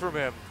away from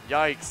him.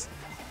 Yikes.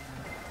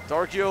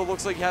 Darkyo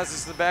looks like he has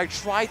this in the bag.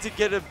 Tried to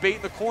get a bait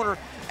in the corner,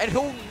 and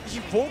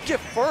he won't get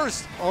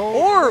first.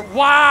 Oh.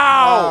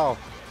 Wow!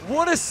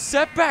 What a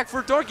setback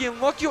for Darky, and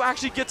Luckyo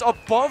actually gets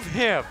above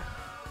him.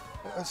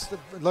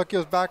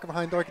 Luckyo's back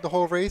behind Darky the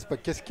whole race,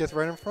 but gets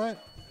right in front.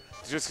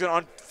 Just an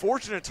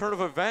unfortunate turn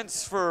of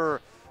events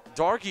for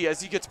Darky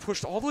as he gets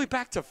pushed all the way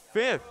back to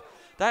 5th.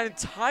 That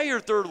entire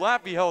third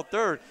lap he held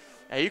 3rd.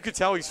 And you could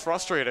tell he's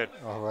frustrated.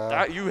 Oh,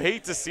 wow. You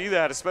hate to see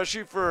that,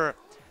 especially for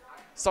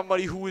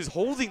somebody who is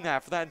holding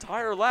that for that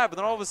entire lap. And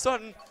then all of a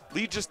sudden,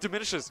 lead just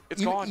diminishes.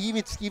 It's gone.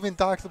 Even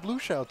dodged the blue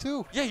shell,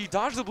 too. Yeah, he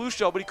dodged the blue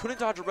shell, but he couldn't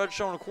dodge a red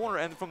shell in a corner.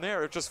 And from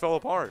there, it just fell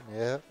apart.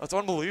 Yeah. That's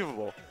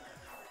unbelievable.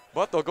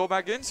 But they'll go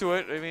back into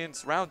it. I mean,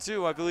 it's round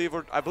 2, I believe.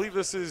 I believe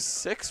this is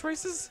 6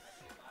 races?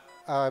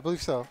 I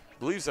believe so.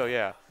 Believe so,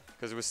 yeah.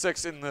 Because it was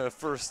 6 in the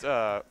first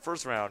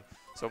round.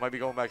 So it might be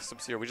going back to some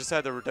here. We just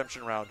had the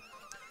redemption round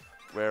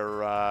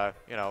where,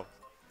 you know,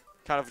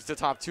 kind of the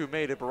top 2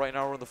 made it. But right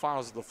now we're in the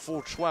finals of the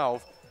full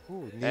 12.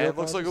 Ooh, and it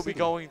looks like we'll be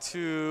going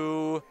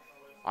to,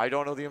 I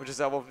don't know the images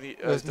that well.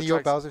 It was Neo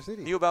Bowser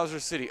City. Neo Bowser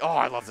City. Oh,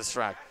 I love this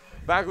track.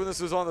 Back when this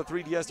was on the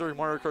 3DS during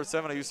Mario Kart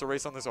 7, I used to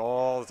race on this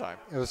all the time.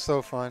 It was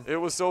so fun. It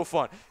was so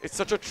fun. It's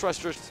such a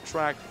treacherous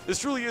track.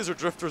 This really is a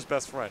drifter's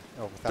best friend.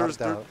 Oh, without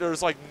doubt.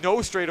 There's like no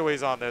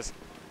straightaways on this.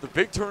 The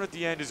big turn at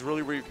the end is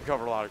really where you can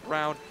cover a lot of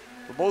ground.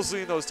 But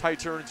mostly in those tight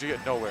turns, you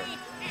get nowhere.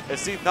 And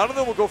see, none of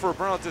them will go for a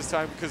burnout this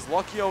time because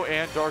Luckyo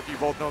and Darky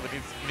both know they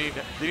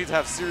need to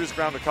have serious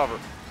ground to cover.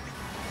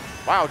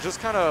 Wow, just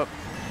kind of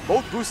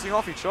both boosting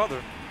off each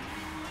other.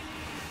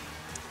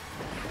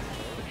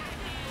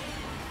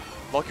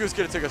 Luckyo's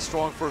going to take a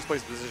strong first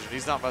place position.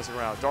 He's not messing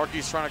around.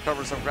 Darky's trying to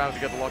cover some ground to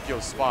get the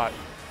Luckyo spot.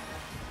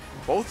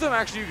 Both of them,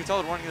 actually, you can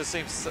tell they're running the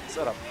same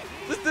setup.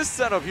 This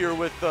setup here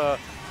with the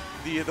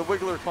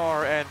Wiggler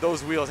car and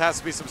those wheels has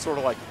to be some sort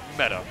of like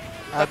meta.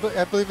 I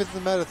believe it's the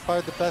meta. It's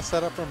probably the best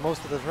setup for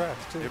most of the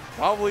tracks, too. It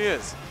probably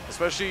is.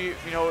 Especially,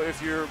 you know, if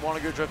you want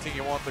to go drifting,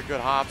 you want the good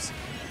hops.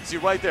 See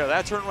right there,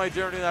 that turn right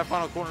there near that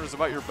final corner is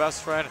about your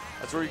best friend.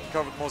 That's where you can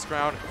cover the most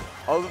ground.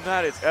 Other than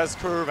that, it's S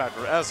curve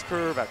after S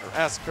curve after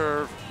S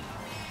curve.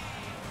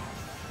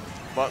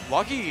 But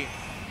Lucky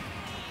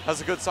has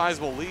a good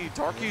sizable lead.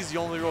 Darky's the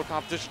only real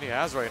competition he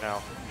has right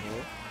now.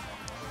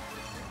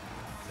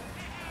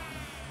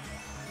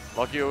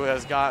 Lucky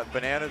has got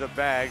Banana the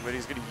bag, but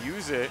he's going to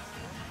use it.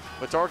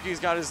 But Darky's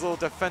got his little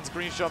defense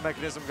green shell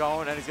mechanism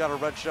going, and he's got a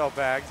red shell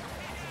bagged.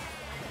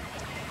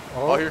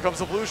 Oh, here comes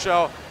the blue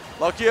shell.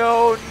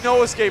 Luckyo,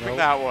 no escaping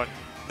that one.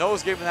 No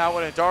escaping that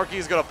one, and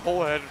Darky's going to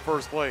pull ahead in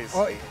first place.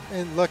 Oh,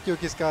 and Luckyo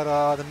just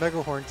got the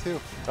Mega Horn, too.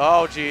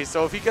 Oh, geez.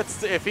 So if he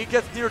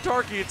gets near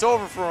Darky, it's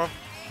over for him.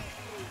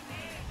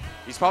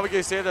 He's probably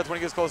going to save that when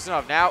he gets close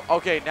enough. Now,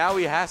 okay, now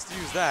he has to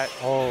use that.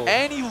 Oh.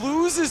 And he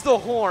loses the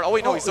horn. Oh,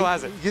 wait, no, he still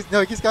has it.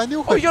 No, he's got a new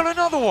one. Oh, he got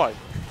another one.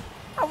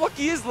 How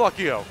lucky is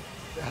Luckyo?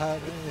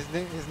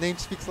 His name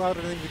speaks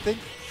louder than you think.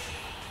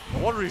 No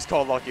wonder he's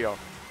called Luckyo.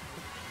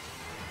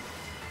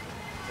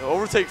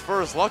 Overtake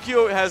first.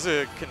 Luckyo has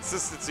a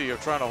consistency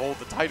of trying to hold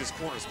the tightest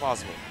corners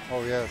possible.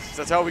 Oh, yes.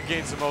 That's how he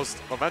gains the most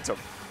momentum.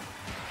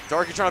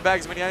 Darky trying to bag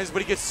as many items,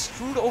 but he gets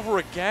screwed over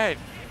again.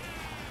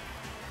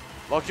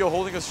 Luckyo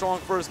holding a strong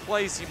first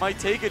place. He might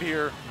take it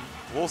here.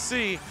 We'll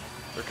see.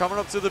 They're coming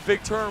up to the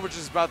big turn, which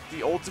is about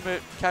the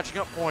ultimate catching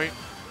up point.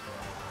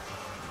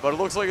 But it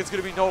looks like it's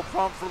going to be no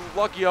problem for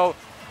Luckyo.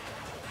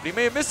 But he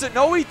may have missed it.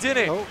 No, he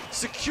didn't. Nope.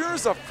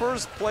 Secures a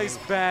first place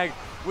bag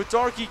with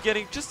Darky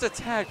getting just a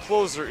tad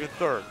closer in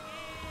third.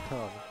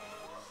 Oh.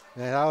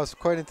 Man, that was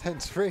quite an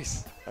intense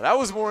race. Now, that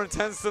was more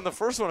intense than the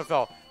first one, it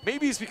felt.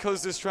 Maybe it's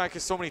because this track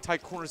has so many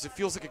tight corners, it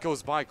feels like it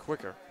goes by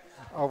quicker.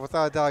 Oh,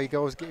 without a doubt, he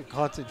goes getting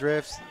constant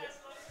drifts.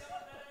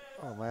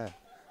 Oh, man.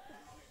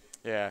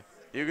 Yeah,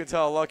 you can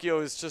tell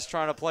Luckyo is just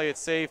trying to play it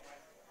safe.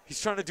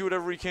 He's trying to do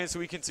whatever he can so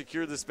he can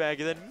secure this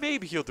bag, and then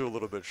maybe he'll do a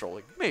little bit of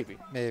trolling. Maybe.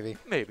 Maybe.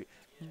 Maybe.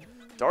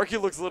 Darky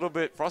looks a little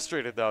bit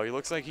frustrated, though. He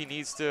looks like he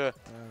needs to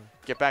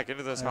get back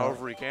into this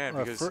however he can.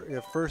 Because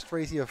first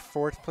race, you have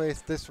fourth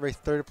place. This race,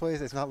 third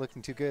place. It's not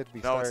looking too good.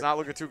 No, it's not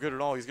looking too good at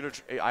all. He's gonna.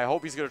 I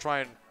hope he's gonna try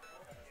and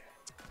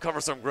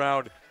cover some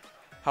ground,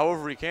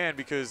 however he can,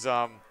 because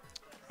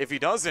if he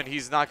doesn't,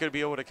 he's not gonna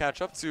be able to catch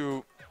up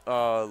to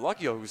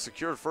Luckyo, who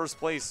secured first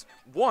place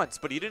once,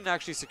 but he didn't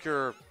actually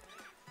secure.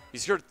 He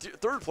secured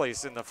third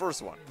place in the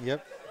first one.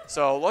 Yep.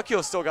 So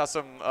Luckyo still got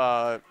some.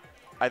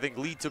 I think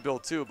lead to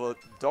build too, but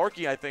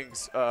Darky, I think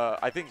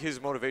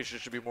his motivation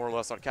should be more or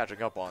less on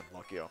catching up on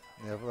Luckyo.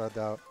 Yeah, without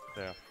doubt.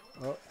 Yeah.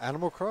 Oh,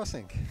 Animal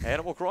Crossing.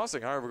 Animal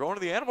Crossing. All right, we're going to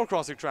the Animal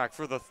Crossing track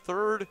for the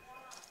third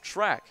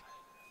track.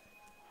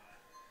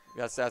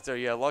 We got stats there.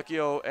 Yeah,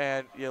 Luckyo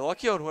and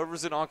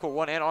whoever's in Encore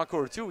 1 and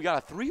Encore 2. We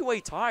got a three-way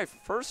tie for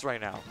first right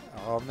now.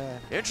 Oh,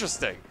 man.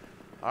 Interesting.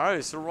 All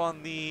right, so we're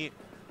on the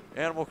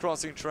Animal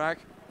Crossing track.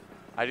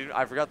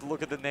 I forgot to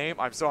look at the name.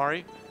 I'm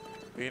sorry.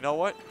 But you know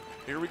what?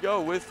 Here we go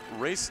with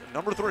race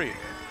number 3.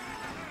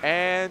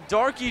 And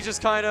Darky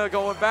just kind of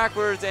going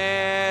backwards,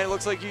 and it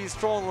looks like he's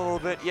trolling a little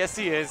bit. Yes,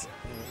 he is.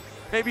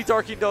 Maybe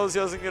Darky knows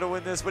he doesn't going to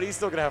win this, but he's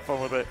still going to have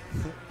fun with it.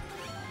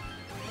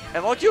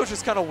 And Luckyo's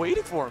just kind of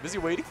waiting for him. Is he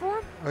waiting for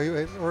him? Or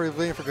are you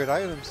waiting for good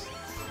items?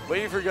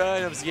 Waiting for good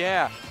items,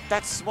 yeah.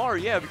 That's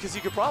smart, yeah, because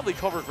he could probably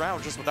cover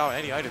ground just without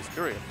any items,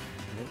 period.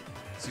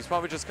 So he's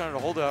probably just kind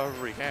of hold it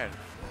however he can.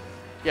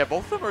 Yeah,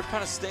 both of them are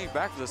kind of staying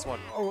back for this one.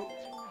 Oh,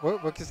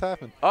 what just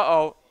happened?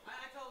 Uh-oh.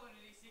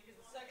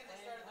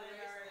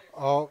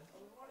 Oh.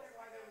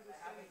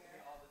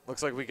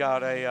 Looks like we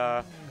got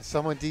a...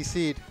 someone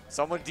DC'd.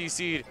 Someone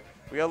DC'd.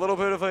 We got a little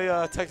bit of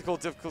a technical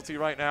difficulty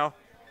right now.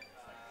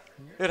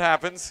 It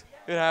happens.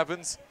 It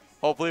happens.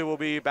 Hopefully we'll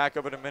be back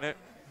up in a minute.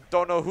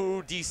 Don't know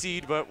who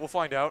DC'd, but we'll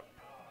find out.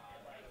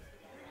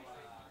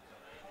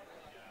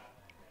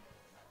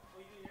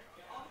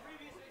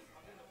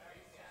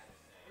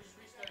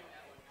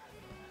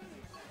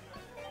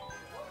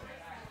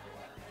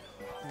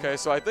 Okay,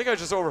 so I think I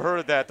just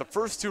overheard that. The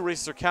first 2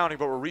 races are counting,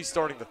 but we're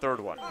restarting the third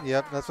one.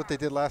 Yep, that's what they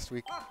did last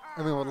week.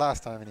 I mean, well,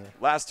 last time anyway.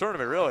 Last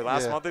tournament, really?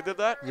 Last month they did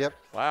that? Yep.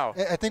 Wow.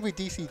 I think we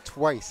DC'd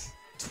twice.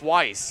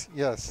 Twice?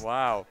 Yes.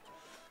 Wow.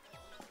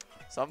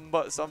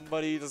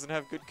 Somebody doesn't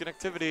have good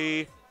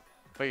connectivity.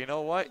 But you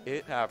know what?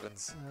 It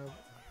happens.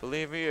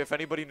 Believe me, if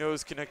anybody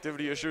knows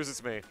connectivity issues,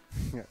 it's me.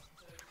 Yeah.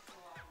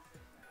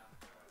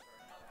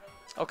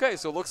 Okay,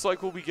 so it looks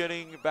like we'll be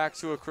getting back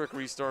to a quick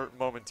restart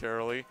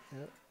momentarily.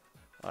 Yep.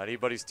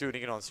 Anybody's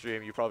tuning in on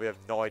stream, you probably have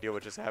no idea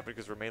what just happened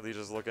because we're mainly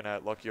just looking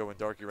at Luckyo and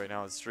Darky right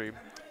now on stream.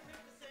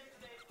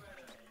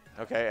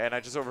 Okay, and I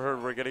just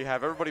overheard we're going to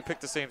have everybody pick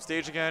the same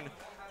stage again.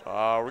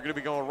 We're going to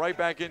be going right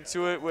back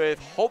into it with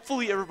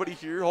hopefully everybody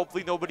here.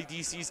 Hopefully nobody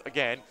DCs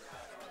again.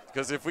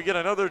 Because if we get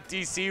another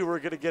DC, we're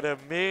going to get a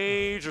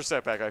major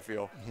setback, I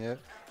feel. Yeah.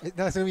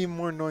 That's going to be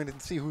more annoying to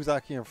see who's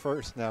actually in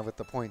first now with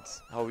the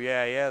points. Oh,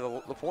 yeah.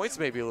 The points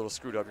may be a little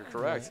screwed up. You're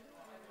correct. Right.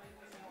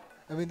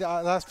 I mean,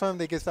 last time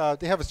they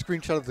have a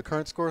screenshot of the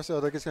current score, so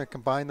they're just going to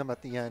combine them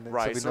at the end.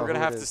 Right, so we're going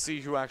to have to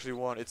see who actually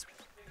won.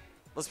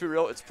 Let's be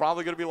real, it's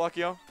probably going to be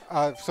Luckyo.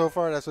 So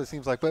far, that's what it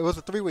seems like. But it was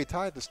a three-way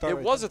tie at the start.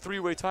 It was a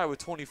three-way tie with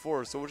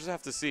 24, so we'll just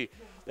have to see.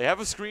 They have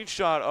a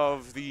screenshot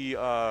of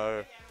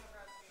the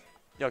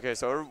okay,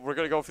 so we're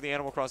going to go for the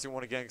Animal Crossing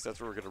one again because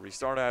that's where we're going to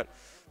restart at.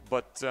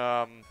 But,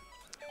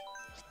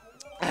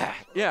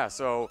 yeah,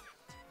 so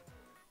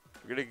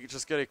we're going to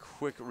just get a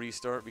quick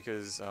restart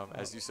because,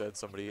 as you said,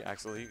 somebody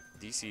accidentally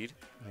DC'd.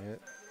 Yeah.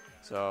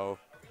 So.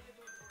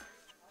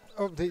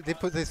 Oh,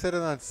 they set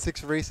it on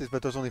 6 races,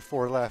 but there's only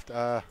 4 left.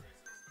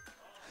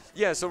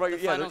 Yeah, so right.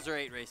 The finals are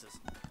 8 races.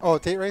 Oh,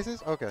 it's 8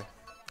 races? Okay.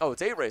 Oh,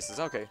 it's 8 races.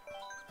 Okay.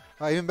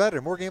 Even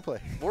better. More gameplay.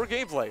 More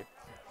gameplay.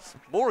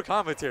 More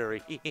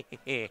commentary.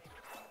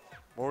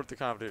 More at the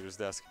commentator's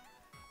desk.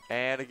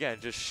 And again,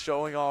 just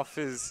showing off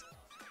his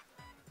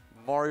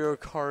Mario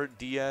Kart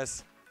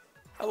DS.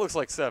 That looks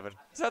like 7.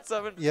 Is that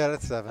 7? Yeah,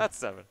 that's 7. That's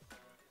 7.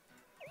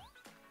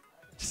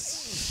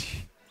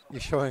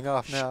 You're showing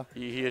off now.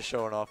 He is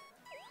showing off.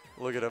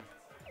 Look at him.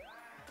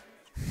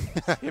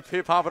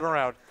 Hip hopping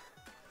around.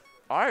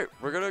 All right,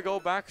 we're going to go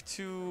back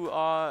to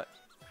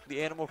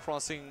the Animal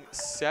Crossing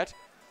set.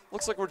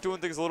 Looks like we're doing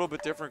things a little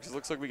bit different because it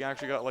looks like we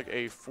actually got like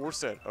a 4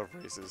 set of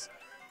races.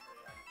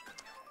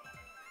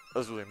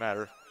 Doesn't really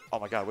matter. Oh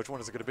my God, which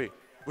one is it going to be?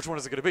 Which one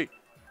is it going to be?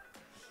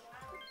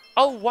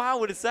 Oh wow,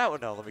 what is that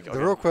one now? Let me go. The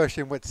real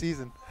question, what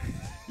season?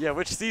 Yeah,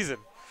 which season?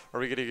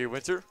 Are we going to get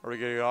winter? Are we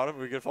going to get autumn? Are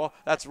we going to fall?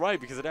 That's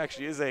right, because it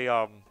actually is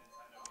a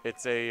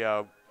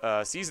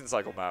season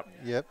cycle map.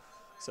 Yep.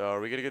 So are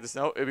we going to get the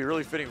snow? It'd be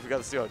really fitting if we got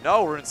the snow.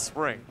 No, we're in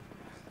spring.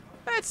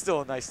 That's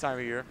still a nice time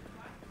of year.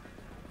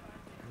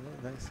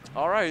 Yeah, nice.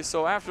 All right,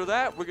 so after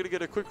that, we're going to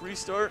get a quick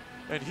restart,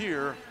 and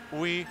here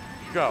we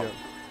go. Yep.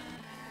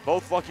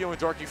 Both Luckyo and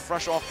Darky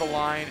fresh off the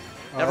line.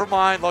 Never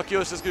mind,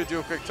 Luckyo's just going to do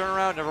a quick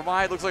turnaround. Never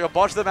mind, looks like a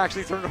bunch of them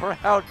actually turned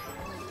around.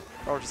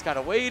 Or just kind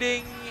of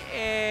waiting,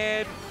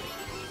 and...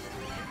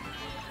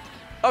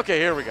 Okay,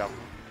 here we go.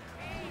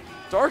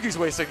 Darky's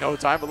wasting no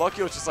time, but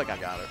Luckyo's just like, I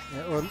got it.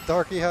 Yeah, well,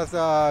 Darky has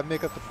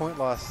make up the point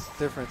loss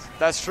difference.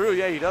 That's true,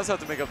 yeah, he does have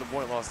to make up the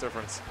point loss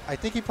difference. I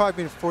think he'd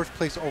probably be in 4th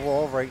place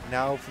overall right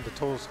now from the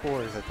total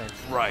scores, I think.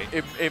 Right,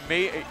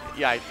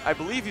 yeah, I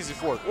believe he's in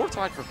 4th, or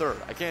tied for 3rd.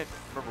 I can't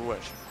remember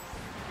which.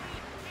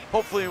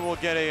 Hopefully we'll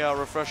get a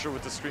refresher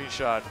with the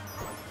screenshot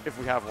if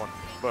we have one.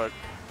 But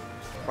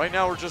right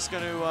now we're just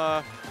going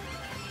to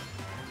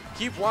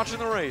keep watching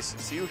the race,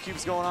 see who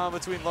keeps going on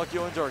between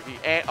Luckyo and Darky.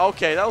 And,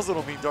 okay, that was a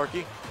little mean,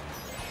 Darky.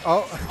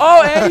 Oh,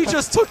 oh, and he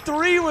just took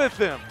 3 with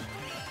him.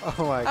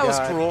 Oh, my God. That was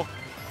cruel.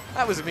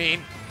 That was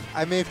mean.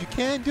 I mean, if you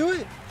can, do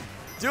it.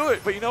 Do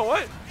it, but you know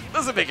what?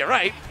 Doesn't make it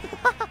right.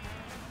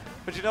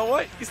 But you know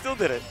what? He still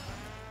did it.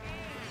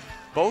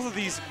 Both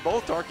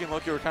Darky and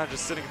Luckyo are kind of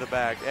just sitting in the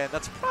back, and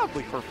that's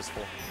probably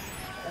purposeful.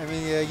 I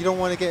mean, yeah, you don't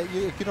want to get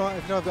if you don't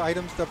have the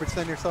items to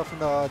defend yourself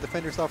and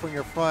defend yourself when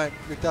you're front,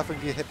 you're definitely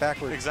gonna get hit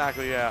backwards.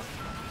 Exactly, yeah.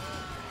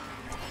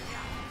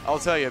 I'll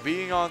tell you,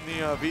 being on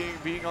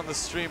the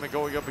stream and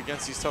going up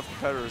against these tough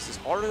competitors is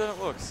harder than it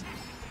looks.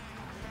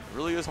 It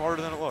really is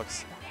harder than it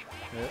looks.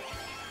 Yeah.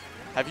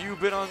 Have you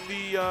been on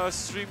the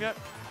stream yet?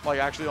 Like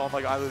actually on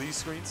like either of these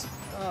screens?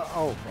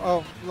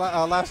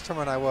 Last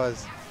tournament I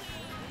was.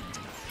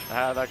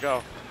 How'd that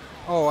go?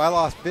 Oh, I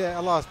lost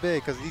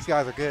big because these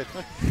guys are good.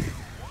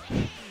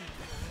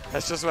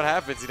 That's just what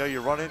happens. You know, you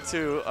run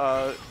into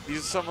these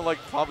are some of like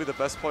probably the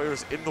best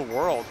players in the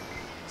world.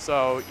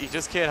 So you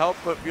just can't help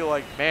but feel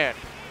like, man,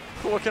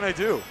 what can I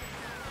do?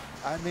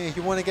 I mean, if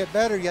you want to get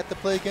better, you have to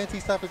play against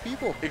these type of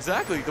people.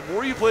 Exactly. The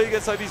more you play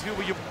against these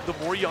people,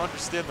 the more you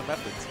understand the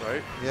methods,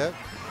 right? Yep.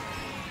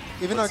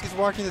 Even though I'm just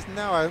watching this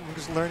now, I'm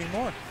just learning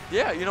more.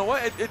 Yeah, you know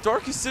what?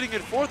 Darky's sitting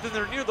in 4th, and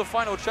they're near the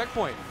final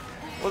checkpoint.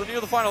 Or they're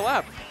near the final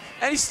lap.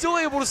 And he's still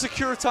able to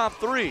secure top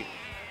 3.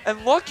 And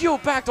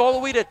Luckyo backed all the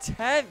way to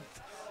 10th.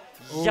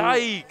 Ooh.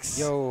 Yikes.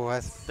 Yo,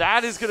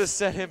 that is going to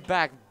set him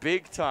back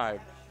big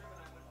time.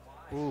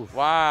 Ooh.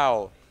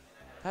 Wow.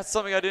 That's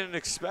something I didn't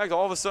expect.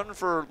 All of a sudden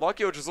for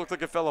Luckyo, it just looked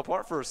like it fell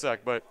apart for a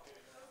sec. But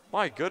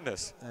my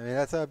goodness. I mean,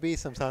 that's how it be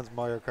sometimes,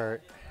 Mario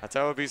Kart. That's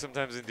how it be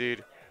sometimes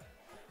indeed.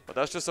 But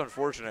that's just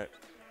unfortunate.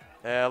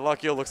 Yeah,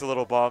 Luckyo looks a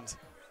little bummed.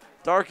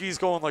 Darky's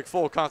going like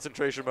full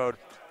concentration mode.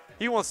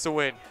 He wants to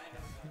win.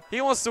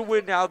 He wants to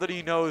win now that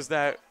he knows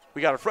that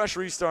we got a fresh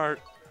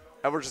restart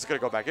and we're just going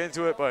to go back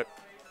into it. But,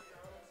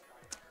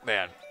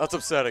 man, that's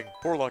upsetting.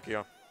 Poor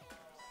Luckyo.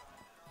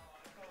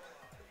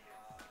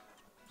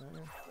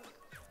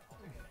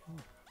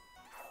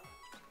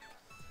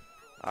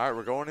 All right,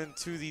 we're going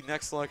into the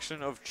next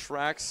selection of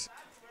tracks.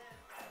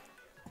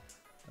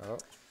 Oh.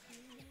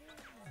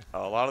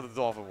 A lot of the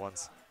dolphin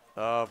ones.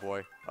 Oh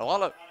boy.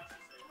 About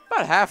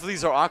half of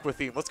these are aqua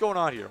themed. What's going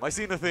on here? Am I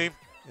seeing a theme?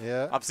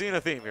 Yeah. I'm seeing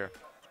a theme here.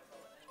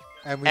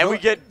 And we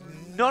get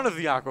none of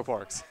the aqua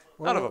parks.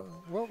 None of them.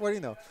 What do you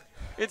know?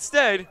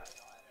 Instead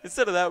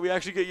of that, we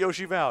actually get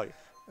Yoshi Valley.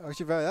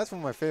 Yoshi Valley, that's one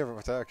of my favorite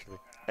ones, actually.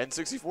 And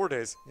 64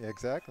 days. Yeah,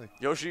 exactly.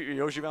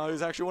 Yoshi Valley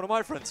is actually one of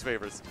my friend's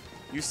favorites.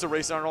 Used to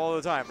race on it all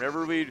the time.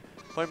 Whenever we'd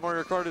play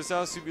Mario Kart at his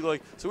house, he'd be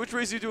like, so which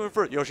race are you doing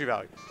first? Yoshi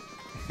Valley.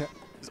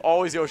 It's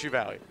always Yoshi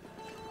Valley.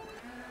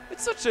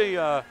 It's such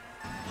a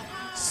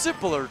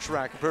simpler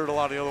track compared to a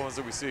lot of the other ones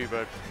that we see,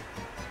 but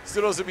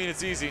still doesn't mean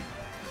it's easy.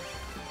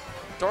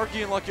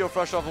 Darky and Luckyo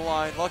fresh off the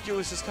line. Luckyo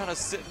is just kind of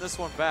sitting this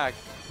one back.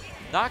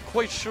 Not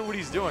quite sure what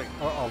he's doing.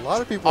 A lot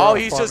of people are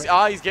he's farming.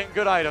 just, he's getting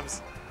good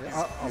items.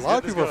 Yeah, a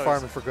lot of people are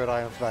farming for good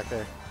items back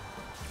there.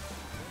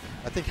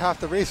 I think half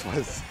the race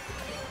was.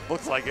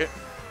 Looks like it.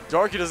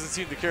 Darky doesn't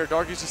seem to care.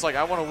 Darky's just like,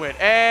 I want to win.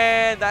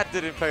 And that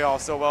didn't pay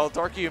off so well.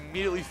 Darky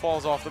immediately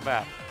falls off the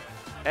map.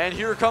 And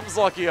here comes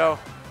Luckyo.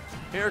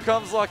 Here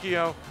comes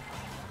Luckyo.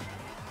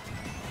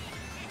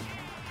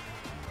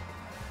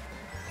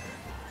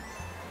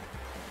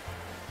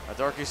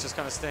 Darky's just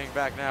kind of staying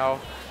back now.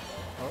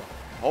 Oh.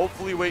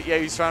 Hopefully, yeah,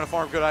 he's trying to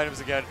farm good items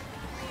again.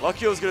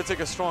 Luckyo's going to take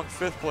a strong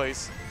 5th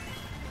place.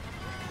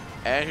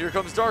 And here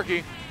comes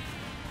Darky.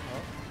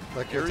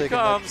 Oh, here he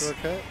comes.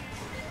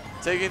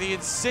 Taking the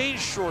insane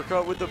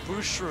shortcut with the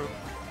boost shroom.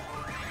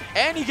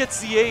 And he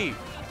gets the 8.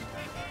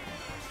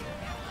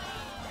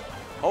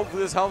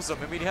 Hopefully this helps him.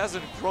 I mean, he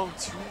hasn't grown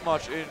too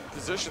much in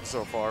position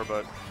so far,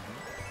 but...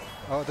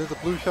 Oh, there's a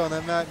blue shell on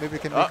that mat. Maybe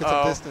it can make it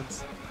some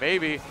distance.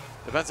 Maybe.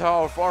 Depends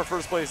how far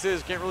first place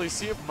is. Can't really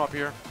see it from up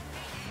here.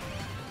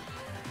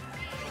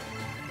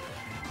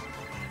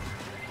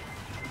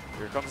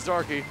 Here comes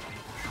Darky.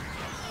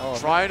 Oh,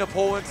 trying to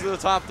pull into the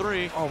top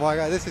 3. Oh my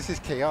god, this is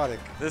just chaotic.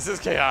 This is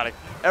chaotic.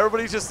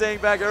 Everybody's just staying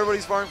back.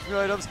 Everybody's farming for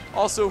items.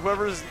 Also,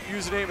 whoever's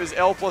username is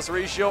L plus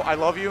ratio, I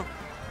love you.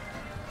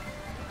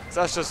 So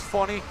that's just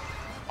funny.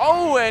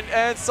 Oh,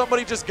 and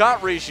somebody just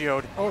got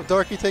ratioed. Oh,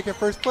 Darky taking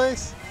first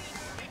place.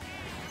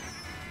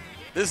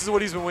 This is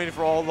what he's been waiting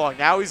for all along.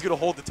 Now he's going to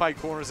hold the tight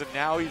corners, and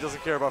now he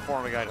doesn't care about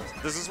farming items.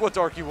 This is what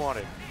Darky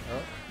wanted.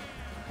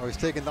 Oh, he's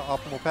taking the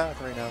optimal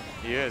path right now.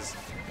 He is.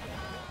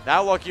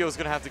 Now Luckyo's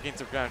going to have to gain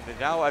some ground, and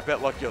now I bet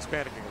Luckyo's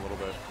panicking a little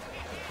bit.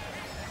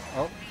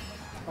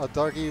 Oh,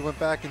 Darky went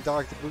back and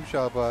dodged the blue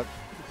shell, but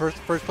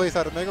first place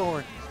out of Mega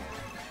Horn.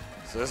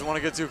 So doesn't want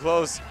to get too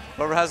close.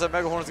 Whoever has that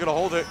Mega Horn is going to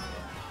hold it.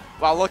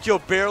 Wow,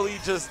 Luckyo barely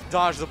just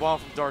dodged the bomb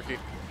from Darky.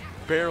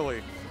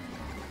 Barely.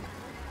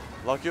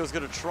 Luckyo's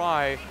going to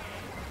try.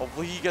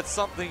 Hopefully he gets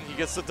something. He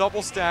gets the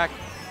double stack.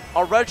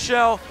 A red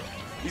shell.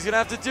 He's going to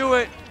have to do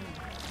it.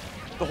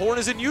 The horn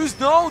isn't used.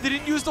 No, they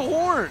didn't use the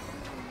horn.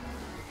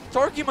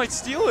 Darky might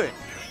steal it.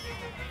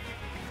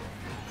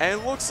 And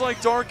it looks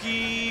like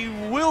Darky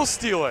will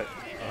steal it.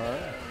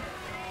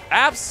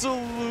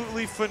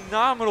 Absolutely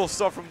phenomenal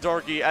stuff from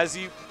Darky as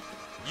he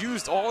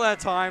used all that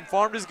time,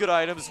 farmed his good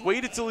items,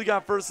 waited till he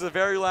got first to the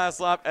very last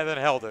lap, and then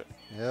held it.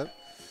 Yep.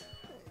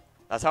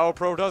 That's how a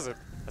pro does it.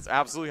 That's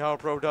absolutely how a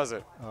pro does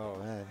it. Oh,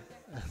 man.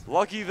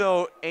 Lucky,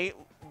 though, ain't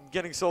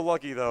getting so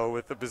lucky, though,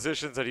 with the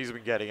positions that he's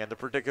been getting and the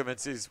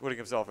predicaments he's putting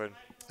himself in.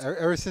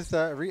 Ever since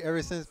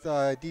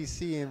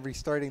DC and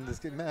restarting this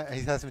game,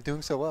 he hasn't been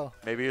doing so well.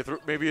 Maybe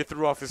it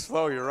threw off his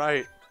flow. You're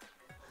right.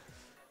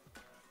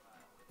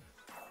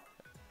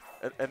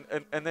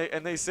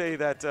 And they say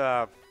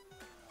that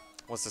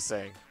what's the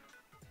saying?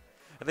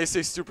 And they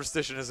say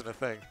superstition isn't a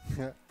thing.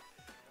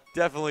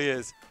 Definitely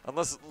is.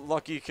 Unless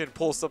Lucky can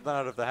pull something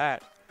out of the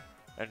hat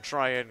and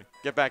try and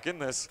get back in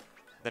this,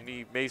 then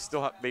he may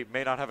still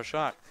may not have a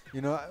shot.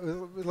 You know,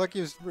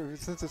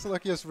 since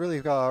Lucky is really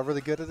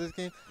good at this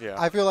game, yeah.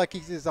 I feel like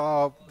he's just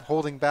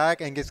holding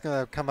back and it's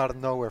gonna come out of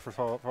nowhere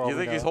for all you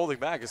think he's holding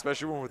back,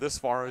 especially when we're this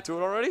far into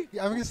it already?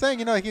 Yeah, I'm just saying,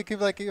 you know, he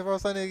could like if all of a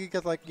sudden he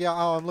gets like,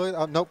 yeah,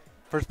 nope,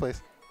 first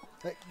place.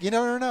 You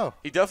never know.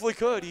 He definitely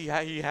could. He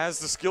has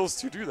the skills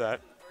to do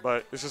that,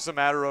 but it's just a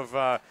matter of.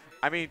 I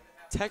mean,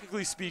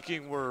 technically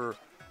speaking, we're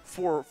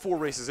four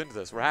races into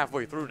this. We're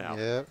halfway through now.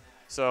 Yeah.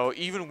 So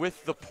even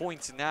with the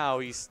points now,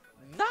 he's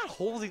not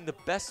holding the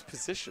best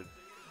position.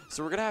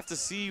 So we're gonna have to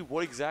see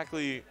what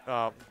exactly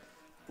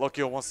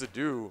Luckyo wants to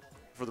do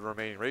for the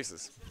remaining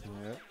races.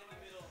 Yeah.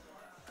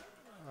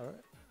 All right.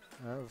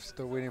 I'm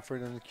still waiting for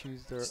them to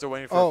choose their. Still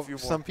waiting for a few more.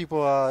 Some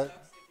people.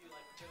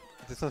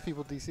 Did some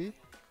people DC?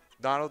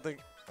 No, I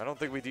don't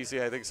think we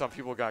DC. I think some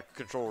people got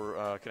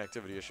controller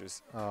connectivity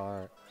issues. Oh, all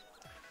right.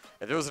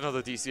 If there was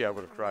another DC, I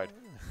would have cried.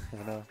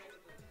 I know.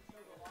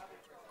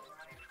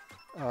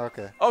 Oh,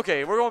 okay.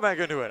 Okay, we're going back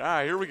into it. All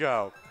right, here we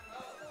go.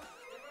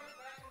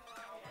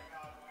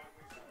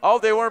 Oh,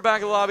 they weren't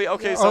back in the lobby.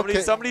 Okay,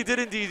 somebody did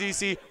indeed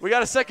DC. We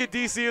got a second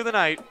DC of the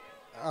night.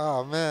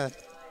 Oh, man.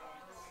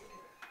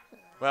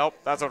 Well,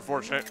 that's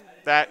unfortunate.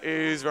 That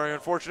is very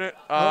unfortunate.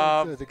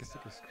 Good. They can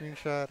take a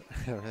screenshot.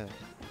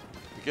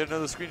 Get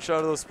another screenshot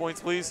of those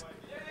points, please.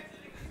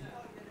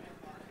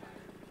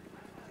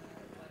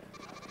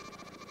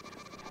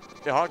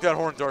 Yeah, honk that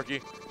horn,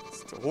 Darky.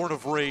 It's a Horn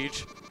of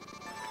Rage.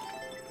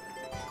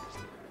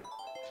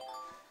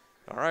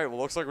 All right, well,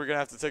 looks like we're going to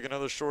have to take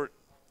another short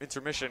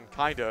intermission,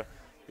 kind of,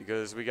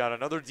 because we got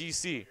another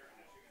DC.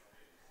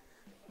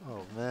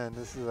 Oh, man,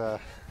 this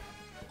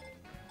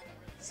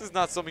is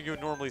not something you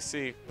would normally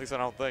see, at least I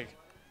don't think.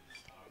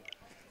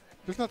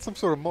 There's not some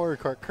sort of Mario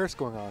Kart curse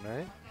going on,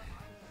 right?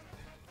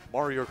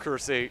 Mario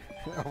Curse 8.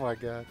 Oh, my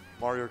God.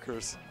 Mario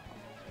Curse.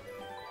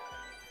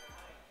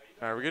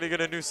 All right, we're going to get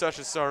a new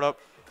session started up.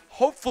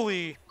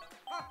 Hopefully,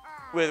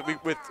 with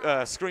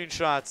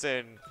screenshots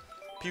and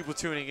people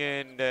tuning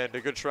in and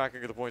a good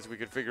tracking of the points, we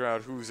can figure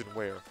out who's and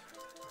where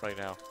right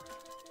now.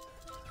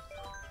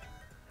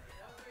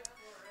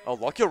 Oh,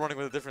 Luckyo running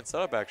with a different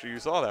setup, actually. You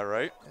saw that,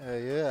 right?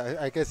 Yeah,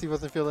 I guess he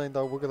wasn't feeling the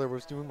Wiggler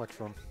was doing much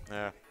from.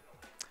 Yeah.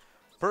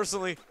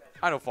 Personally,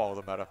 I don't follow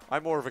the meta.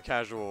 I'm more of a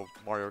casual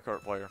Mario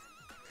Kart player.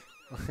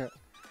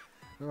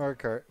 Mario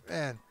Kart,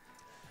 man.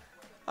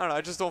 I don't know.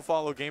 I just don't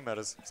follow game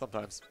metas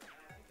sometimes.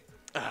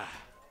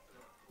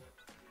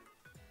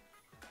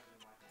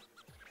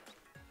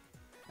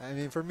 I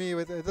mean, for me,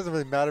 it doesn't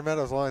really matter, man,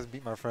 as long as I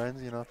beat my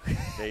friends, you know.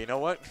 Yeah, you know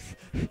what?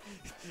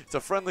 It's a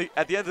friendly.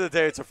 At the end of the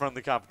day, it's a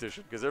friendly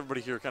competition because everybody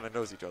here kind of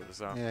knows each other.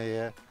 So.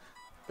 Yeah.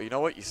 But you know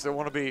what? You still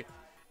want to be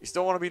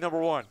number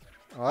one.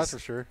 Oh, that's for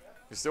sure.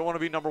 You still want to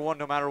be number one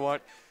no matter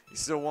what. You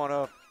still want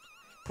to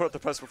put up the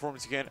best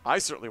performance you can. I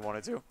certainly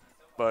wanted to,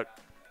 but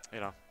you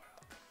know.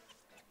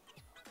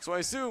 So I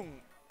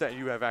assume that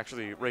you have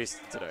actually raced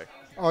today.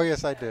 Oh,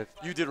 yes, I did.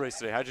 You did race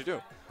today. How'd you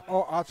do?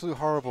 Oh, absolutely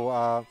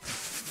horrible.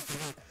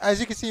 As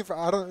you can see,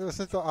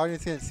 since the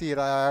audience can't see it,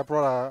 I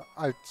brought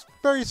a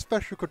very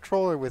special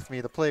controller with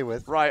me to play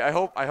with. Right. I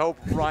hope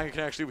Ryan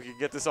we can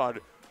get this on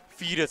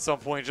feed at some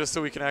point just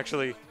so we can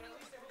actually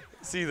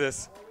see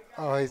this.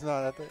 Oh, he's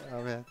not at the.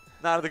 Oh man.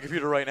 Not at the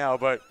computer right now,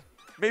 but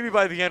maybe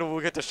by the end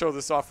we'll get to show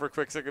this off for a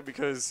quick second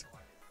because,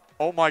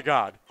 oh my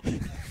God,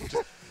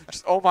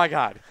 just oh my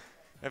God,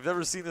 I've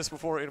never seen this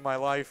before in my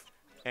life,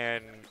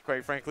 and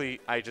quite frankly,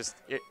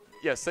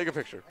 yes, take a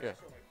picture. Yeah.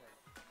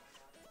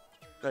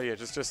 No, yeah,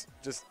 just.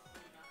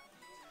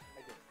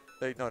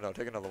 Hey, no,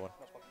 take another one.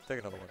 Take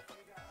another one.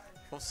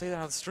 Don't say that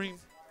on stream.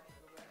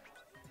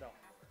 No.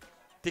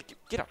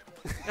 Get out.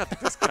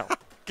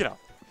 Get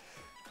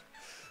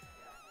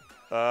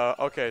out.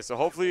 Okay, so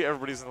hopefully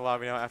everybody's in the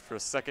lobby now after a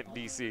second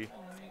DC.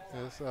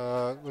 Yes,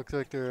 looks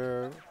like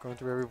they're going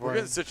through everyone. We're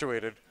getting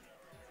situated.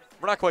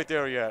 We're not quite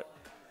there yet.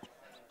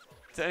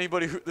 To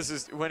anybody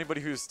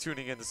who's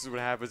tuning in, this is what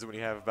happens when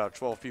you have about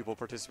 12 people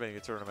participating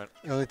in a tournament.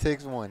 It only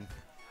takes one.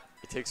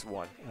 It takes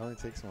one. It only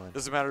takes one.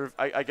 Doesn't matter.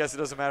 I guess it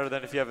doesn't matter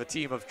then if you have a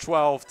team of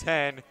 12,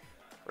 10,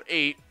 or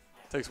 8.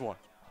 It takes one.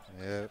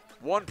 Yep.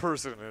 One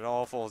person and it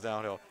all falls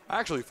downhill.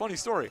 Actually, funny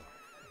story.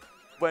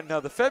 When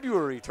the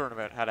February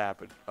tournament had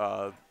happened,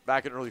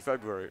 back in early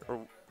February,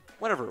 or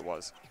whenever it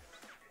was,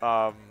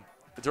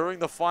 during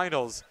the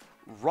finals,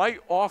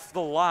 right off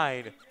the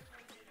line,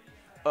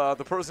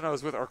 the person I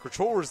was with, our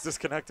controller was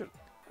disconnected.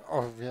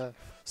 Oh, yeah.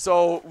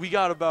 So we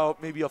got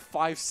about maybe a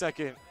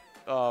 5-second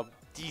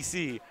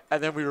DC,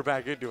 and then we were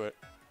back into it.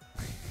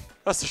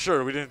 Rest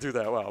assured, we didn't do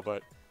that well,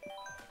 but.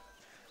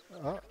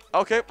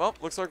 Okay, well,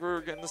 looks like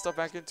we're getting the stuff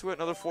back into it.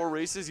 Another 4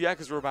 races, yeah,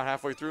 because we're about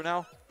halfway through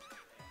now.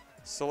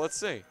 So let's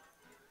see.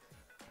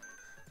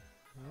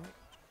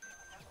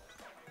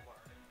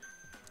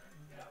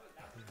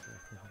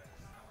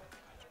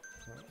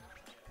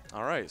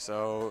 All right,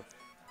 so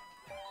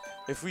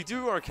if we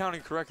do our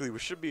counting correctly, we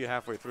should be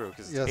halfway through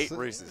because it's 8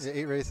 races.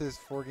 8 races,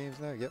 4 games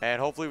now, yep.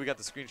 And hopefully we got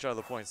the screenshot of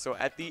the points. So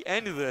at the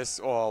end of this,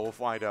 we'll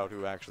find out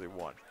who actually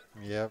won.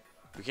 Yep.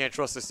 We can't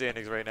trust the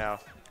standings right now.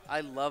 I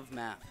love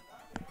math.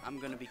 I'm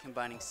going to be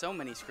combining so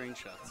many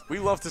screenshots. We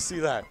love to see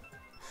that.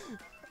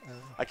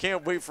 I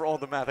can't wait for all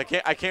the math.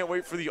 I can't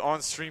wait for the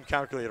on-stream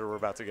calculator we're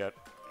about to get.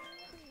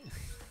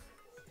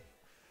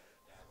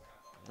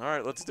 All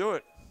right, let's do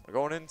it. We're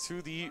going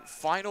into the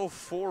final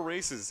 4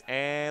 races,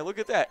 and look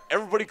at that.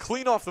 Everybody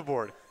clean off the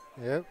board.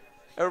 Yep.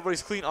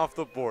 Everybody's clean off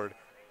the board.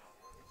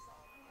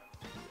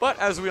 But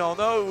as we all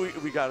know,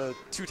 we got a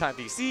 2-time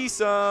DC,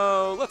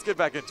 so let's get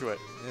back into it.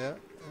 Yeah.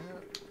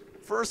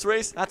 First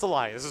race, that's a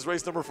lie. This is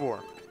race number 4.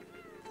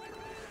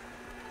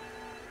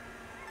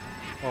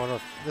 Oh, no,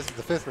 this is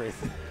the 5th race.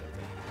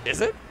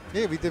 Is it?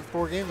 Yeah, we did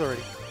 4 games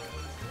already.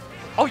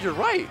 Oh, you're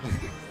right.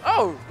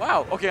 Oh,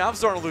 wow. Okay, I'm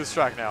starting to lose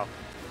track now.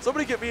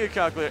 Somebody get me a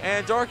calculator.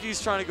 And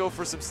Darky's trying to go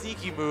for some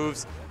sneaky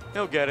moves.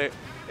 He'll get it.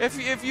 If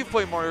you've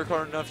played Mario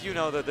Kart enough, you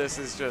know that this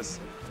is just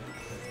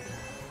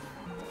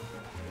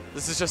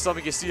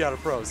something you see out of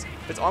pros.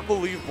 It's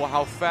unbelievable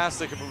how fast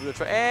they can move the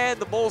track. And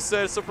the Bull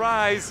said,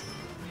 surprise.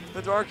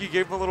 The Darky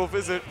gave him a little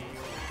visit.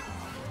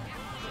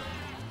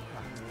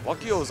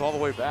 Luckyo is all the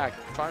way back,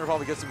 trying to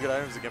probably get some good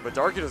items again, but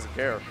Darky doesn't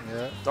care.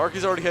 Yeah.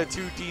 Darky's already had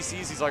 2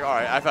 DCs. He's like, all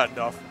right, I've had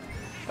enough.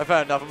 I'm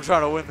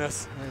trying to win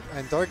this.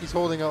 And Darky's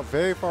holding out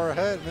very far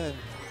ahead, man.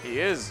 He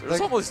is.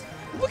 There's almost.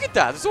 Look at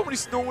that. There's already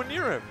no one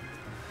near him.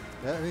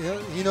 Yeah, I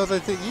mean, he knows.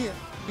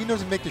 He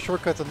knows to make the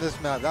shortcuts on this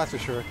map. That's for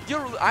sure.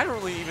 I don't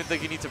really even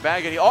think he needs to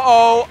bag it.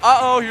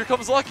 Uh-oh. Here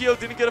comes Luckyo.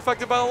 Didn't get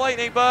affected by the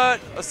lightning, but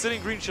a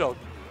sitting green shell.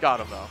 Got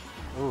him,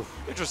 though.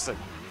 Oof. Interesting.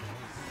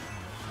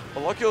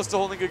 But Luckio's still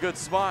holding a good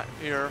spot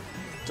here.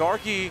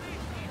 Darky.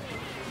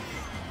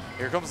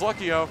 Here comes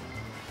Luckio.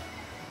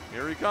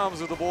 Here he comes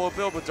with the bullet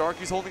bill, but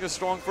Darky's holding a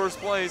strong first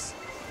place.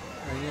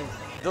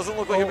 Doesn't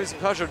look like him some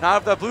pressure. Not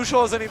if that blue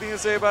shell has anything to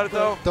say about it,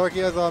 though. Darky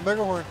has a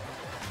Mega Horn.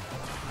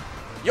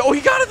 Yo, he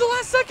got it the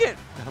last second.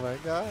 Oh my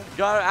god.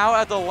 Got it out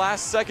at the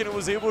last second and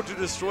was able to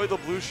destroy the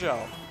blue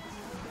shell.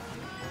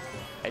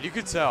 And you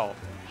can tell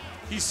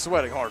he's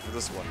sweating hard for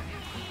this one.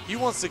 He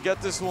wants to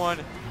get this one.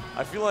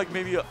 I feel like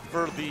maybe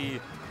for the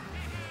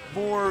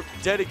more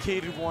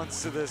dedicated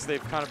ones to this,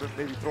 they've kind of been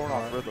maybe thrown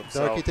off rhythm.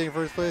 Darky taking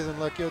first place and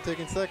Luckio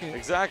taking second.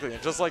 Exactly,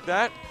 and just like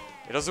that,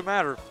 it doesn't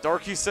matter.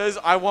 Darky says,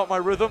 I want my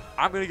rhythm,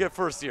 I'm going to get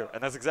first here.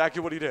 And that's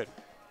exactly what he did.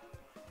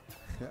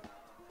 Yeah.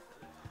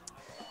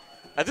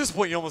 At this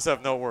point, you almost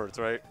have no words,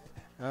 right?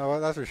 Oh,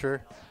 well, that's for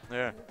sure.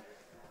 Yeah.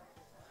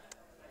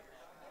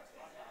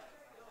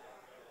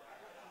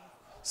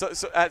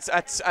 So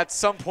at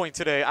some point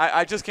today,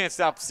 I just can't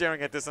stop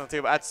staring at this on the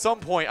table. At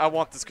some point, I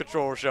want this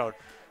controller shown.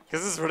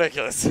 Because this is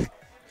ridiculous.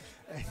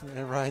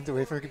 And Ryan's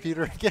away from the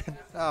computer again.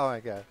 Oh my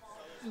god.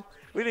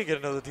 We didn't get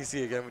another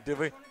DC again, did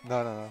we?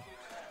 No.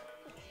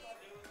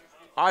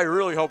 I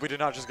really hope we did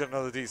not just get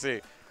another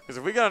DC. Because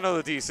if we got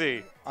another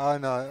DC. Oh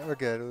no, we're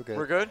good.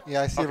 We're good?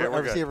 Yeah, I see, Okay,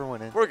 I see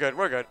everyone in. We're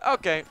good.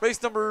 Okay,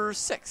 race number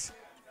 6.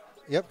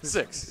 Yep.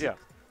 6, yeah.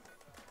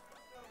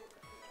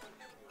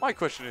 My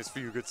question is for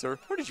you, good sir.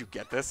 Where did you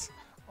get this?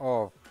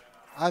 Oh,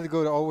 I had to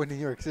go to Owen, New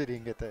York City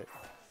and get that.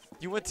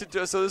 You went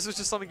to, so this was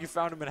just something you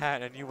found in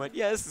Manhattan and you went,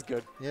 yeah, this is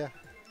good. Yeah.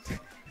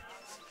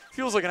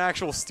 Feels like an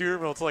actual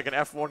steering wheel to like an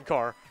F1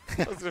 car.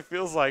 That's what it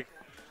feels like.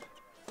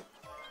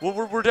 Well,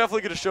 we're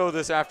definitely going to show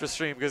this after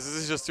stream because this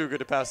is just too good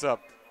to pass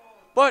up.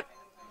 But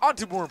on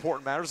to more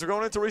important matters. We're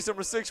going into race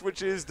number 6,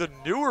 which is the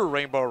newer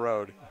Rainbow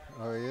Road.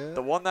 Oh, yeah?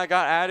 The one that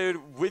got added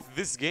with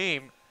this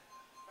game.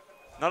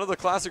 None of the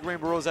classic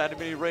Rainbow Roads added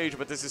mini Rage,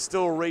 but this is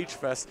still a Rage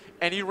Fest.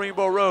 Any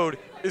Rainbow Road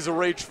is a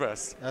Rage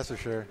Fest. That's for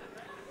sure.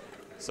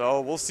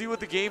 So we'll see what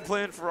the game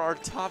plan for our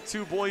top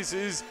 2 boys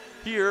is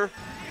here.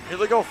 Here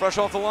they go, fresh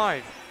off the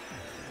line.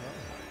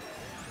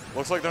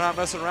 Looks like they're not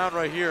messing around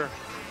right here.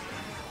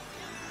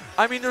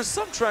 I mean, there's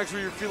some tracks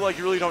where you feel like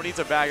you really don't need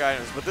to bag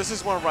items, but this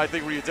is one where I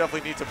think where you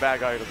definitely need to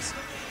bag items.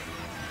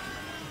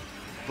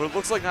 But it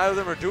looks like neither of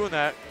them are doing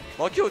that.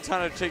 Luckio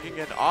kind of taking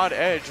an odd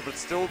edge, but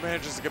still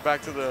manages to get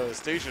back to the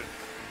station.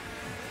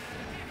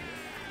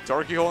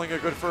 Darky holding a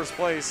good first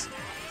place.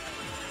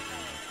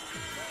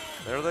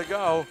 There they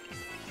go.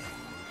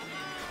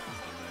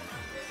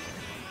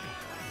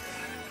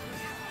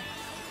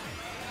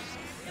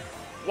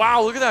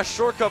 Wow, look at that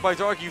shortcut by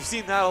Darky. You've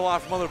seen that a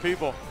lot from other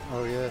people.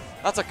 Oh, yeah.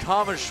 That's a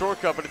common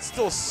shortcut, but it's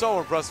still so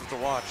impressive to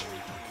watch.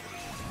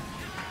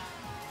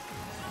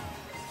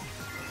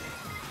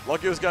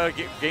 Luckio's got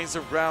to gain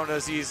some ground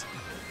as he's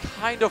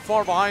kind of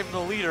far behind the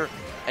leader.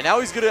 And now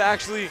he's going to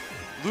actually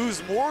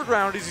lose more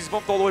ground as he's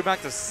bumped all the way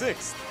back to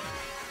 6th.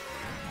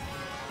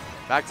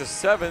 Back to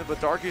 7th, but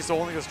Darky's still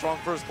holding a strong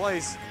first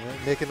place.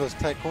 Yeah, making those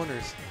tight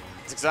corners.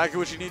 That's exactly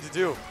what you need to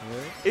do.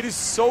 Yeah. It is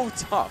so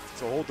tough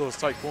to hold those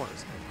tight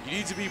corners. You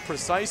need to be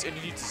precise and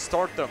you need to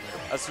start them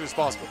as soon as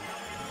possible.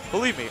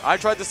 Believe me, I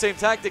tried the same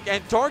tactic,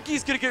 and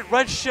Darky's going to get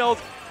red shelled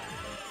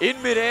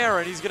in midair,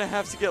 and he's going to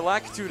have to get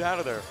Lackitude out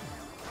of there.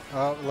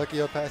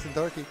 Luckio passing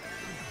Darky.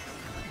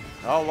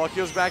 Oh,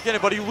 Luckio's back in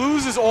it, but he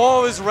loses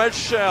all of his red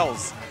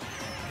shells.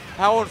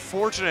 How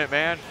unfortunate,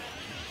 man.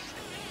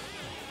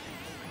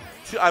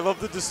 I love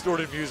the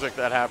distorted music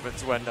that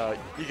happens when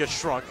you get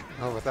shrunk.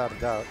 Oh, without a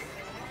doubt.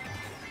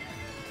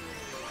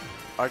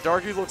 All right,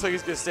 Darky looks like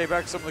he's going to stay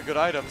back with some of the good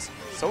items.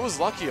 So is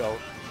Luckio.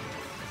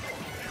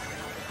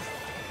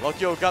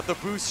 Luckio got the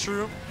boost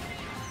shroom.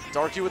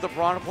 Darky with the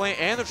piranha plant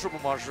and the triple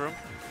mushroom.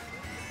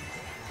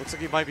 Looks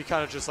like he might be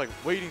kind of just like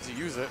waiting to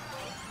use it.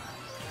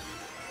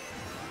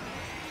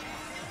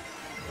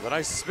 With a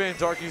nice spin,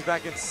 Darky's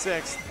back in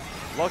 6th.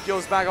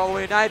 Luckio's back all the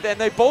way in 9th, and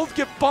they both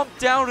get bumped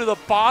down to the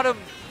bottom.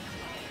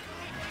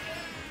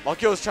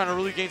 Luckio's trying to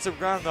really gain some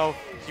ground, though.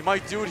 He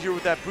might do it here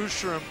with that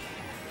boost shroom.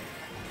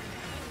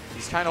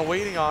 He's kind of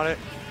waiting on it.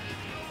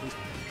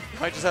 He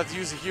might just have to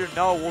use it here.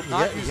 No, we'll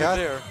not use it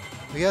there.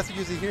 He has to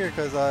use it here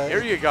because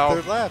there you go.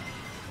 3rd lap.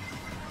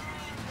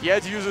 He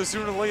had to use it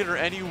sooner or later,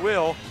 and he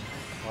will.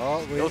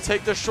 Oh, He'll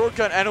take the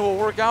shortcut, and it will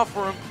work out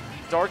for him.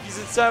 Darky's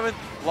in 7th.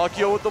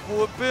 Luckio with the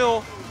bullet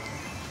bill.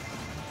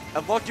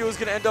 And Luckio is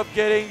going to end up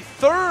getting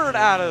 3rd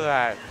out of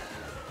that.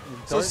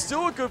 So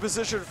still a good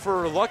position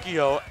for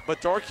Luckio, but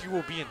Darky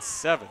will be in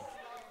 7th.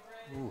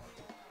 Ooh.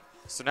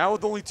 So now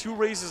with only 2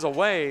 races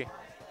away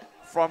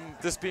from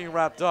this being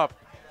wrapped up,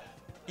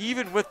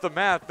 even with the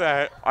math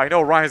that I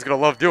know Ryan's going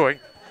to love doing,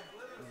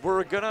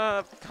 we're going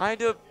to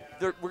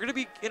we're going to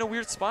be in a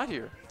weird spot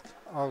here.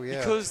 Oh, yeah.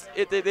 Because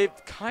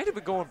they've kind of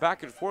been going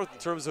back and forth in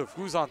terms of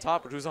who's on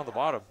top and who's on the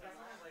bottom.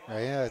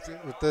 Yeah,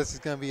 this is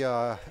going to be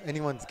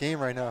anyone's game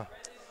right now.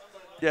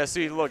 Yeah,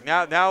 see, look,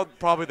 now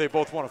probably they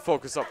both want to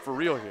focus up for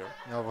real here.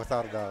 No,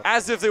 without a doubt.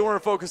 As if they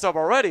weren't focused up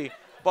already,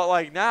 but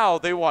like now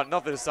they want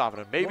nothing to stop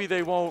them. Maybe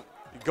they won't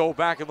go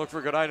back and look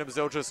for good items.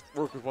 They'll just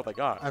work with what they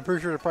got. I'm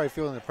pretty sure they're probably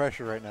feeling the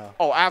pressure right now.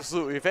 Oh,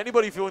 absolutely. If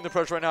anybody feeling the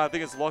pressure right now, I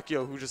think it's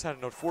Luckyo, who just had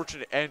an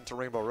unfortunate end to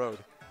Rainbow Road.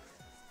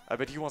 I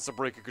bet he wants to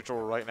break a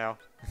controller right now.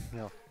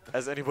 No.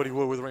 As anybody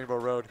would with Rainbow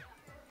Road.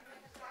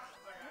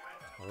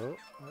 Oh,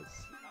 let's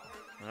see.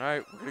 All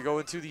right, we're going to go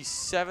into the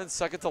 7th,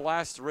 second to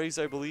last race,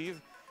 I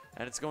believe.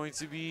 And it's going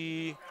to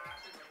be...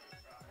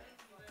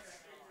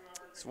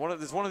 It's one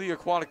of the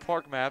aquatic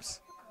park maps.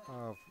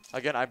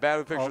 Again, I'm bad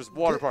with pictures.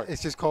 Water park.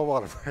 It's just called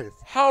water park.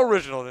 How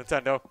original,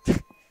 Nintendo.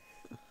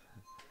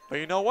 But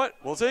you know what?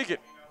 We'll take it.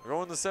 We're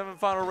going to the 7th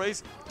final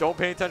race. Don't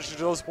pay attention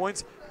to those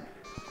points.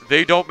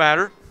 They don't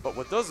matter. But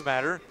what does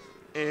matter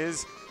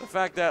is the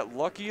fact that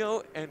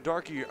Luckyo and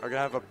Darky are going to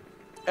have an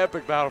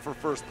epic battle for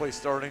first place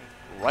starting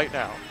right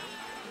now.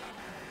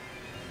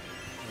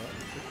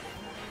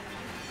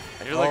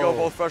 And here they go,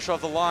 both fresh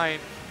off the line.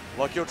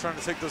 Luckyo trying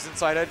to take those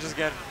inside edges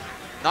again.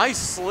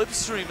 Nice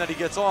slipstream that he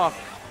gets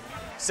off.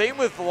 Same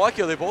with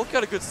Luckyo. They both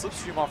got a good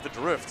slipstream off the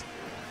drift.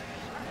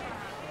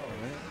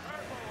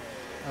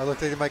 I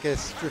look like they might get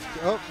drift.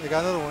 Oh, they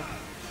got another one.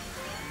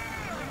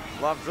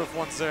 A lot of drift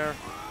ones there.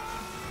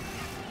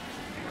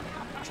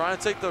 Trying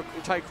to take the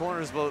tight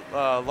corners, but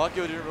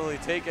Luckyo didn't really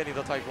take any of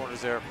the tight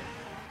corners there.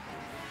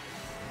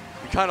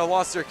 We kind of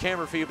lost their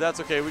camera feed, but that's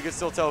okay. We can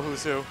still tell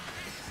who's who.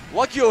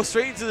 Luckyo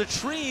straight into the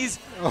trees.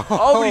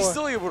 Oh, but he's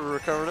still able to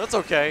recover. That's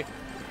okay.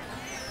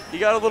 He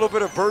got a little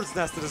bit of bird's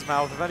nest in his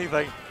mouth, if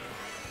anything.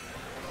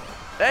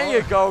 There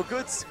you go.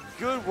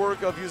 Good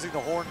work of using the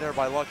horn there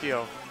by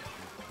Luckyo.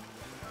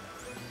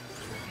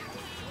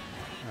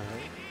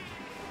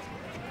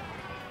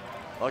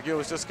 Luckyo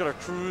was just going to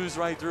cruise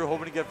right through,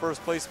 hoping to get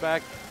first place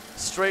back.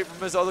 Straight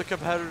from his other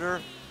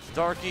competitor,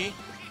 Darky.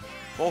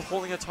 Both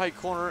holding a tight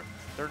corner.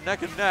 They're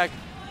neck and neck.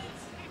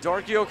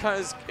 Darkio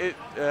kind of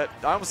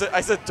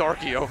I said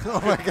Darkio.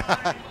 Oh my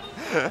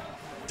god.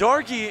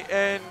 Darky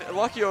and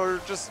Luckyo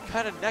are just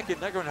kind of neck and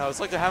neck right now. It's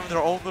like they're having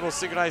their own little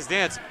synchronized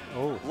dance.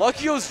 Oh.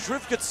 Luckyo's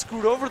drift gets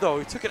screwed over though.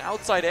 He took an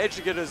outside edge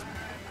to get as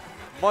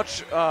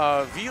much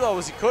velo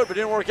as he could, but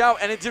it didn't work out,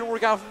 and it didn't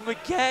work out for him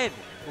again.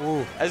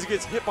 Ooh. As he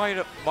gets hit by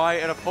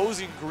an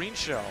opposing green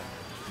shell.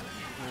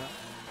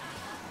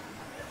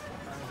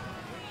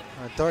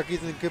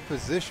 Darky's in a good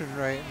position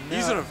right now.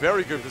 He's in a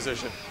very good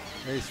position.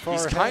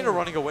 He's kind of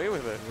running away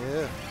with it.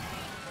 Yeah.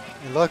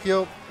 And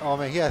Luckyo, oh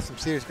man, he has some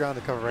serious ground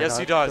to cover right now. Yes,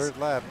 he does. Third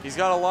lap. He's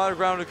got a lot of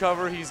ground to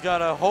cover. He's got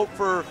to hope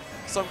for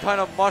some kind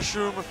of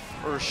mushroom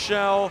or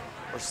shell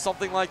or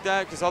something like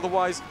that, because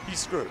otherwise he's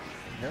screwed.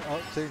 Yeah,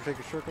 oh, take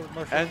a shortcut with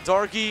mushroom. And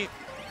Darky,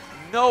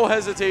 no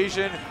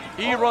hesitation.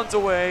 He runs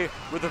away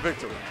with the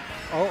victory.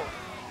 Oh.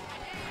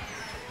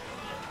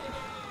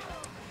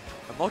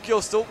 And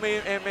Luckyo still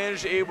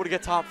managed to able to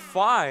get top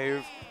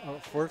 5. Oh,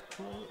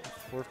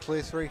 fourth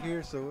place right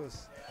here. So it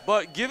was.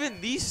 But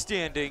given these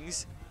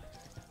standings,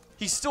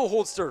 he still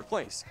holds 3rd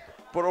place.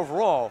 But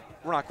overall,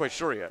 we're not quite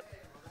sure yet.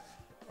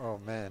 Oh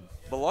man.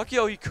 But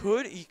Luckyo, he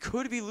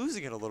could be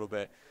losing it a little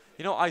bit.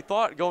 You know, I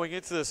thought going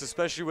into this,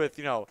 especially with,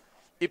 you know,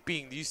 it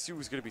being these two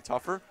was going to be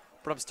tougher.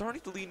 But I'm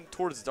starting to lean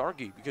towards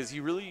Darky because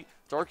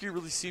Darky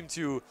really seemed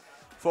to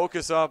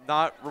focus up,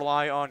 not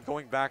rely on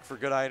going back for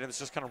good items,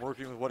 just kind of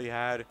working with what he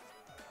had.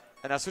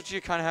 And that's what you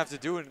kind of have to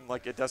do in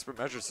like a desperate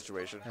measure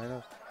situation. I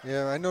know.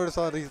 Yeah, I noticed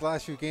all these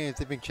last few games,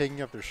 they've been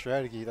changing up their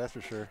strategy, that's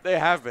for sure. They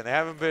have been. They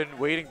haven't been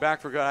waiting back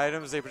for good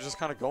items. They've been just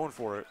kind of going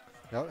for it.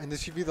 Yep, and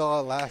this should be the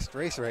last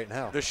race right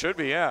now. This should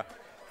be, yeah.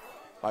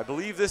 I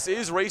believe this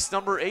is race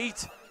number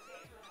 8.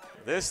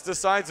 This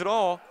decides it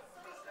all.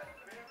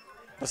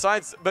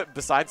 Besides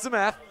the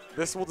math,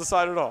 this will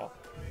decide it all.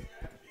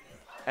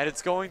 And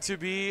it's going to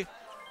be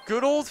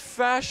good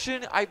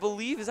old-fashioned, I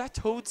believe, is that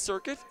Toad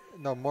Circuit?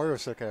 No, Mario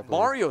Circuit, I believe.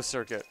 Mario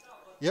Circuit.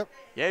 Yep.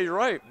 Yeah, you're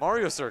right.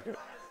 Mario Circuit.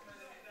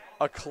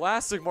 A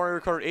classic Mario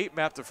Kart 8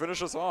 map to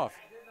finish us off.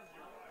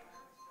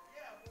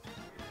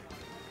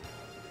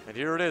 And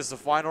here it is, the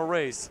final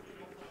race.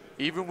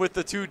 Even with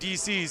the 2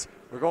 DCs,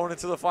 we're going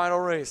into the final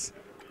race.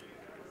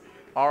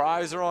 Our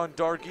eyes are on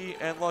Darky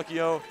and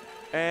Luckyo,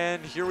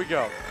 and here we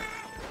go.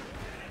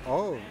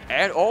 Oh.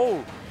 And,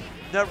 oh,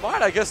 never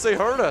mind. I guess they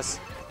heard us.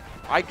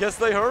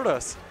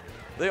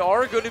 They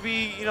are going to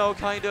be, you know,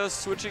 kind of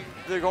switching.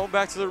 They're going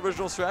back to the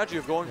original strategy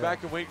of going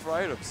back and waiting for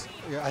items.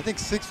 Yeah, I think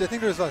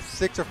there's like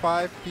 6 or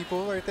 5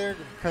 people right there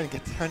trying to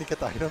get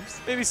the items.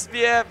 Maybe,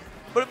 yeah,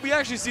 but we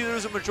actually see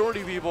there's a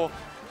majority of people.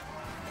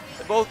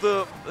 Both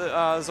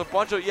there's a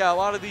bunch of, a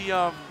lot of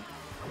the,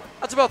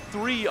 that's about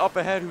 3 up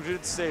ahead who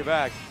didn't stay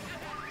back.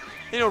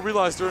 They don't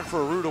realize they're in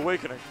for a rude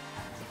awakening.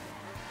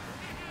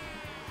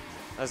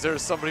 As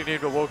there's somebody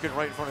named Awoken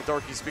right in front of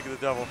Darky, speak of the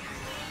devil.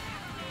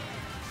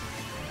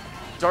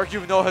 Darky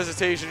with no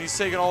hesitation, he's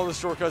taking all the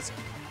shortcuts,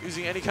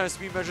 using any kind of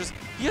speed measures.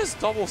 He has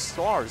double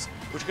stars,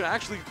 which can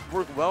actually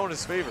work well in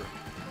his favor.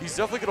 He's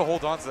definitely going to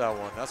hold on to that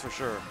one, that's for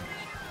sure.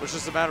 But it's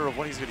just a matter of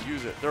when he's going to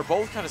use it. They're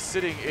both kind of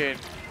sitting in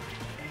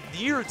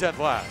near dead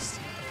last.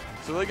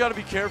 So they got to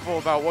be careful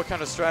about what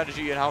kind of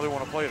strategy and how they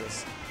want to play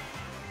this.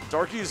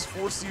 Darky is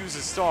forced to use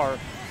his star,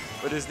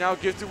 but is now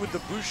gifted with the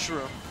boost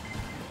shroom.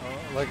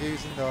 Like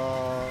using the,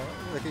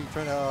 like he's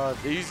trying to.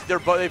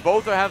 They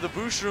both have the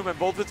boost room, and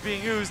both it's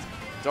being used.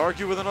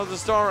 Darky with another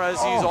star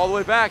as he's all the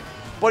way back,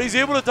 but he's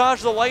able to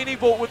dodge the lightning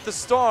bolt with the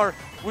star,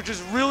 which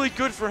is really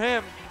good for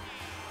him.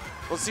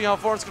 Let's see how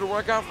far it's going to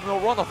work out.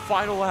 We're on the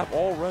final lap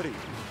already.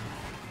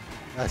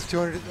 That's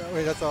 200.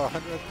 Wait, that's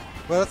 100.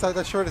 Well, that's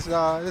the shortest.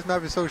 This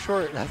map is so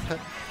short.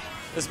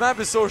 This map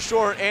is so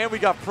short, and we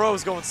got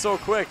pros going so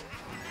quick.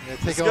 Yeah,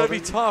 it's going to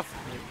be tough.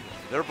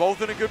 They're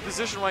both in a good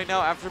position right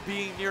now after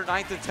being near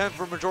 9th and 10th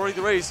for majority of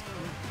the race.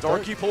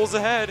 Darky pulls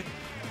ahead.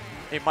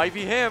 It might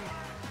be him.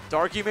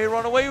 Darky may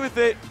run away with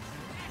it.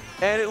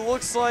 And it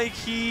looks like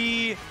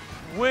he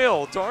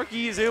will.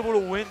 Darky is able to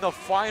win the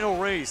final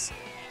race.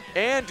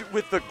 And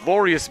with the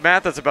glorious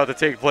math that's about to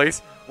take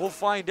place, we'll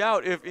find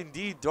out if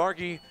indeed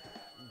Darky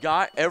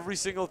got every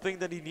single thing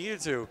that he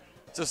needed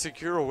to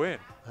secure a win.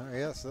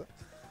 Yes.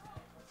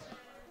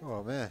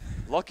 Oh, man.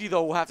 Lucky,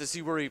 though, we'll have to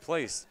see where he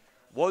placed.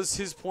 Was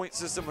his point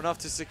system enough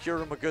to secure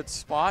him a good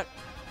spot?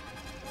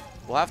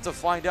 We'll have to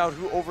find out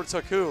who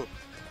overtook who.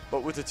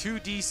 But with the two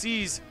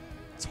DCs,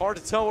 it's hard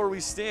to tell where we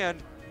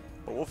stand,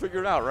 but we'll figure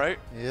it out, right?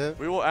 Yeah.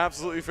 We will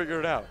absolutely figure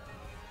it out.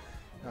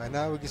 All right,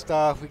 now we just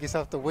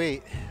have to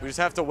wait. We just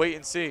have to wait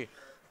and see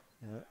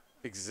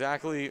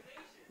exactly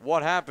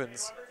what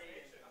happens.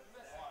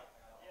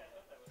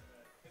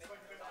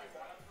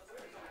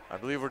 I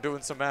believe we're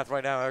doing some math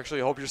right now. I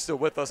actually hope you're still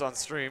with us on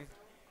stream.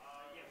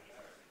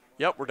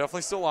 Yep, we're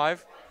definitely still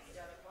live.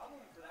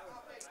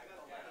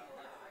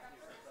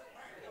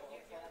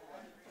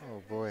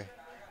 Oh, boy.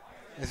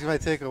 This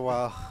might take a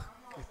while.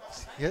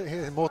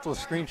 Get multiple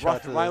screenshots.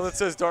 Rocket Violet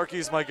says Darky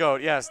is my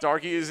GOAT. Yes,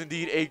 Darky is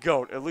indeed a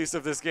GOAT, at least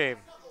of this game.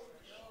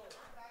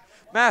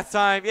 Math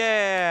time.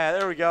 Yeah,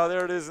 there we go.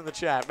 There it is in the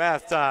chat.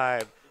 Math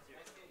time.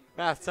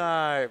 Math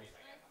time.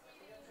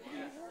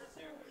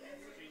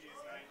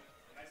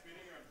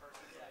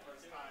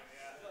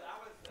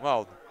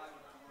 Well,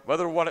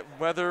 whether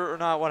or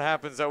not what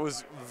happens, that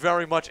was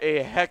very much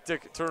a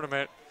hectic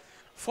tournament.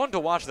 Fun to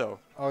watch, though.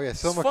 Oh, yeah,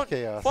 so much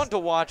chaos. Fun to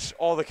watch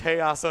all the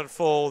chaos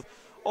unfold,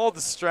 all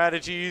the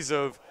strategies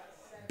of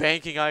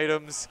banking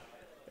items,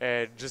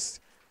 and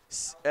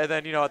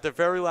then, you know, at the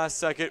very last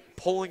second,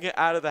 pulling it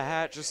out of the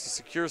hat just to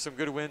secure some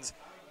good wins.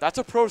 That's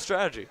a pro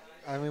strategy.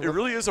 I mean, it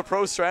really is a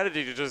pro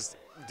strategy to just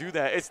do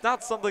that. It's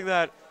not something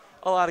that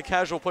a lot of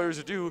casual players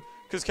would do,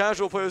 because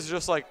casual players are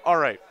just like, all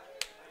right,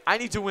 I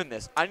need to win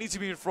this. I need to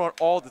be in front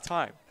all the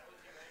time.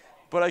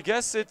 But I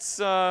guess it's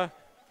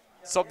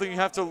something you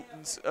have to,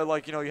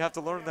 you have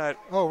to learn that.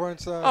 Oh, we're in.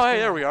 Oh, hey,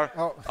 there we are.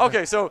 Oh.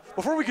 Okay, so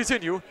before we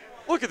continue,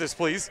 look at this,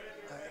 please.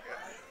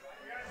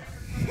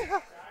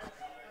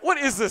 What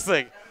is this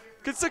thing?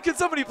 Can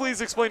somebody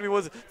please explain to me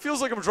what it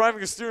feels like? I'm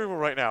driving a steering wheel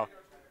right now.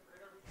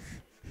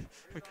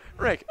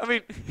 Rick,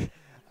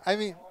 I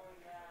mean,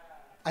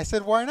 I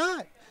said, why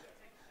not?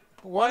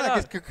 Why not? I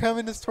guess come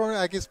in this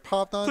tournament. I guess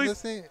popped on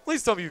this thing.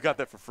 Please tell me you got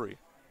that for free.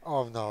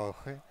 Oh, no.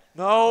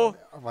 No?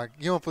 Oh, my,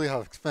 you don't believe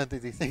how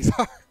expensive these things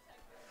are.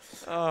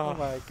 Oh,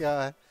 my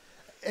God.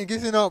 And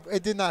because, you know,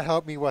 it did not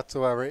help me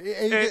whatsoever.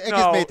 It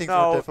just made things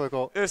more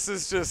difficult. This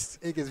is just.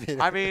 It gets me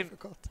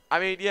difficult. I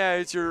mean, yeah,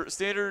 it's your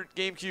standard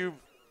GameCube,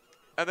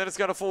 and then it's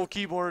got a full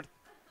keyboard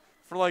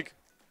for, like,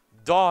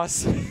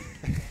 DOS.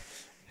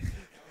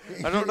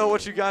 I don't know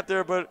what you got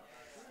there, but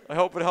I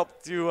hope it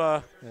helped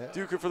you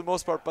Duke it for the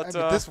most part. But I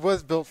mean, this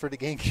was built for the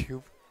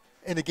GameCube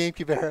in the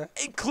GameCube era.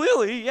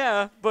 Clearly,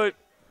 yeah, but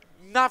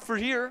not for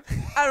here.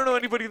 I don't know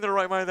anybody in their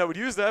right mind that would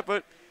use that,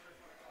 but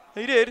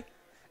they did.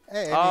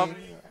 Hey, I mean,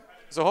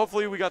 so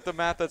hopefully we got the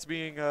math that's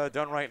being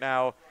done right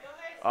now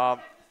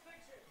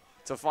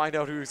to find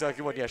out who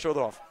exactly won. Yeah, show it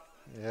off.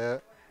 Yeah.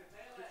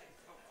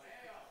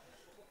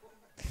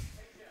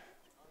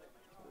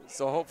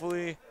 So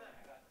hopefully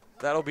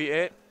that'll be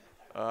it.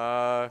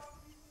 We'll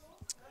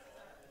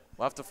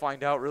have to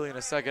find out really in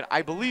a second.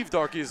 I believe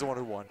Darky is the one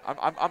who won.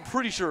 I'm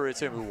pretty sure it's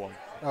him who won.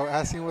 Oh,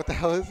 asking what the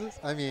hell is this?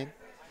 I mean,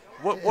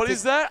 what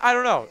is that? I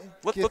don't know.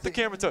 Let the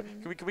camera talk.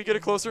 Can we get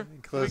it closer?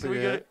 Closer. Can we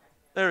get it?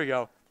 There we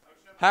go.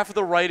 Half of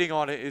the writing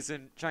on it is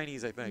in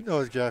Chinese, I think.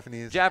 No, it's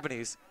Japanese.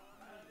 Japanese.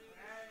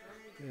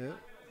 Yeah.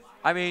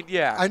 I mean,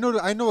 yeah. I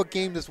know what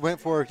game this went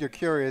for. If you're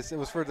curious, it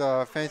was for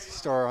the Fantasy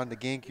Star on the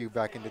GameCube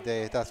back in the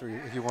day. If that's what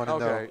if you want to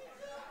know.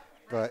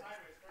 But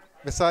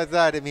besides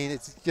that, I mean,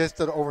 it's just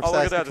an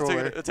oversized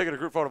controller. They're taking a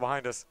group photo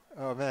behind us.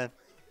 Oh man.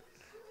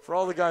 For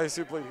all the guys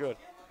who play good.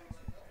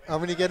 I'm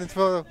gonna get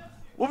into.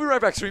 We'll be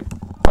right back, stream.